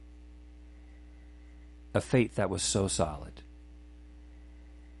had a faith that was so solid.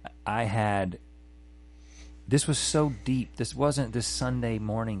 This was so deep. This wasn't this Sunday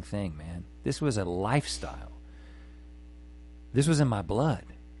morning thing, man. This was a lifestyle. This was in my blood.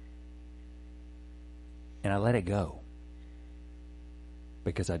 And I let it go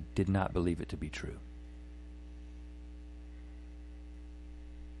because I did not believe it to be true.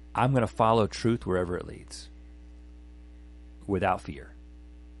 I'm going to follow truth wherever it leads. Without fear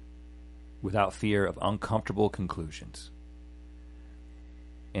of uncomfortable conclusions.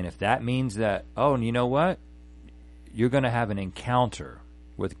 And if that means that, oh, and you know what? You're going to have an encounter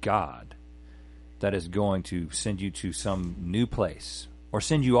with God that is going to send you to some new place or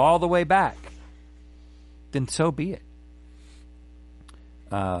send you all the way back, then so be it.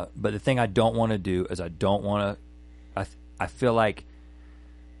 But the thing I don't want to do is I feel like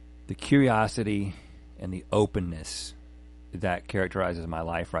the curiosity and the openness that characterizes my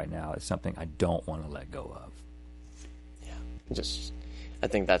life right now is something I don't want to let go of. Yeah, I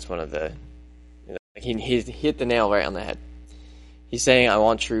think that's one of the. He hit the nail right on the head. He's saying, "I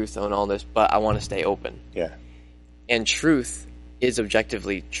want truth on all this, but I want to stay open." Yeah, and truth is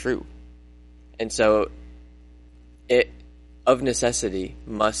objectively true, And so it, of necessity,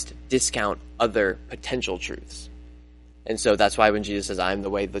 must discount other potential truths. And so that's why when Jesus says, I am the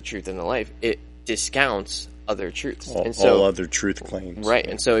way, the truth, and the life, it discounts other truths. All other truth claims. Right.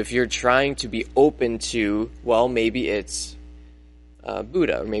 And so if you're trying to be open to, well, maybe it's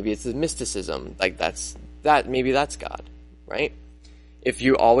Buddha, or maybe it's the mysticism, like maybe that's God, right? If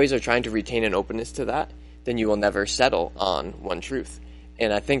you always are trying to retain an openness to that, then you will never settle on one truth.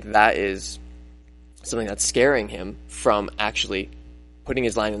 And I think that is something that's scaring him from actually putting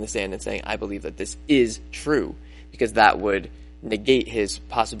his line in the sand and saying, I believe that this is true, because that would negate his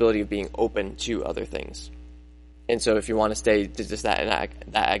possibility of being open to other things. And so if you want to stay to just that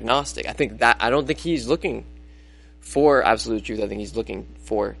agnostic, I don't think he's looking for absolute truth. I think he's looking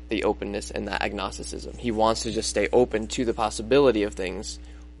for the openness and that agnosticism. He wants to just stay open to the possibility of things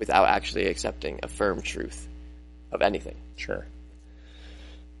without actually accepting a firm truth of anything. Sure.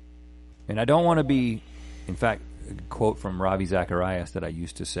 And I don't want to be, in fact, a quote from Ravi Zacharias that I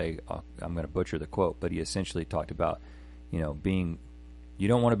used to say, I'm going to butcher the quote, but he essentially talked about, you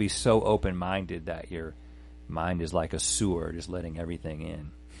don't want to be so open-minded that your mind is like a sewer, just letting everything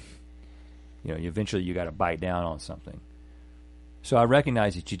in. Eventually you got to bite down on something. So I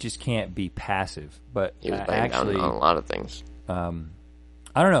recognize that you just can't be passive, but he was biting down on a lot of things. I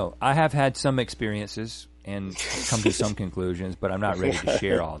don't know. I have had some experiences and come to some conclusions, but I'm not ready to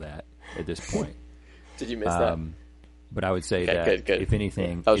share all that at this point. Did you miss that? But I would say that good. if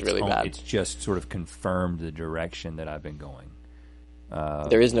anything, that was really bad. It's just sort of confirmed the direction that I've been going.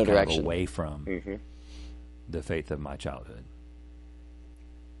 There is no direction away from the faith of my childhood.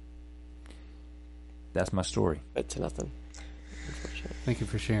 That's my story. But to nothing. Thank you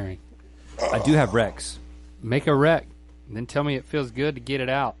for sharing. I do have Rex. Make a rec, and then tell me it feels good to get it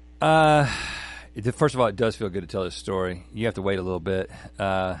out. First of all, it does feel good to tell this story. You have to wait a little bit.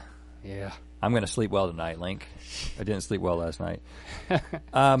 Yeah. I'm going to sleep well tonight, Link. I didn't sleep well last night.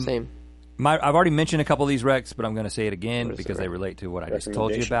 Same. I've already mentioned a couple of these recs, but I'm going to say it again because they relate to what I just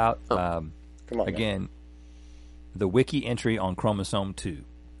told you about. Come on. Again, the wiki entry on chromosome 2.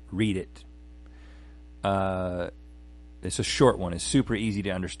 Read it. It's a short one. It's super easy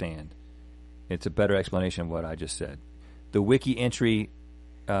to understand. It's a better explanation of what I just said. The wiki entry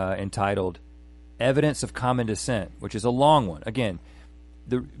entitled Evidence of Common Descent, which is a long one. Again,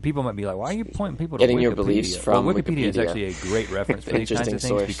 people might be like, why are you pointing people to Getting Wikipedia? your beliefs from Wikipedia is actually a great reference for these kinds of things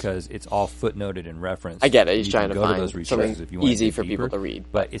source. Because it's all footnoted and referenced. I get it. He's you trying to go find to those resources something if you want easy to for deeper, people to read.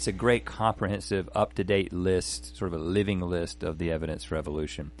 But it's a great, comprehensive, up-to-date list, sort of a living list of the evidence for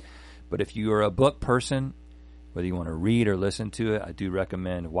evolution. But if you are a book person, whether you want to read or listen to it, I do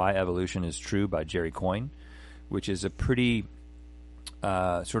recommend Why Evolution is True by Jerry Coyne, which is a pretty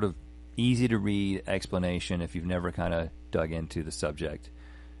sort of easy-to-read explanation if you've never kind of dug into the subject.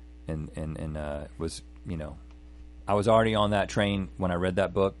 And was, I was already on that train when I read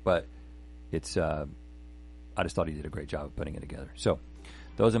that book, but it's I just thought he did a great job of putting it together. So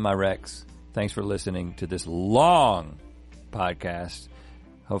those are my recs. Thanks for listening to this long podcast.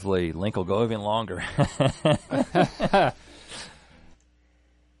 Hopefully Link will go even longer. I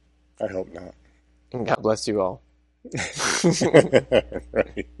hope not. And God bless you all.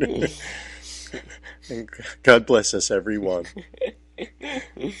 Right. And God bless us, everyone.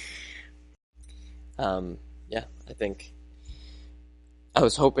 Yeah, I think I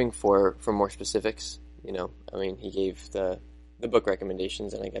was hoping for more specifics. He gave the book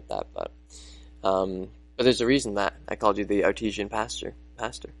recommendations, and I get that, but there's a reason that I called you the artesian pastor,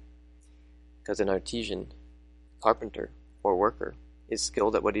 because an artesian carpenter or worker is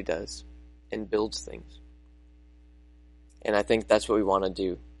skilled at what he does and builds things, and I think that's what we want to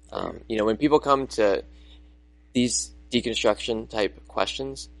do. When people come to these deconstruction type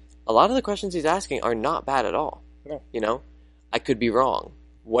questions, a lot of the questions he's asking are not bad at all. No. I could be wrong.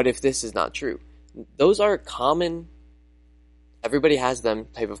 What if this is not true? Those are common, everybody has them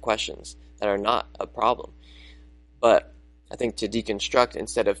type of questions that are not a problem. But I think to deconstruct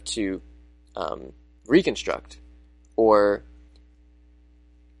instead of to reconstruct or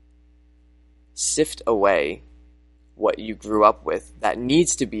sift away what you grew up with that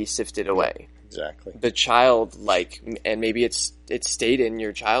needs to be sifted away. Exactly. The childlike, and maybe it's stayed in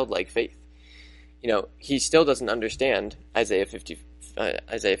your childlike faith. He still doesn't understand Isaiah 55,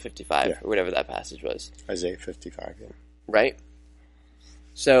 or whatever that passage was. Isaiah 55, yeah. Right?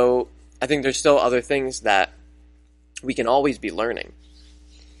 So I think there's still other things that we can always be learning.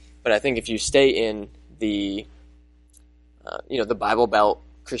 But I think if you stay in the Bible Belt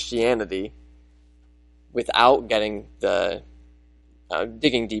Christianity without getting the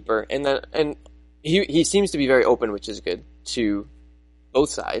digging deeper, and he seems to be very open, which is good, to both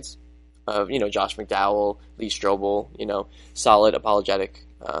sides of, Josh McDowell, Lee Strobel, solid apologetic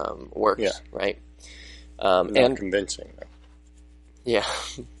works, right? Not and convincing, though. Yeah,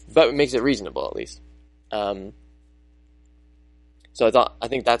 but it makes it reasonable at least. So I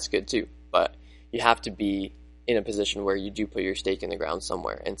think that's good too. But you have to be in a position where you do put your stake in the ground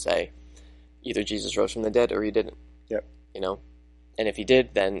somewhere and say, either Jesus rose from the dead or he didn't. Yep. And if he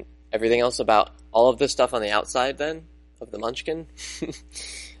did, then everything else about all of this stuff on the outside then of the munchkin,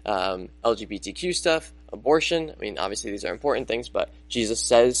 LGBTQ stuff, abortion. I mean, obviously these are important things, but Jesus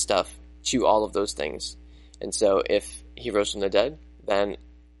says stuff to all of those things. And so if he rose from the dead, then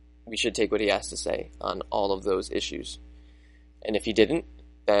we should take what he has to say on all of those issues. And if he didn't,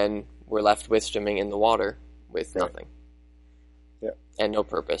 then we're left with swimming in the water with nothing. Yeah. And no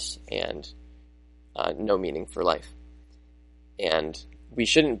purpose and no meaning for life. And we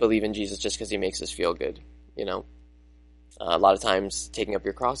shouldn't believe in Jesus just because he makes us feel good, A lot of times taking up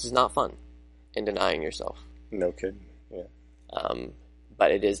your cross is not fun and denying yourself. No kidding, yeah.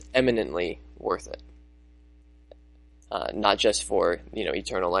 But it is eminently worth it. Not just for,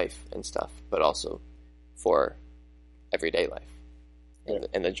 eternal life and stuff, but also for everyday life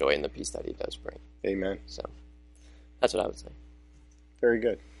and the joy and the peace that he does bring. Amen. So that's what I would say. Very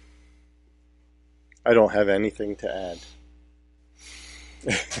good. I don't have anything to add.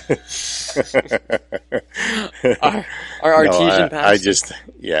 Our artesian pastor.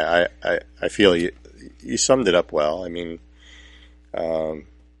 I feel you summed it up well. I mean,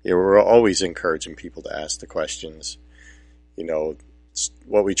 we're always encouraging people to ask the questions.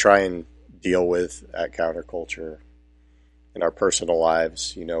 What we try and deal with at Counterculture in our personal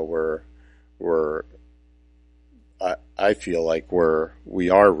lives. I feel like we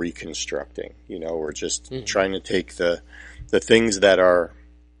are reconstructing. We're just trying to take the things that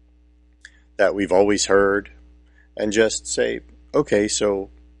we've always heard and just say, okay,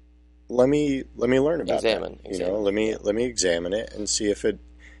 so let me learn about examine. Let me examine it and see if it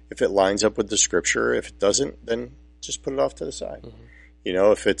lines up with the scripture. If it doesn't, then just put it off to the side.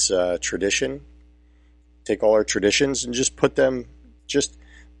 If it's a tradition, take all our traditions and just put them, just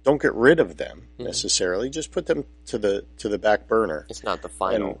don't get rid of them necessarily. Just put them to the back burner. It's not the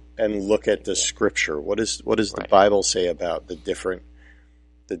final. And look at the scripture. What does the Bible say about the different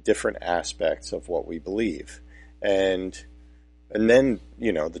aspects of what we believe? And then,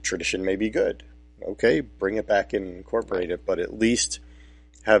 the tradition may be good. Okay, bring it back and incorporate it, but at least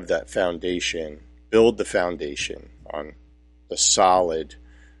have that foundation, build the foundation on the solid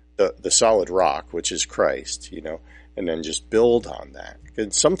rock, which is Christ, and then just build on that.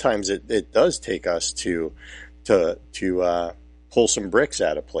 And sometimes it does take us to pull some bricks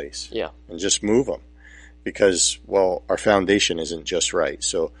out of place, and just move them, because our foundation isn't just right.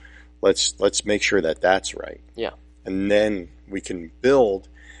 So let's make sure that that's right. Yeah, and then we can build,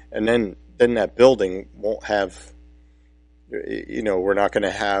 and then that building won't have. We're not going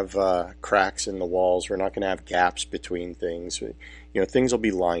to have cracks in the walls. We're not going to have gaps between things. Things will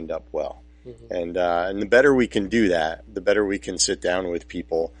be lined up well. And the better we can do that, the better we can sit down with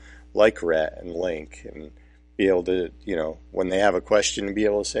people like Rhett and Link and be able to, when they have a question, be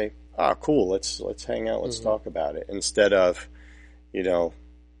able to say, cool, let's hang out, let's talk about it. Instead of, the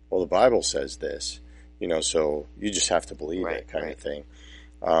Bible says this, so you just have to believe it kind of thing.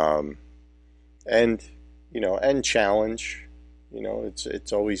 And challenge,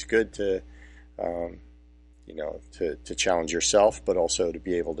 it's always good to, to challenge yourself, but also to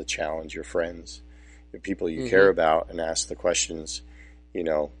be able to challenge your friends, the people you care about, and ask the questions,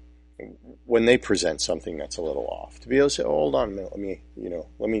 when they present something that's a little off, to be able to say, hold on,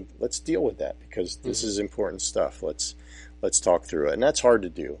 let's deal with that, because this is important stuff. Let's talk through it. And that's hard to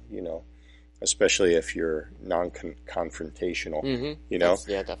do, especially if you're non-confrontational, Yeah,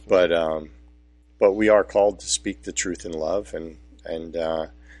 definitely. But we are called to speak the truth in love, and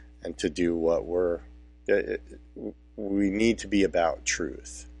to do what we need to be about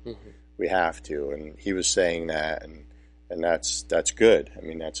truth. We have to, and he was saying that, and that's good. I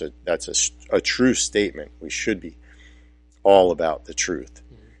mean, that's a true statement. We should be all about the truth,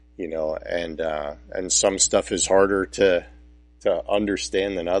 and some stuff is harder to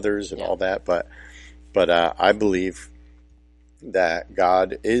understand than others and all that, but I believe that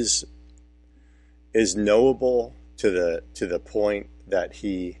God is knowable to the point that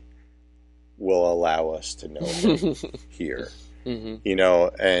he will allow us to know him here.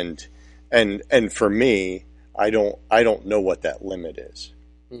 And for me, I don't know what that limit is.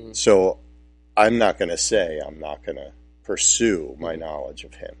 So I'm not going to say I'm not going to pursue my knowledge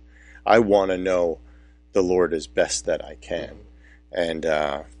of him. I want to know the Lord as best that I can. And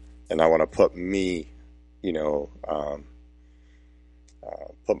I want to put me,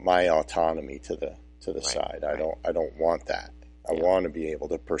 put my autonomy to the Right, side. right. I don't want that. I Yeah. want to be able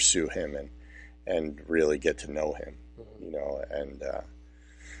to pursue him and really get to know him, Mm-hmm. you know, and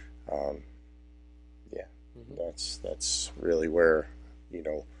yeah, that's really where, you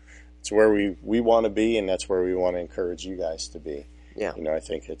know, it's where we want to be, and that's where we want to encourage you guys to be. Yeah. You know, I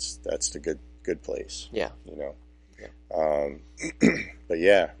think that's the good place. Yeah. You know. Yeah. But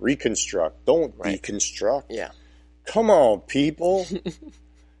yeah, reconstruct. Don't Right. deconstruct. Yeah. Come on, people.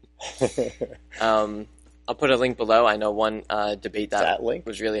 I'll put a link below. I know one debate That link?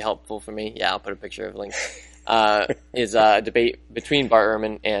 was really helpful for me. Yeah, I'll put a picture of a link. Is a debate between Bart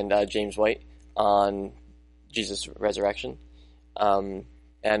Ehrman and James White on Jesus' resurrection. And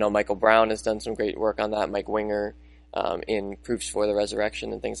I know Michael Brown has done some great work on that. Mike Winger in Proofs for the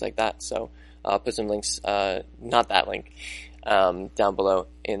Resurrection and things like that. So I'll put some links, not that link, down below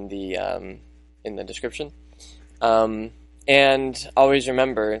in the description. And always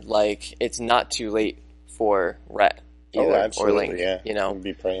remember, like, it's not too late for Rhett either, absolutely, or Link. yeah. You know,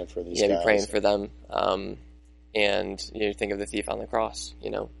 Be praying for these yeah, guys. be praying for them. And you know, think of the thief on the cross, you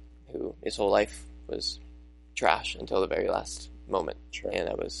know, who his whole life was trash until the very last moment, Sure. and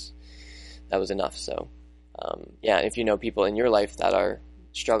that was enough. So, yeah, if you know people in your life that are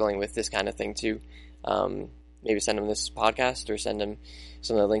struggling with this kind of thing too, maybe send them this podcast or send them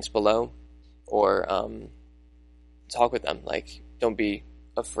some of the links below, or talk with them. Like, don't be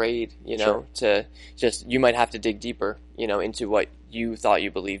afraid, you know, to just, you might have to dig deeper, you know, into what you thought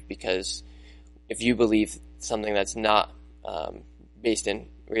you believed, because if you believe something that's not based in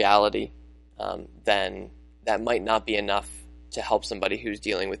reality, then that might not be enough to help somebody who's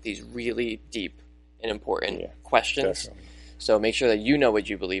dealing with these really deep and important questions. Definitely. So make sure that you know what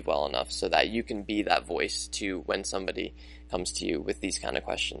you believe well enough so that you can be that voice to when somebody comes to you with these kind of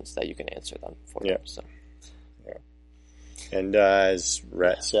questions, that you can answer them for them. So. And as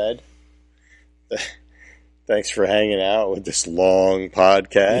Rhett said, thanks for hanging out with this long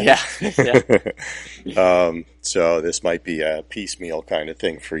podcast. Yeah. So this might be a piecemeal kind of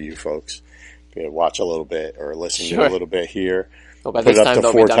thing for you folks. You know, watch a little bit or listen to a little bit here. Well, by Put this it up time to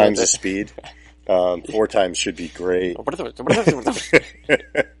they'll 4 be done times the with it. speed. 4 times should be great.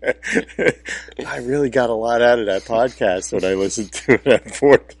 I really got a lot out of that podcast when I listened to it at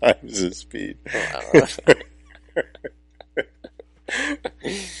 4 times the speed.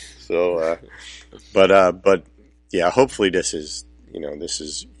 So, but yeah, hopefully this is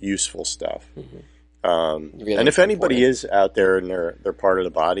useful stuff. Really And if anybody important. is out there and they're part of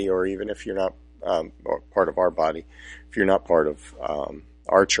the body, or even if you're not or part of our body, if you're not part of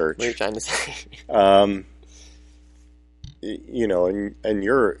our church, What are you trying to say? you know, and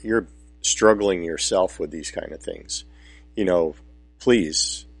you're struggling yourself with these kind of things, you know,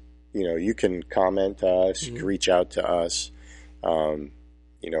 please, you know, you can comment to us, you can reach out to us,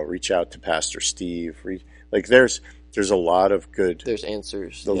 you know, reach out to Pastor Steve. Like there's a lot of good, There's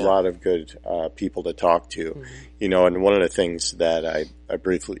answers. a lot of good people to talk to, you know. And one of the things that I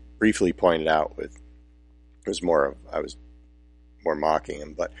briefly pointed out I was more mocking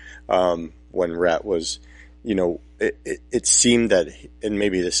him, but when Rhett was, you know, it seemed that, and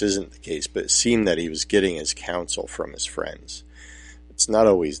maybe this isn't the case, but it seemed that he was getting his counsel from his friends. It's not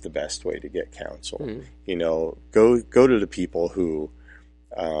always the best way to get counsel. You know, go to the people who,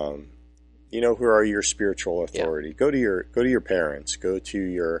 you know, who are your spiritual authority. Yeah. Go to your parents. Go to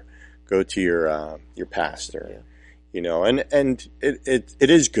your pastor. Yeah. You know, and it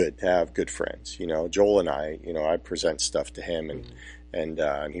is good to have good friends. You know, Joel and I, you know, I present stuff to him,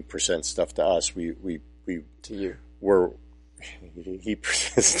 and he presents stuff to us. We To you. he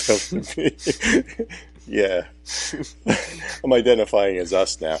presents stuff to me. Yeah, I'm identifying as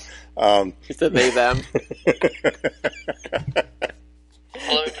us now. It's a they, them.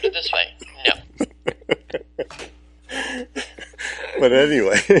 Well, let me put it this way. No. But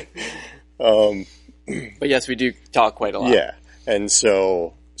anyway, But yes, we do talk quite a lot. yeah, and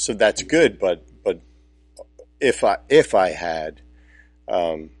so that's good. But if I had,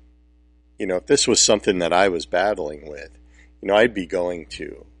 you know, if this was something that I was battling with, you know, I'd be going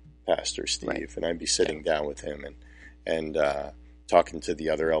to Pastor Steve, Right. and I'd be sitting down with him and talking to the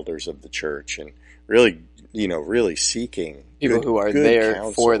other elders of the church, and really, you know, really seeking People good- who are good there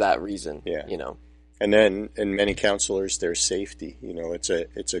counsel. for that reason. Yeah. You know. And then in many counselors, there's safety. You know, it's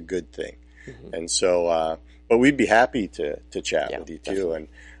a good thing. And so, but we'd be happy to chat Yeah, with you too. definitely.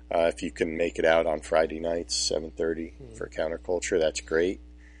 And if you can make it out on Friday nights, 7:30 for Counterculture, that's great.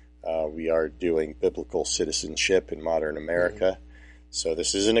 We are doing biblical citizenship in modern America. So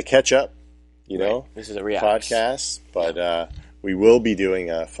this isn't a catch up, you know, This is a react. podcast, but we will be doing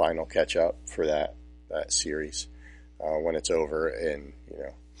a final catch up for that series. when it's over in,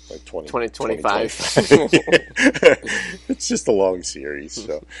 like 2025. It's just a long series.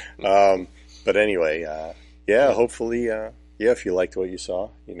 So, but anyway, hopefully, if you liked what you saw,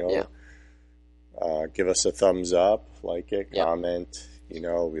 give us a thumbs up, like it, comment.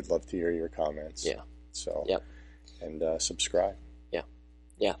 We'd love to hear your comments. Yeah. So, and subscribe.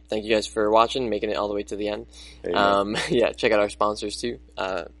 Yeah. Thank you guys for watching, making it all the way to the end. Check out our sponsors too.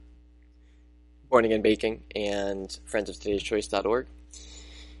 Born Again Baking and friendsoftoday'schoice.org.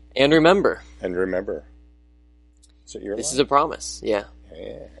 And remember. This is a promise. Yeah.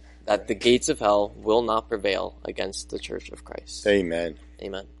 That the gates of hell will not prevail against the Church of Christ. Amen.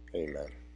 Amen. Amen.